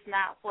this is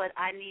not what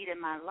I need in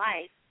my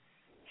life,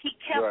 he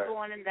kept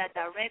going in that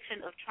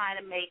direction of trying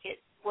to make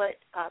it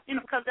what,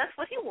 because that's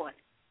what he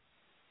wanted.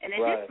 And in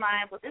his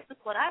mind, well, this is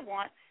what I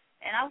want.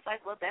 And I was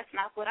like, well, that's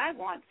not what I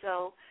want.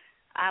 So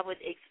I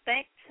would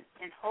expect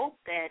and hope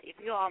that if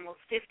you're almost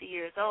 50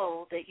 years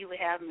old, that you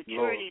would have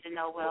maturity to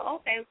know, well,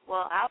 okay,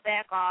 well, I'll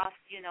back off.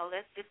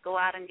 Let's just go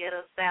out and get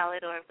a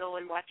salad or go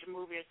and watch a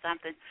movie or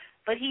something.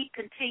 But he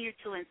continued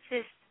to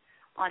insist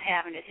on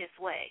having it his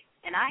way,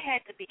 and I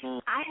had to be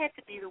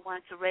the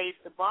one to raise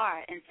the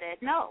bar and said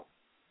no.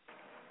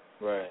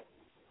 Right.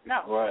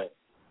 No. Right.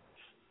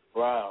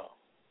 Wow.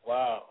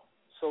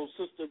 So,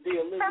 Sister D.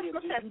 Olivia,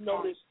 do you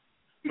notice?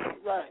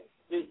 Right.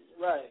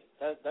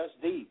 That's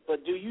deep.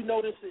 But do you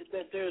notice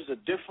that there's a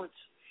difference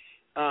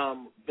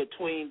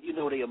between,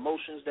 the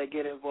emotions that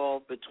get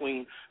involved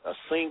between a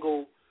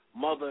single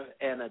mother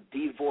and a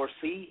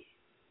divorcee?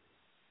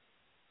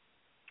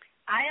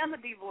 I am a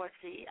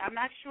divorcee. I'm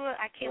not sure.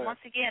 I can't.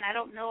 Once again, I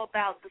don't know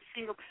about the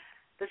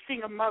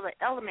single mother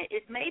element.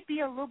 It may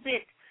be a little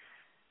bit.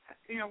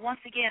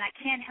 Once again, I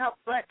can't help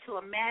but to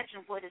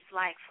imagine what it's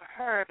like for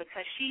her,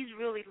 because she's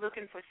really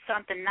looking for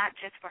something not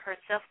just for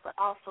herself but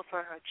also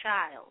for her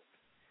child.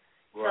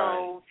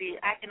 So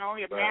I can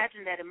only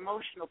imagine that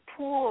emotional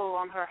pull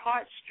on her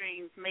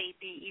heartstrings may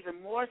be even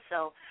more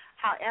so.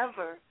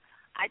 However,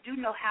 I do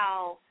know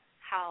how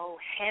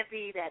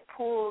heavy that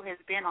pull has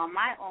been on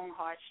my own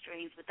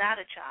heartstrings without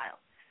a child.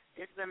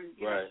 There's been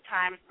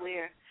times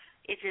where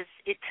it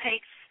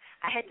takes.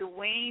 I had to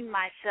wean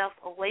myself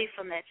away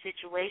from that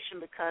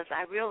situation because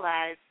I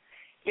realized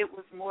it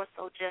was more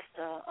so just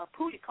a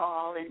Pootie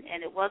call, and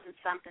it wasn't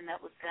something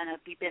that was going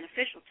to be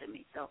beneficial to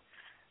me. So.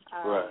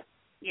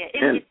 Yeah,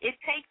 it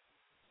takes.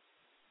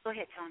 Go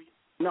ahead, Tony.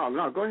 No,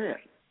 go ahead.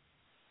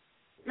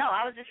 No,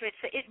 I was just ready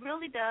to say it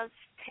really does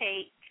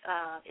take.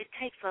 It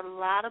takes a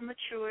lot of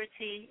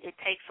maturity. It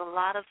takes a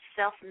lot of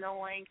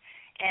self-knowing,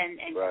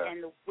 and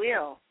the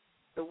will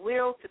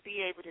to be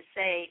able to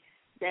say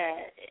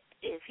that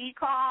if he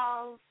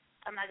calls,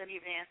 I'm not going to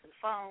even answer the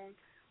phone,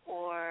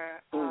 or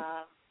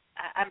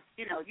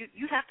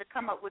you have to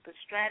come up with a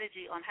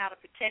strategy on how to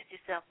protect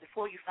yourself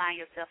before you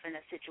find yourself in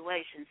that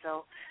situation.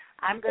 So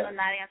I'm going to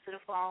not answer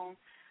the phone.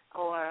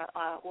 or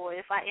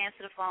if I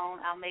answer the phone,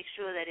 I'll make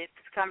sure that if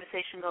the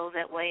conversation goes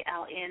that way,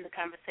 I'll end the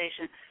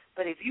conversation.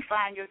 But if you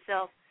find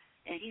yourself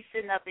and he's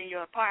sitting up in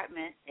your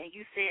apartment and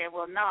you said,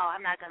 well, no,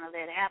 I'm not going to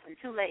let it happen,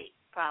 too late,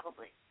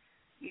 probably.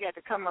 You got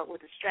to come up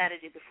with a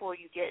strategy before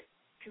you get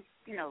too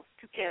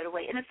carried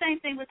away. And the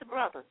same thing with the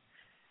brother.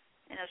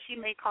 She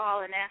may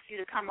call and ask you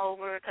to come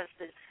over because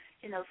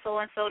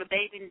so-and-so, the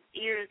baby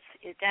ears,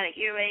 it got an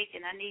earache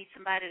and I need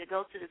somebody to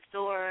go to the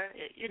store.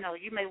 You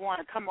may want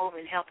to come over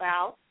and help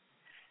out,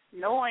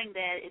 knowing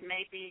that it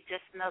may be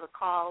just another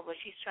call where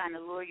she's trying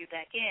to lure you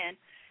back in.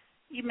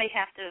 You may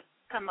have to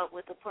come up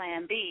with a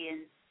plan B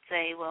and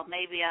say, well,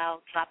 maybe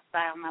I'll drop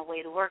by on my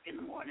way to work in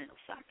the morning or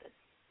something.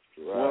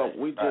 Right. Well,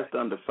 we just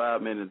under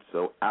 5 minutes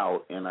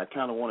out, and I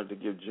kind of wanted to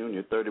give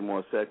Junior 30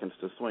 more seconds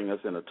to swing us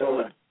in a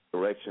totally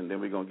direction. Then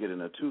we're going to get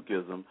in a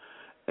Tukism.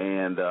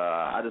 And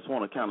I just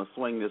want to kind of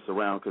swing this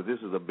around because this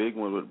is a big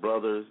one with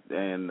brothers,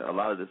 and a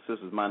lot of the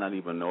sisters might not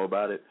even know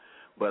about it.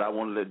 But I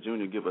want to let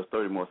Junior give us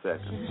 30 more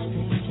seconds.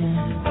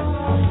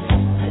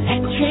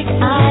 Electric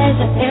eyes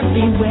are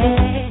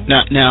everywhere.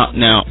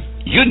 Now,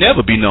 you'll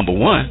never be number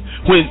one.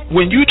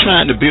 When you're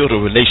trying to build a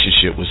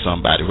relationship with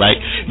somebody, right,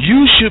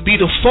 you should be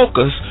the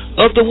focus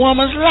of the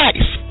woman's life.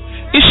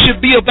 It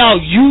should be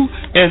about you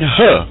and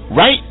her,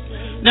 right?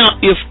 Now,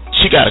 if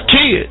she got a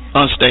kid,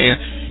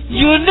 understand,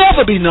 you'll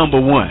never be number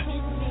one.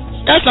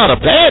 That's not a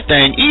bad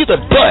thing either,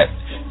 but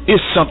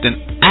it's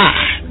something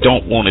I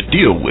don't want to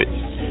deal with,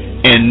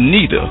 and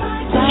neither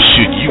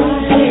should you.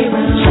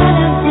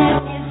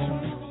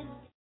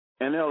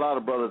 And there are a lot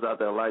of brothers out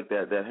there like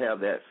that have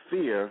that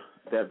fear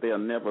that they'll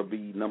never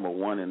be number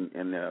one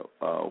in their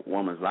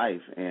woman's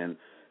life, and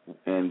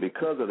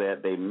because of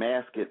that, they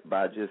mask it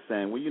by just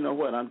saying, well, you know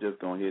what, I'm just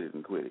going to hit it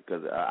and quit it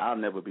because I'll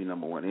never be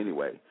number one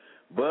anyway.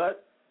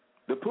 But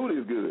the Pootie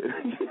is good.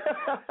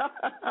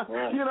 So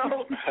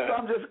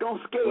I'm just going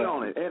to skate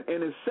on it.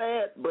 And it's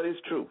sad, but it's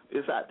true.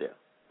 It's out there.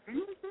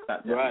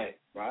 Right.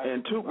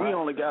 And we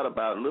only got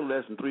about a little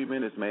less than 3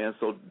 minutes, man.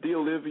 So, dear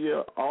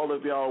Olivia, all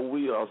of y'all,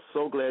 we are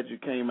so glad you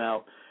came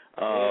out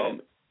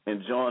and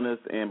joined us.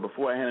 And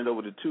before I hand it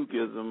over to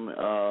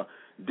Tukism,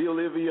 dear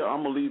Olivia,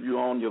 I'm going to leave you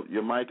on.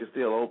 Your mic is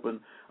still open.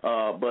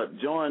 But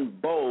join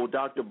Bo.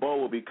 Dr. Bo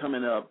will be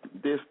coming up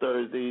this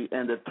Thursday.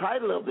 And the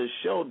title of the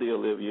show, dear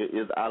Olivia,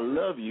 is I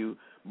Love You,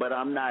 But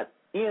I'm Not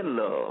in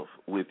Love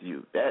with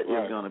You. That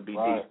is going to be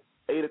deep.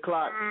 8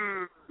 o'clock.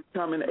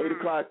 Coming 8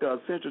 o'clock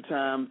Central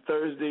Time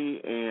Thursday,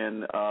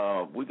 and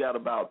we got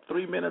about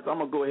 3 minutes. I'm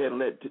going to go ahead and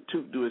let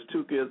Took do his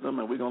Tukism,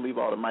 and we're going to leave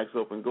all the mics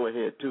open. Go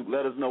ahead, Took.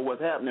 Let us know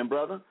what's happening,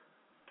 brother.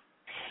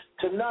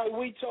 Tonight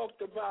we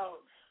talked about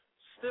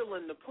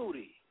stealing the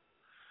Pootie.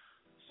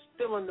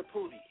 Stealing the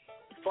Pootie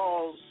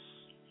falls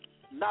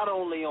not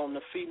only on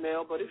the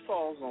female, but it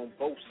falls on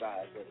both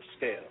sides of the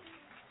scale.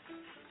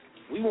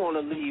 We want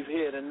to leave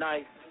here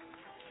tonight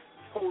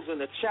posing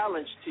a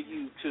challenge to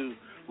you to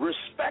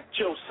respect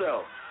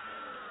yourself.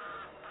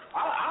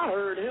 I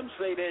heard him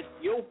say that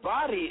your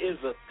body is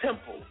a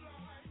temple.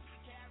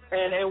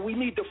 And we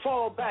need to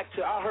fall back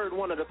to, I heard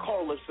one of the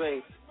callers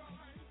say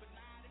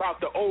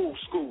about the old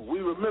school. We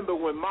remember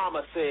when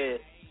Mama said,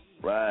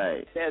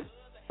 right, that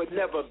would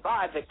never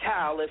buy the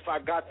cow if I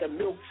got the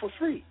milk for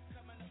free.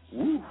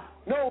 Woo.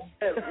 No,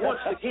 once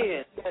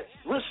again,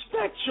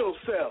 respect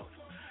yourself.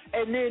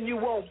 And then you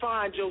won't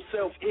find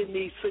yourself in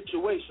these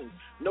situations.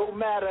 No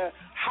matter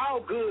how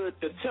good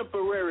the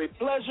temporary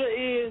pleasure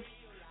is,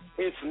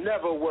 it's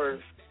never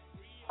worth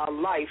a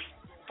life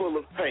full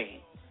of pain.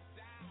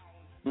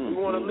 We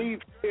want to leave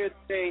here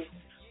today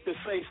to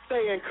say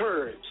stay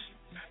encouraged.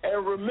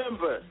 And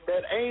remember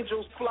that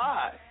angels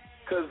fly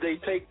because they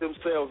take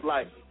themselves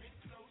lightly.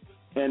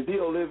 And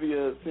dear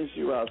Olivia, since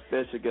you're our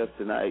special guest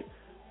tonight,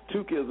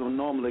 Tukism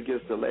normally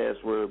gets the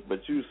last word, but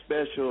you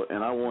special,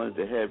 and I wanted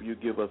to have you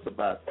give us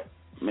about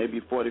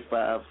maybe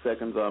 45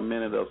 seconds or a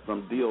minute of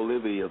some dear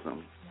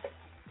Oliviaism.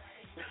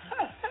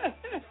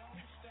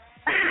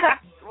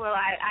 Well,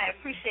 I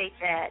appreciate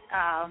that.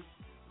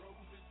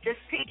 Just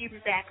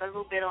piggyback a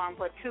little bit on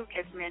what Took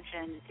has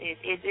mentioned.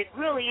 It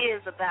really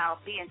is about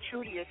being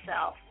true to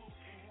yourself.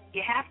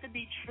 You have to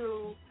be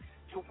true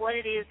to what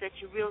it is that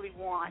you really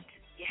want.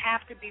 You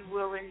have to be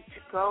willing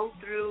to go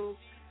through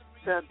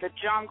the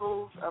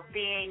jungles of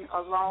being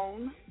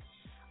alone,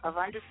 of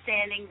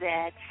understanding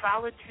that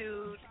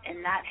solitude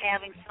and not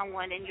having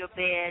someone in your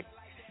bed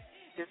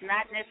does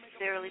not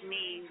necessarily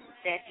mean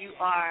that you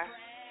are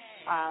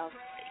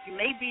you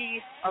may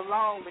be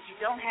alone, but you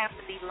don't have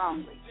to be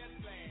lonely.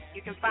 You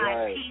can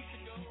find peace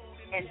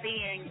in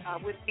being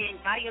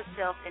by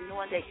yourself and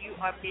knowing that you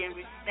are being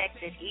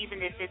respected, even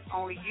if it's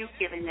only you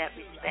giving that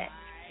respect.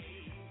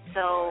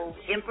 So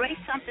embrace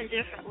something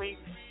differently,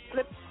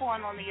 flip the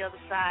coin on the other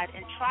side,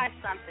 and try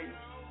something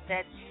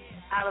that's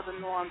out of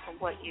the norm from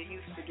what you're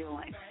used to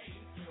doing.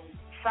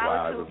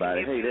 Wow,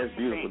 everybody. Hey, that's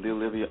beautiful, dear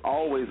Olivia.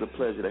 Always a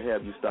pleasure to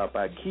have you stop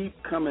by. Keep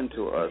coming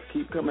to us.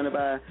 Keep coming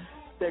by,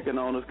 checking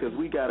on us, because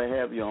we got to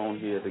have you on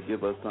here to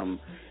give us some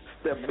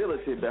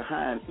stability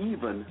behind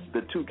even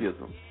the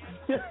Tukism.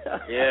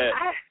 Yeah.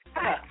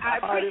 I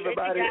All right, appreciate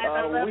everybody. you guys.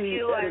 I love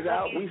you. That is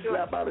out. We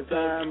slap out of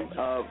time.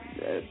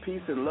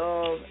 Peace and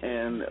love.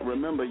 And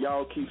remember,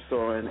 y'all keep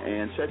soaring.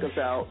 And check us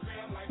out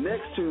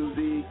next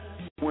Tuesday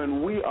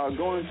when we are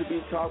going to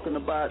be talking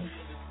about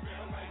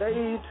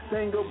saved,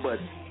 single, but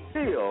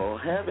still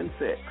having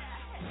sex.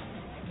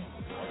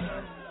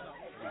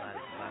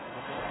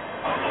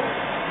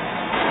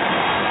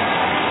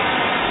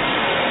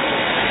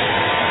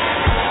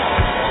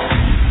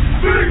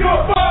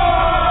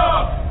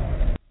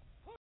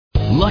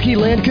 Lucky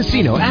Land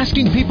Casino,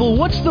 asking people,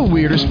 what's the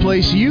weirdest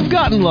place you've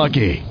gotten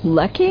lucky?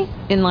 Lucky?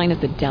 In line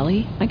at the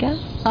deli, I guess?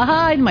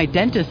 Aha, in my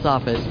dentist's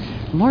office.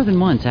 More than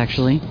once,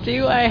 actually.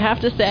 Do I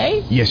have to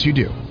say? Yes, you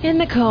do. In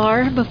the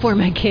car before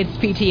my kids'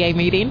 PTA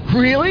meeting.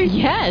 Really?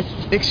 Yes.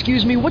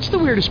 Excuse me, what's the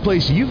weirdest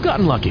place you've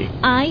gotten lucky?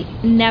 I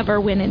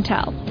never win and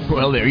tell.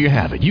 Well, there you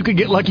have it. You can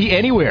get lucky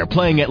anywhere,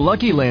 playing at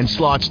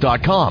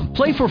LuckyLandSlots.com.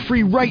 Play for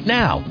free right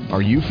now.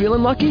 Are you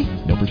feeling lucky?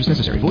 No purchase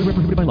necessary. Void where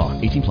prohibited by law.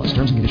 18 plus.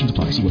 Terms and conditions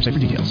apply. See website for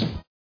details.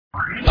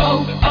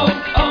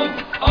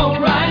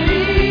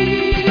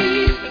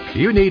 O'Reilly.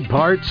 You need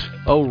parts?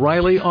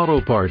 O'Reilly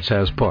Auto Parts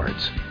has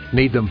parts.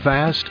 Need them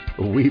fast?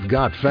 We've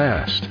got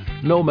fast.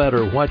 No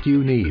matter what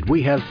you need,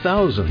 we have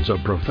thousands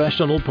of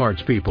professional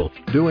parts people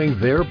doing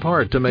their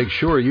part to make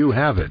sure you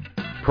have it.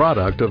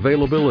 Product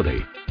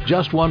availability.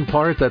 Just one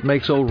part that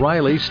makes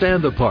O'Reilly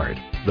stand apart.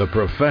 The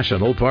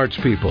professional parts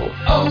people.